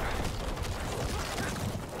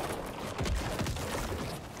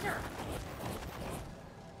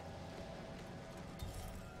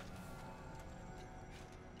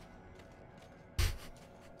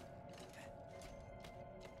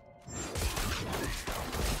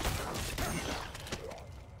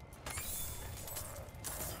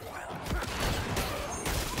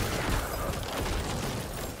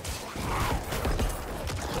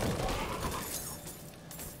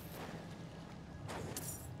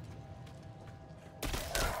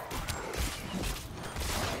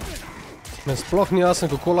 Me sploh ni jasen,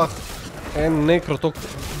 kako lahko en nekro tok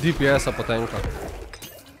DPS-a potenka.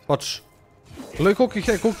 Pač, glej koliko jih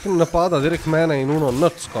je, koliko napada direkt mene in uno,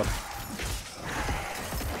 nič skor.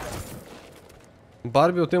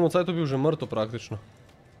 Barbie v tem cajtu bil že mrtev praktično.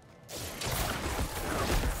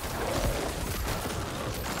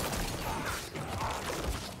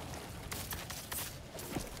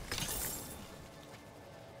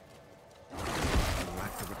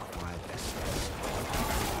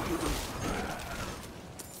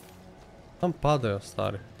 Tam padajo,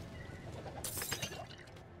 stari.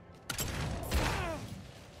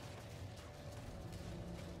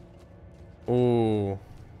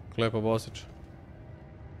 Klepa bosič.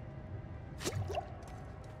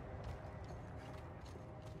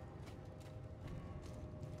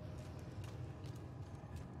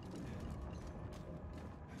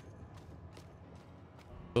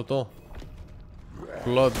 To to.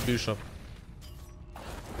 Blood Bishop.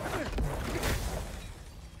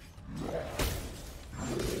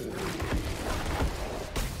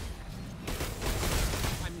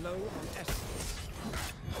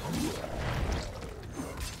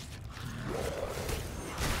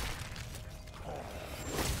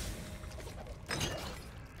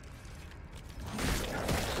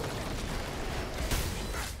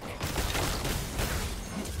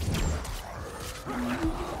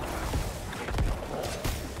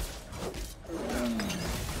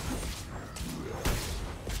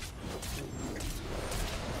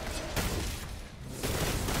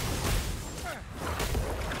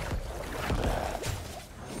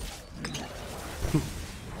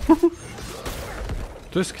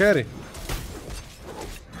 To je scary.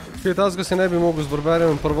 Kaj tazga si ne bi mogel z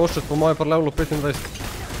barbarjem prvoščet po moje levelu 25.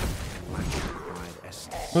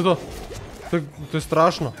 No to. To je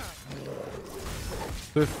strašno.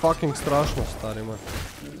 To je fucking strašno, stari moj.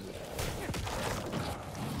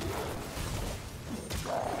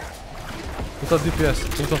 In ta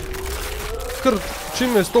DPS, in to. Kar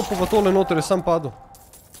čim je stopil v tole noter, je sam padel.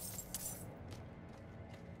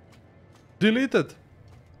 Deleted.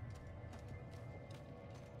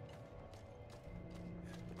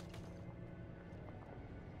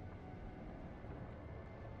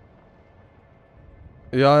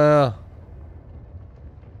 Ja.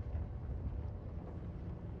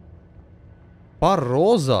 Pa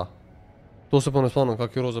roza. To se pa ne spomnim,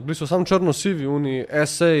 kak je roza. Bili so sam črno-sivi, oni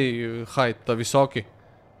SA height, ta visoki.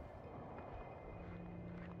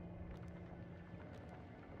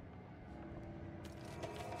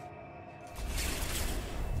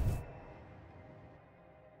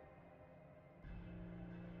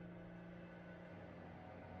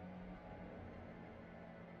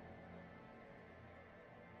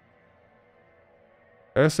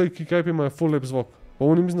 SA keycapi imajo full lep zvok. Pa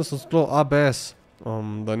oni mislim, da so sploh ABS,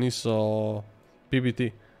 da niso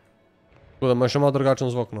PBT. Tako da imajo še malo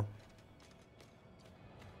drugačen zvok, no.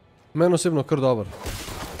 Meni osebno kar dober.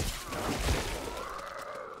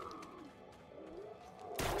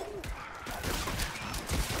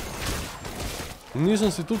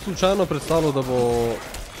 Nisem si tudi slučajno predstavljal, da bo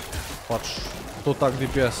pač to tak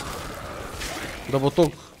DPS. Da bo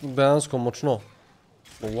to dejansko močno.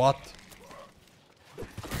 What?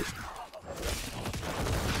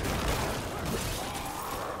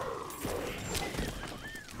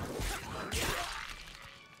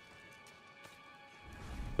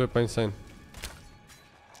 To je pa insane.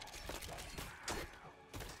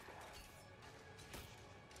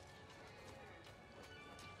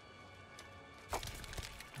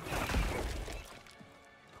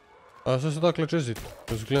 A se se dakle čez zid.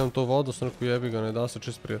 Jaz gledam to vodo, sem rekel jebi ga, ne da se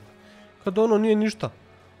čez prijet. Kad ono nije ništa.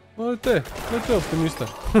 Gledajte optimiste.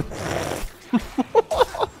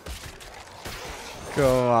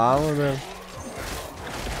 Kao vamo da.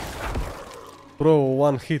 Bro,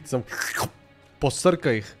 one hit sam. Posrka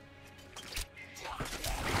jih.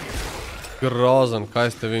 Grozen,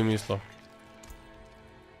 kaj ste vi mislili?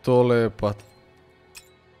 Tole je pa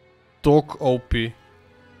tok OP.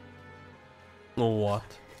 No what?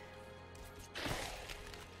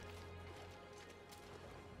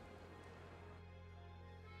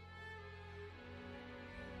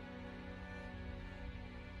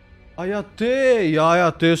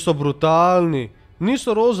 Ja, te so brutalni.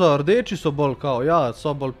 Niso roza, rdeči so bolj kao, ja,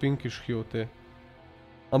 so bolj pinkish hue te.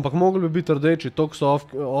 Ampak mogli bi biti rdeči, tok so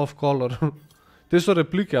off color. Te so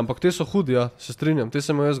replike, ampak te so hudi, ja, se strinjam, te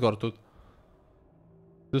sem jaz gor tudi.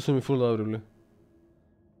 Te so mi ful dobri bili.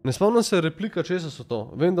 Ne spomnim se replika, česa so to.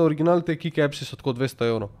 Vem, da originalni te keycapsi so tako 200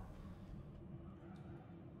 €.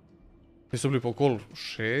 Te so bili pa okoli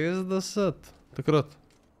 60, takrat.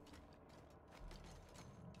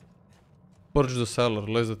 Purge the seller,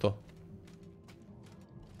 leze to.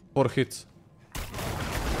 4 hits.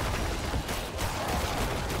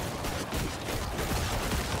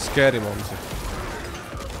 Scary, momci.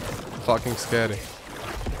 Fucking scary.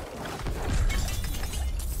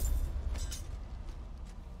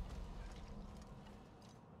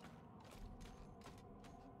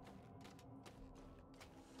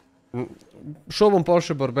 Šel bom pa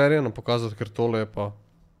še Barbarijana pokazati, ker tole je pa...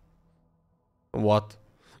 What?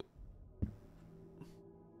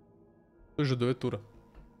 To je že 9 ura.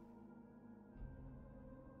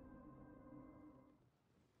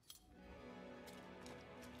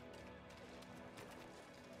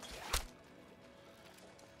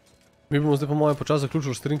 Mi bomo zdaj po mojem počas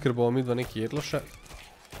zaključili stream, ker bomo midva nekaj jedla še.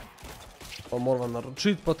 Pa moramo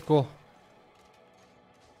naročiti pa tako.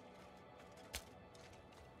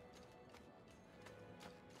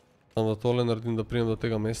 Samo da tole naredim, da prijem do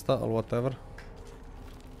tega mesta, ali whatever.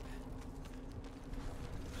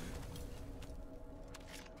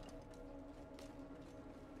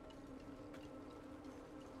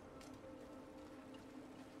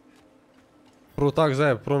 Prav tak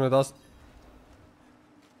zdaj, prav ne da...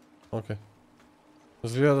 Ok.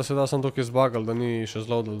 Zgleda, da se da sem dokaj zbagal, da ni še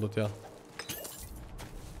zloadal do tja.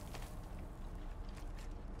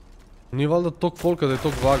 Ni valjda toliko folka, da je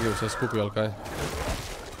toliko vagi vse skupaj, ali kaj?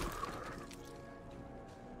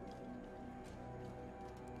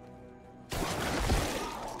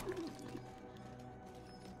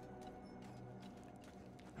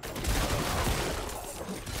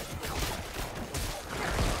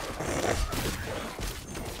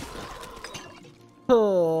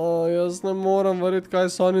 Jaz ne moram verjeti, kaj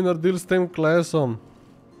so oni naredili s tem klesom.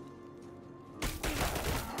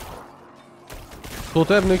 To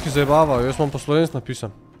tebi nekaj zajebavajo, jaz imam po slovenc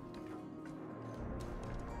napisan.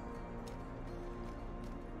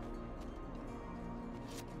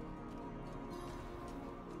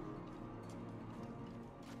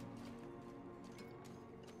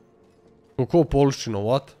 Kako v polščino,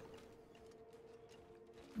 what?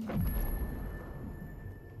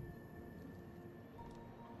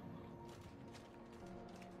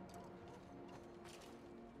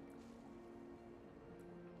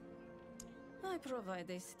 I provide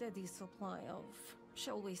a steady supply of,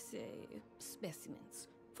 shall we say, specimens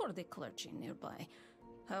for the clergy nearby.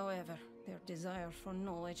 However, their desire for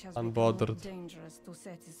knowledge has become more dangerous to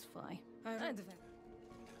satisfy.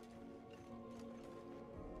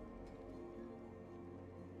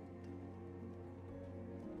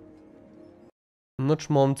 Noč,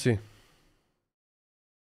 momci.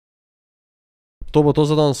 To bo to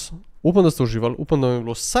za danes. Upam, da ste uživali, upam, da mi je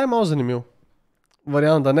bilo vsaj malo zanimiv.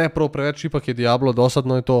 Verjamem, da ne prav preveč, ipak je Diablo,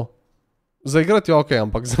 dosadno je to. Zaigrati je ok,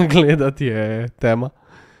 ampak zagledati je tema.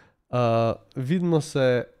 Vidimo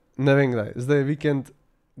se, ne vem kdaj, zdaj je vikend,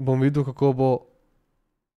 bom videl, kako bo.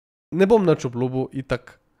 Ne bom nič obljubil,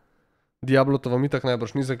 itak. Diablo to vam itak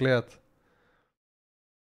najbrž ni zagledati.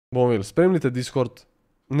 Bomo videli, spremljite Discord.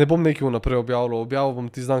 Ne bom nekaj vnaprej objavil bom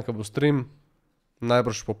tisti dan, ko bo stream.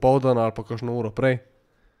 Najbrž popoldan ali pa kakšno uro prej.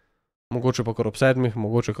 Mogoče pa kar ob 7,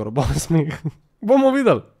 mogoče kar ob 8. Bomo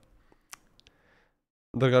videli.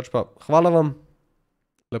 Drugač pa, hvala vam.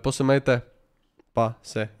 Lepo se majte. Pa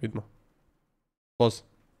se vidimo. Poz.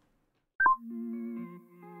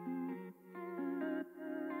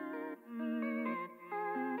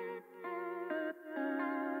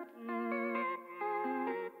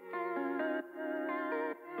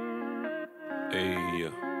 Ej,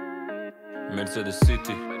 Mercedes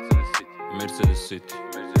City, Mercedes City.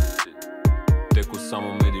 Teku samo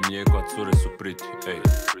med i mlijeko, a cure su priti. Ej,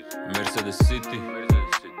 Mercedes City,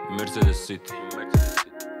 Mercedes City.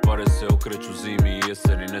 Pare se okreću zimi i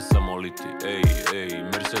jeseni, ne samo liti. Ej,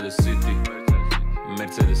 Mercedes City,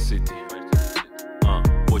 Mercedes City.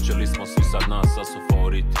 Počeli smo svi sad nas, a su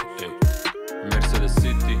favoriti. Ej, Mercedes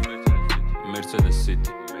City, Mercedes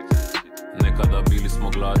City. Nekada bili smo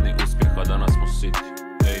gladni uspjeha, danas smo siti.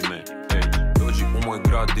 Ej, dođi u moj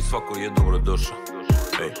grad i svako je dobro došao.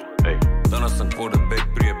 Ej, danas sam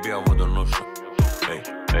quarterback, prije bija vodonoša. Ej,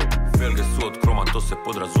 felge su od kroma, to se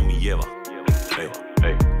podrazumijeva.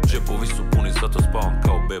 Ej, džepovi su puni, zato spavam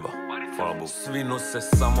kao beba. Svi nose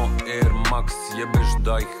samo Air Max, jebeš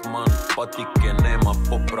da ih man. Patike nema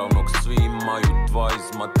popravnog, svi imaju 2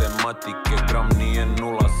 iz matematike. Gram nije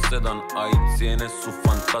 0,7, a i cijene su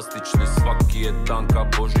fantastične. Svaki je dan ka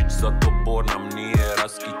Božić, zato Bor nam nije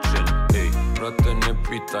raskićen. Ej, brate ne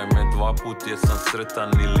pitaj me 2 put jesam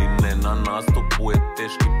sretan ili ne. Na nastupu je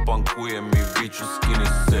teški, pankuje mi viću, skini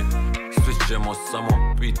se. Svi ćemo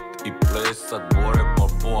samo pit i plesat. Bore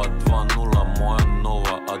Balboa 2.0, moja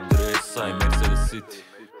nova adresa je Mercedes City,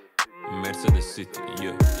 Mercedes City,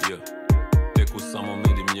 yeah. Teku samo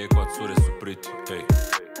med i mlijeko, a cure su priti. Ej,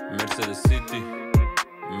 Mercedes City,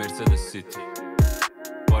 Mercedes City.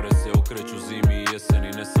 Pare se okreću zimi i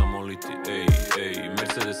jeseni, ne samo liti. Ej,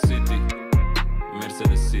 Mercedes City,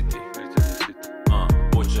 Mercedes City.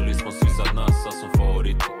 Počeli smo svi sad nas, sad su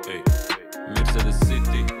favoriti. Ej, Mercedes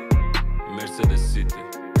City, Mercedes City.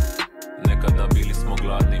 Nekada bili smo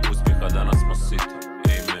gladni uspjeha, danas smo siti.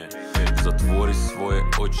 Zatvori svoje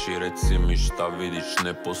oči, reci mi šta vidiš.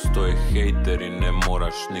 Ne postoje hejteri, ne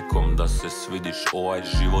moraš nikom da se svidiš. Ovaj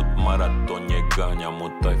život maraton je, ganjam u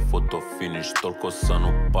taj foto finish. Toliko sam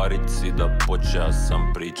u parici da počeo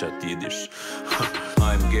sam pričat jidiš.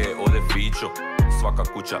 AMG ode fičo, svaka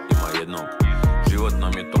kuća ima jednog. Život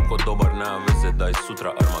nam je toliko dobar, nema veze da je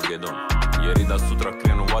sutra Armagedon. Jer i da sutra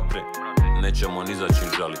krenu vatre, nećemo ni za čim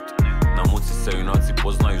žalit. Na muci se junaci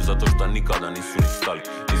poznaju zato što nikada nisu ni stali.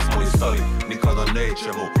 Nismo ni stali, nikada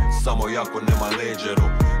nećemo, samo jako nema leđero.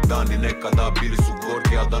 Dani nekada bili su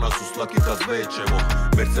gorki, a danas su slaki kad zvećemo.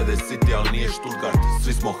 Mercedes City, ali nije Stuttgart,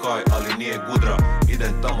 svi smo high, ali nije gudra.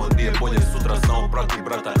 Idem tamo gdje je bolje sutra, samo prati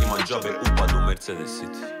brata, imam džabe upad u Mercedes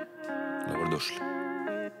City. Dobrodošli.